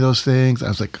don't need any of those things. I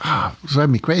was like, it was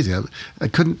driving me crazy. I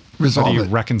couldn't resolve it. How do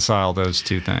you reconcile those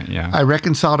two things? Yeah. I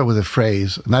reconciled it with a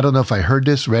phrase. And I don't know if I heard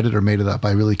this, read it, or made it up.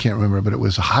 I really can't remember. But it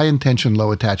was high intention,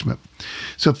 low attachment.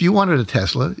 So if you wanted a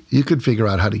Tesla, you could figure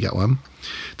out how to get one.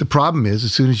 The problem is,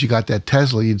 as soon as you got that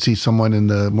Tesla, you'd see someone in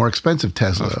the more expensive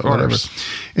Tesla or whatever.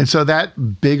 And so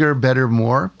that bigger, better,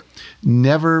 more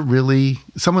never really,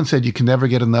 someone said you can never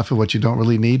get enough of what you don't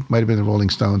really need. Might have been the Rolling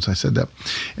Stones. I said that.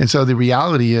 And so the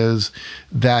reality is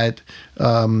that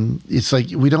it's like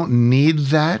we don't need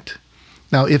that.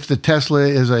 Now, if the Tesla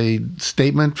is a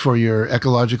statement for your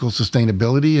ecological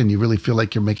sustainability and you really feel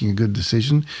like you're making a good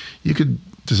decision, you could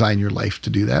design your life to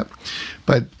do that.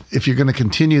 But if you're going to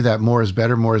continue that more is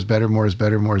better, more is better, more is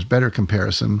better, more is better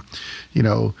comparison,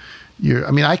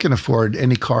 I can afford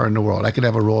any car in the world. I could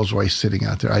have a Rolls Royce sitting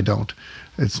out there. I don't.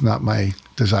 It's not my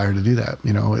desire to do that.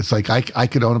 It's like I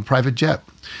could own a private jet.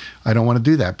 I don't want to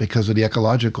do that because of the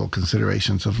ecological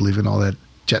considerations of leaving all that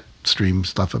jet stream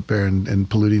stuff up there and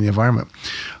polluting the environment.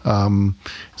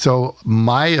 So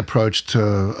my approach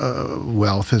to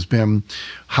wealth has been,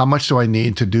 how much do I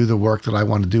need to do the work that I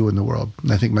want to do in the world?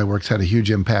 And I think my work's had a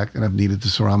huge impact, and I've needed to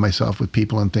surround myself with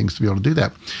people and things to be able to do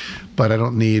that. But I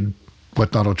don't need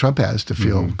what Donald Trump has to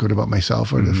feel good about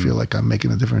myself or to feel like I'm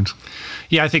making a difference.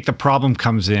 Yeah, I think the problem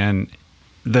comes in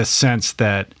the sense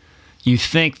that you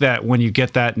think that when you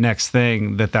get that next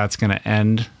thing, that's going to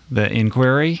end the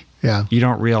inquiry. Yeah. You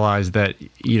don't realize that,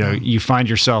 you find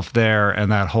yourself there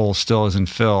and that hole still isn't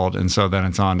filled. And so then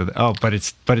it's on to but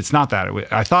it's not that.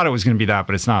 I thought it was going to be that,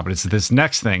 but it's not. But it's this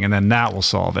next thing, and then that will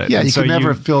solve it. Yeah, and you can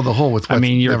never fill the hole with what's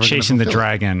you're chasing the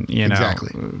dragon,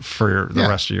 exactly. for the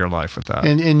rest of your life with that.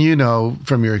 And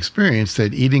from your experience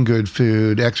that eating good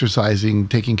food, exercising,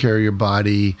 taking care of your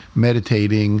body,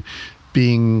 meditating,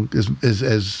 being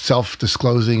as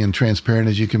self-disclosing and transparent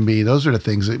as you can be, those are the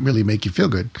things that really make you feel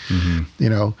good.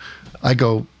 I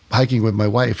go hiking with my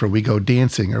wife, or we go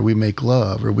dancing, or we make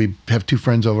love, or we have two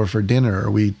friends over for dinner, or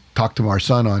we talk to our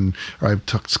son or I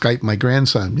Skype my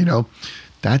grandson.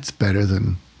 That's better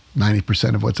than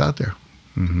 90% of what's out there.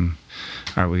 Mm-hmm.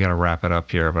 All right, we got to wrap it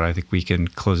up here, but I think we can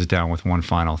close it down with one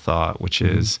final thought, which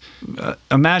is,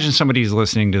 imagine somebody's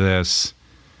listening to this.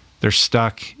 They're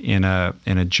stuck in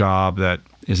a job that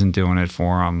isn't doing it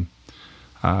for them,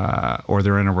 or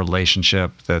they're in a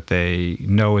relationship that they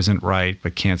know isn't right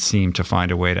but can't seem to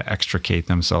find a way to extricate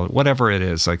themselves. Whatever it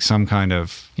is, like some kind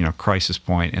of crisis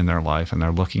point in their life, and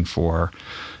they're looking for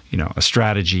a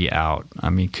strategy out.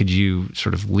 Could you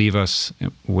sort of leave us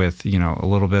with a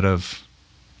little bit of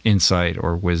insight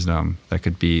or wisdom that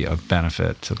could be of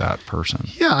benefit to that person?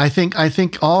 Yeah, I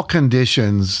think all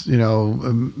conditions,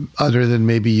 other than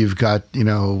maybe you've got,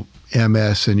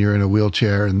 MS and you're in a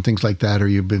wheelchair and things like that, or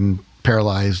you've been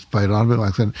paralyzed by an automobile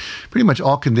accident, pretty much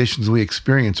all conditions we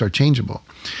experience are changeable.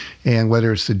 And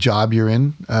whether it's the job you're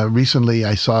in, recently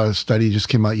I saw a study just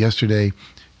came out yesterday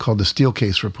called the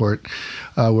Steelcase Report,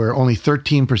 where only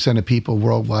 13% of people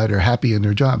worldwide are happy in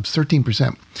their jobs.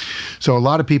 13%. So a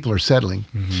lot of people are settling,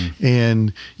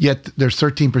 and yet there's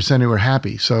 13% who are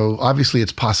happy. So obviously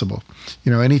it's possible.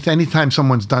 Anytime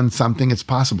someone's done something, it's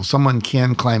possible. Someone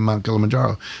can climb Mount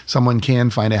Kilimanjaro. Someone can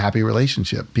find a happy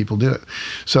relationship. People do it.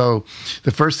 So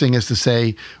the first thing is to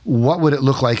say, what would it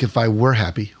look like if I were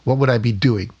happy? What would I be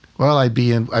doing? Well, I'd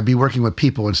be working with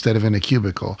people instead of in a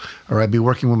cubicle, or I'd be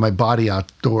working with my body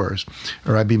outdoors,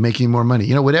 or I'd be making more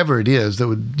money. Whatever it is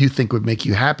that you think would make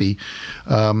you happy,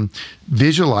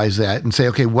 visualize that and say,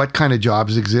 okay, what kind of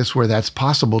jobs exist where that's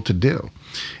possible to do?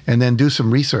 And then do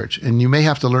some research. And you may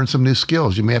have to learn some new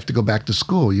skills. You may have to go back to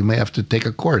school. You may have to take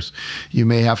a course. You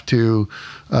may have to,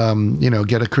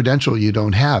 get a credential you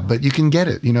don't have, but you can get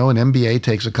it. An MBA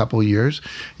takes a couple of years.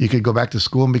 You could go back to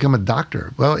school and become a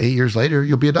doctor. Well, 8 years later,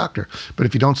 you'll be a doctor. But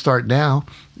if you don't start now,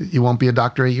 you won't be a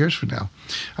doctor 8 years from now.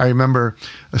 I remember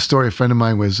a story. A friend of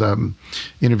mine was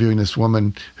interviewing this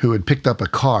woman who had picked up a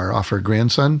car off her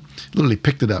grandson, literally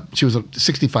picked it up. She was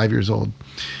 65 years old.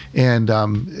 And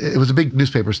it was a big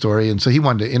newspaper story. And so he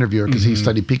wanted to interview her because he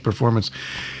studied peak performance.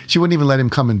 She wouldn't even let him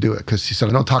come and do it because she said,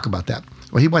 I don't talk about that.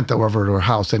 Well, he went over to her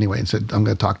house anyway and said, I'm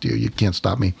going to talk to you. You can't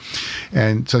stop me.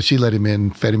 And so she let him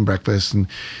in, fed him breakfast. And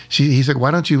he said,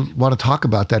 why don't you want to talk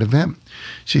about that event?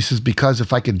 She says, because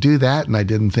if I could do that and I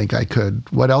didn't think I could,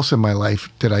 what else in my life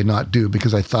did I not do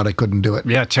because I thought I couldn't do it?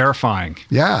 Yeah, terrifying.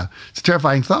 Yeah, it's a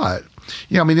terrifying thought.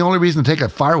 I mean, the only reason to take a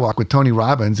fire walk with Tony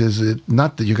Robbins is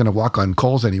not that you're going to walk on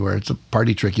coals anywhere. It's a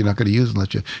party trick you're not going to use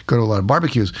unless you go to a lot of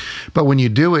barbecues. But when you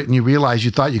do it and you realize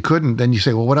you thought you couldn't, then you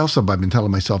say, well, what else have I been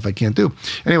telling myself I can't do?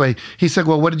 Anyway, he said,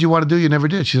 well, what did you want to do? You never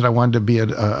did. She said, I wanted to be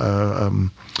a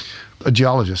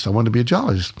geologist. I wanted to be a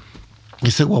geologist. He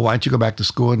said, well, why don't you go back to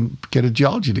school and get a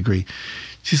geology degree?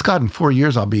 She's got in 4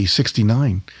 years, I'll be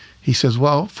 69. He says,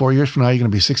 well, 4 years from now, you're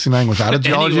going to be 69 without a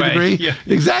geology degree? Yeah.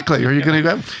 Exactly. Are you going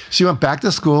to go? She went back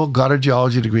to school, got her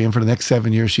geology degree, and for the next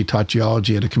 7 years, she taught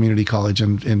geology at a community college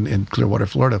in Clearwater,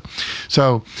 Florida.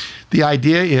 So the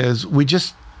idea is we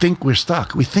just think we're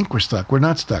stuck. We think we're stuck. We're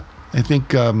not stuck. I think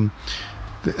the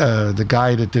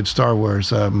guy that did Star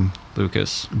Wars,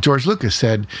 George Lucas,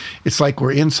 said, it's like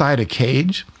we're inside a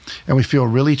cage, and we feel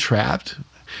really trapped.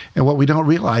 And what we don't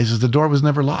realize is the door was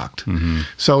never locked. Mm-hmm.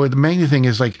 So the main thing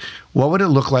is like, what would it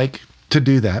look like to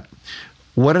do that?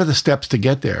 What are the steps to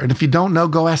get there? And if you don't know,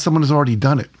 go ask someone who's already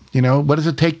done it. What does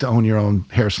it take to own your own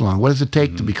hair salon? What does it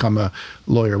take to become a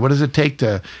lawyer? What does it take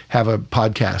to have a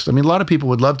podcast? I mean, a lot of people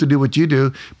would love to do what you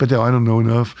do, but they're, I don't know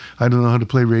enough. I don't know how to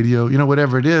play radio.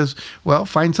 Whatever it is. Well,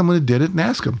 find someone who did it and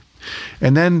ask them.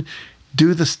 And then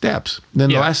do the steps. Then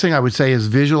the last thing I would say is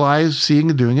visualize seeing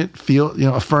and doing it. Feel,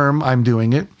 affirm I'm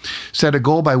doing it. Set a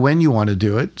goal by when you want to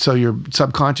do it, so your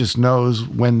subconscious knows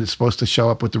when it's supposed to show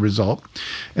up with the result.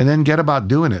 And then get about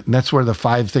doing it. And that's where the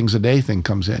 5 things a day thing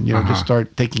comes in. Just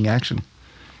start taking action.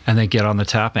 And then get on the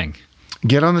tapping.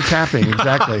 Get on the tapping,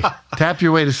 exactly. Tap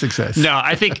your way to success. No,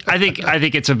 I think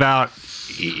it's about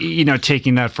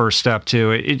taking that first step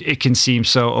too. It can seem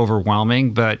so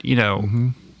overwhelming, but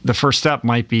the first step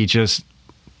might be just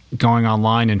going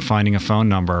online and finding a phone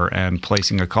number and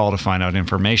placing a call to find out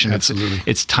information. Absolutely.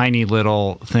 It's tiny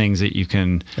little things that you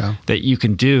can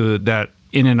do that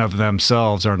in and of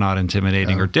themselves are not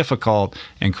intimidating or difficult,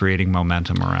 and creating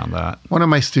momentum around that. One of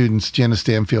my students, Janice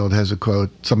Canfield, has a quote,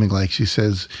 something like, she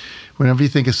says, whenever you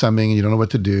think of something and you don't know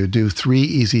what to do 3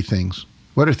 easy things.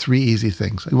 What are 3 easy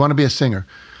things? You want to be a singer.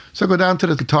 So go down to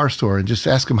the guitar store and just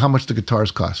ask them how much the guitars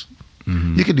cost.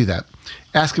 Mm-hmm. You can do that.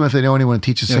 Ask them if they know anyone to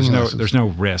teach you singing lessons. There's no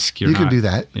risk. You can do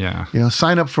that. Yeah.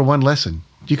 Sign up for one lesson.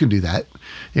 You can do that.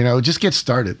 Just get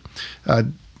started.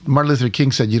 Martin Luther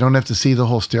King said, you don't have to see the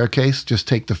whole staircase. Just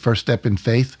take the first step in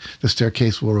faith. The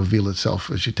staircase will reveal itself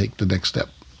as you take the next step.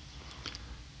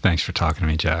 Thanks for talking to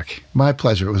me, Jack. My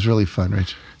pleasure. It was really fun,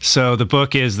 Rich. So the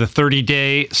book is The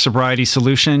 30-Day Sobriety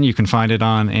Solution. You can find it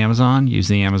on Amazon. Use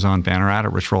the Amazon banner ad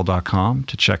at richroll.com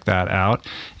to check that out.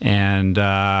 And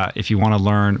if you want to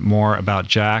learn more about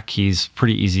Jack, he's a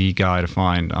pretty easy guy to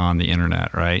find on the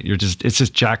internet, right? It's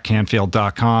just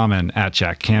jackcanfield.com and at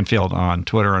Jack Canfield on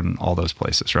Twitter and all those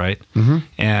places, right? Mm-hmm.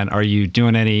 And are you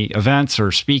doing any events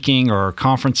or speaking or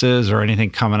conferences or anything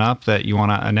coming up that you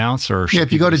want to announce? Or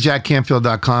if you go to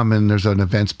jackcanfield.com and there's an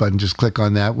events button, just click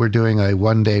on that. We're doing a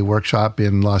one-day workshop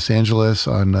in Los Angeles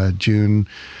on June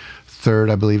 3rd,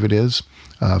 I believe it is,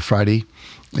 Friday.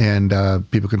 And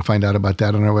people can find out about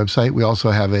that on our website. We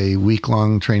also have a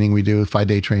week-long training we do, a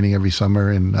 5-day training every summer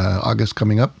in August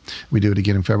coming up. We do it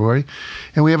again in February.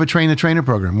 And we have a train-the-trainer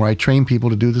program where I train people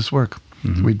to do this work.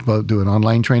 Mm-hmm. We both do an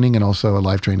online training and also a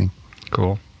live training.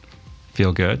 Cool.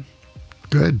 Feel good?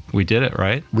 Good. We did it,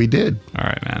 right? We did. All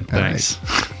right, man. Thanks.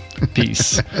 Right.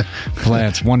 Peace.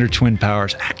 Plants, Wonder Twin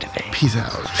powers, activate. Peace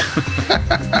out.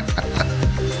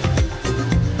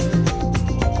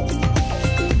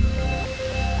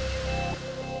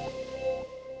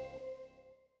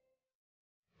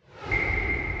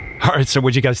 All right, so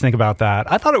what'd you guys think about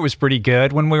that? I thought it was pretty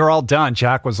good. When we were all done,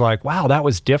 Jack was like, wow, that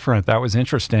was different. That was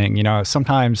interesting.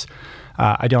 Sometimes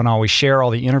I don't always share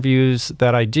all the interviews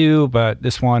that I do, but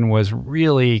this one was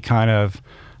really kind of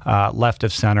left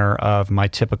of center of my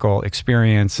typical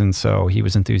experience. And so he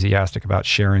was enthusiastic about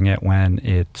sharing it when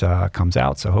it comes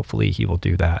out. So hopefully he will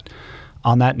do that.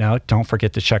 On that note, don't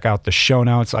forget to check out the show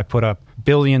notes. I put up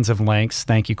billions of links.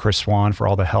 Thank you, Chris Swan, for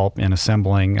all the help in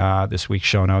assembling this week's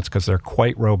show notes because they're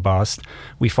quite robust.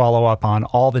 We follow up on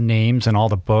all the names and all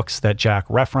the books that Jack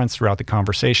referenced throughout the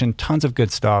conversation. Tons of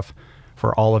good stuff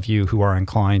for all of you who are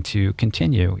inclined to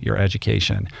continue your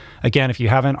education. Again, if you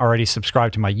haven't already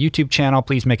subscribed to my YouTube channel,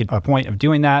 please make it a point of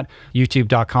doing that.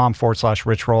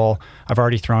 youtube.com/richroll. I've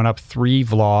already thrown up 3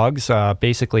 vlogs.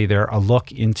 Basically, they're a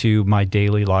look into my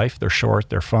daily life. They're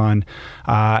short, they're fun.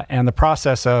 And the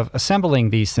process of assembling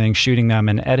these things, shooting them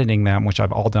and editing them, which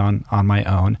I've all done on my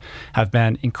own, have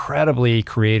been incredibly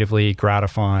creatively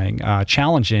gratifying,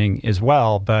 challenging as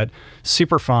well, but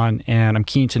super fun. And I'm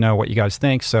keen to know what you guys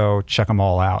think. So check check them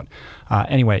all out.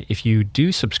 Anyway, if you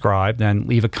do subscribe, then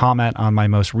leave a comment on my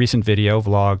most recent video,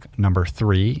 vlog number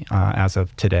 3, as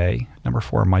of today. Number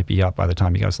 4 might be up by the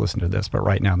time you guys listen to this, but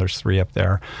right now there's 3 up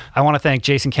there. I want to thank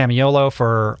Jason Camiolo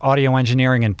for audio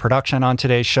engineering and production on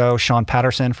today's show, Sean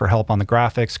Patterson for help on the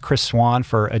graphics, Chris Swan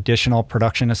for additional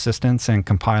production assistance and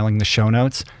compiling the show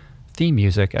notes. Theme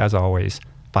music, as always,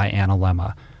 by Anna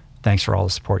Lemma. Thanks for all the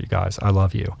support, you guys. I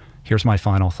love you. Here's my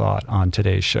final thought on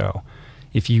today's show.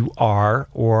 If you are,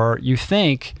 or you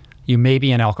think you may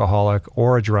be an alcoholic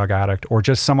or a drug addict or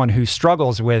just someone who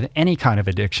struggles with any kind of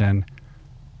addiction,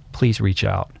 please reach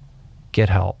out. Get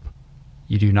help.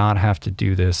 You do not have to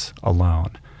do this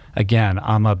alone. Again,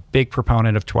 I'm a big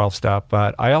proponent of 12-step,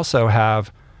 but I also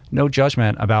have no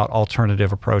judgment about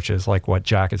alternative approaches like what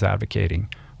Jack is advocating.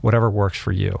 Whatever works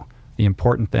for you. The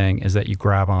important thing is that you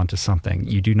grab onto something.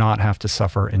 You do not have to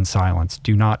suffer in silence.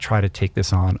 Do not try to take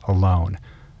this on alone.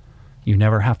 You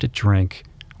never have to drink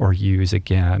or use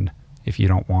again if you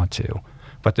don't want to.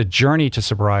 But the journey to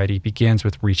sobriety begins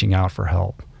with reaching out for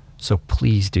help. So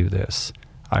please do this.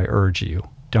 I urge you.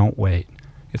 Don't wait.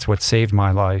 It's what saved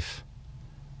my life,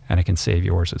 and it can save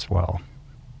yours as well.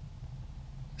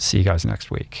 See you guys next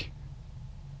week.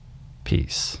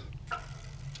 Peace.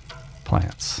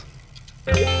 Plants.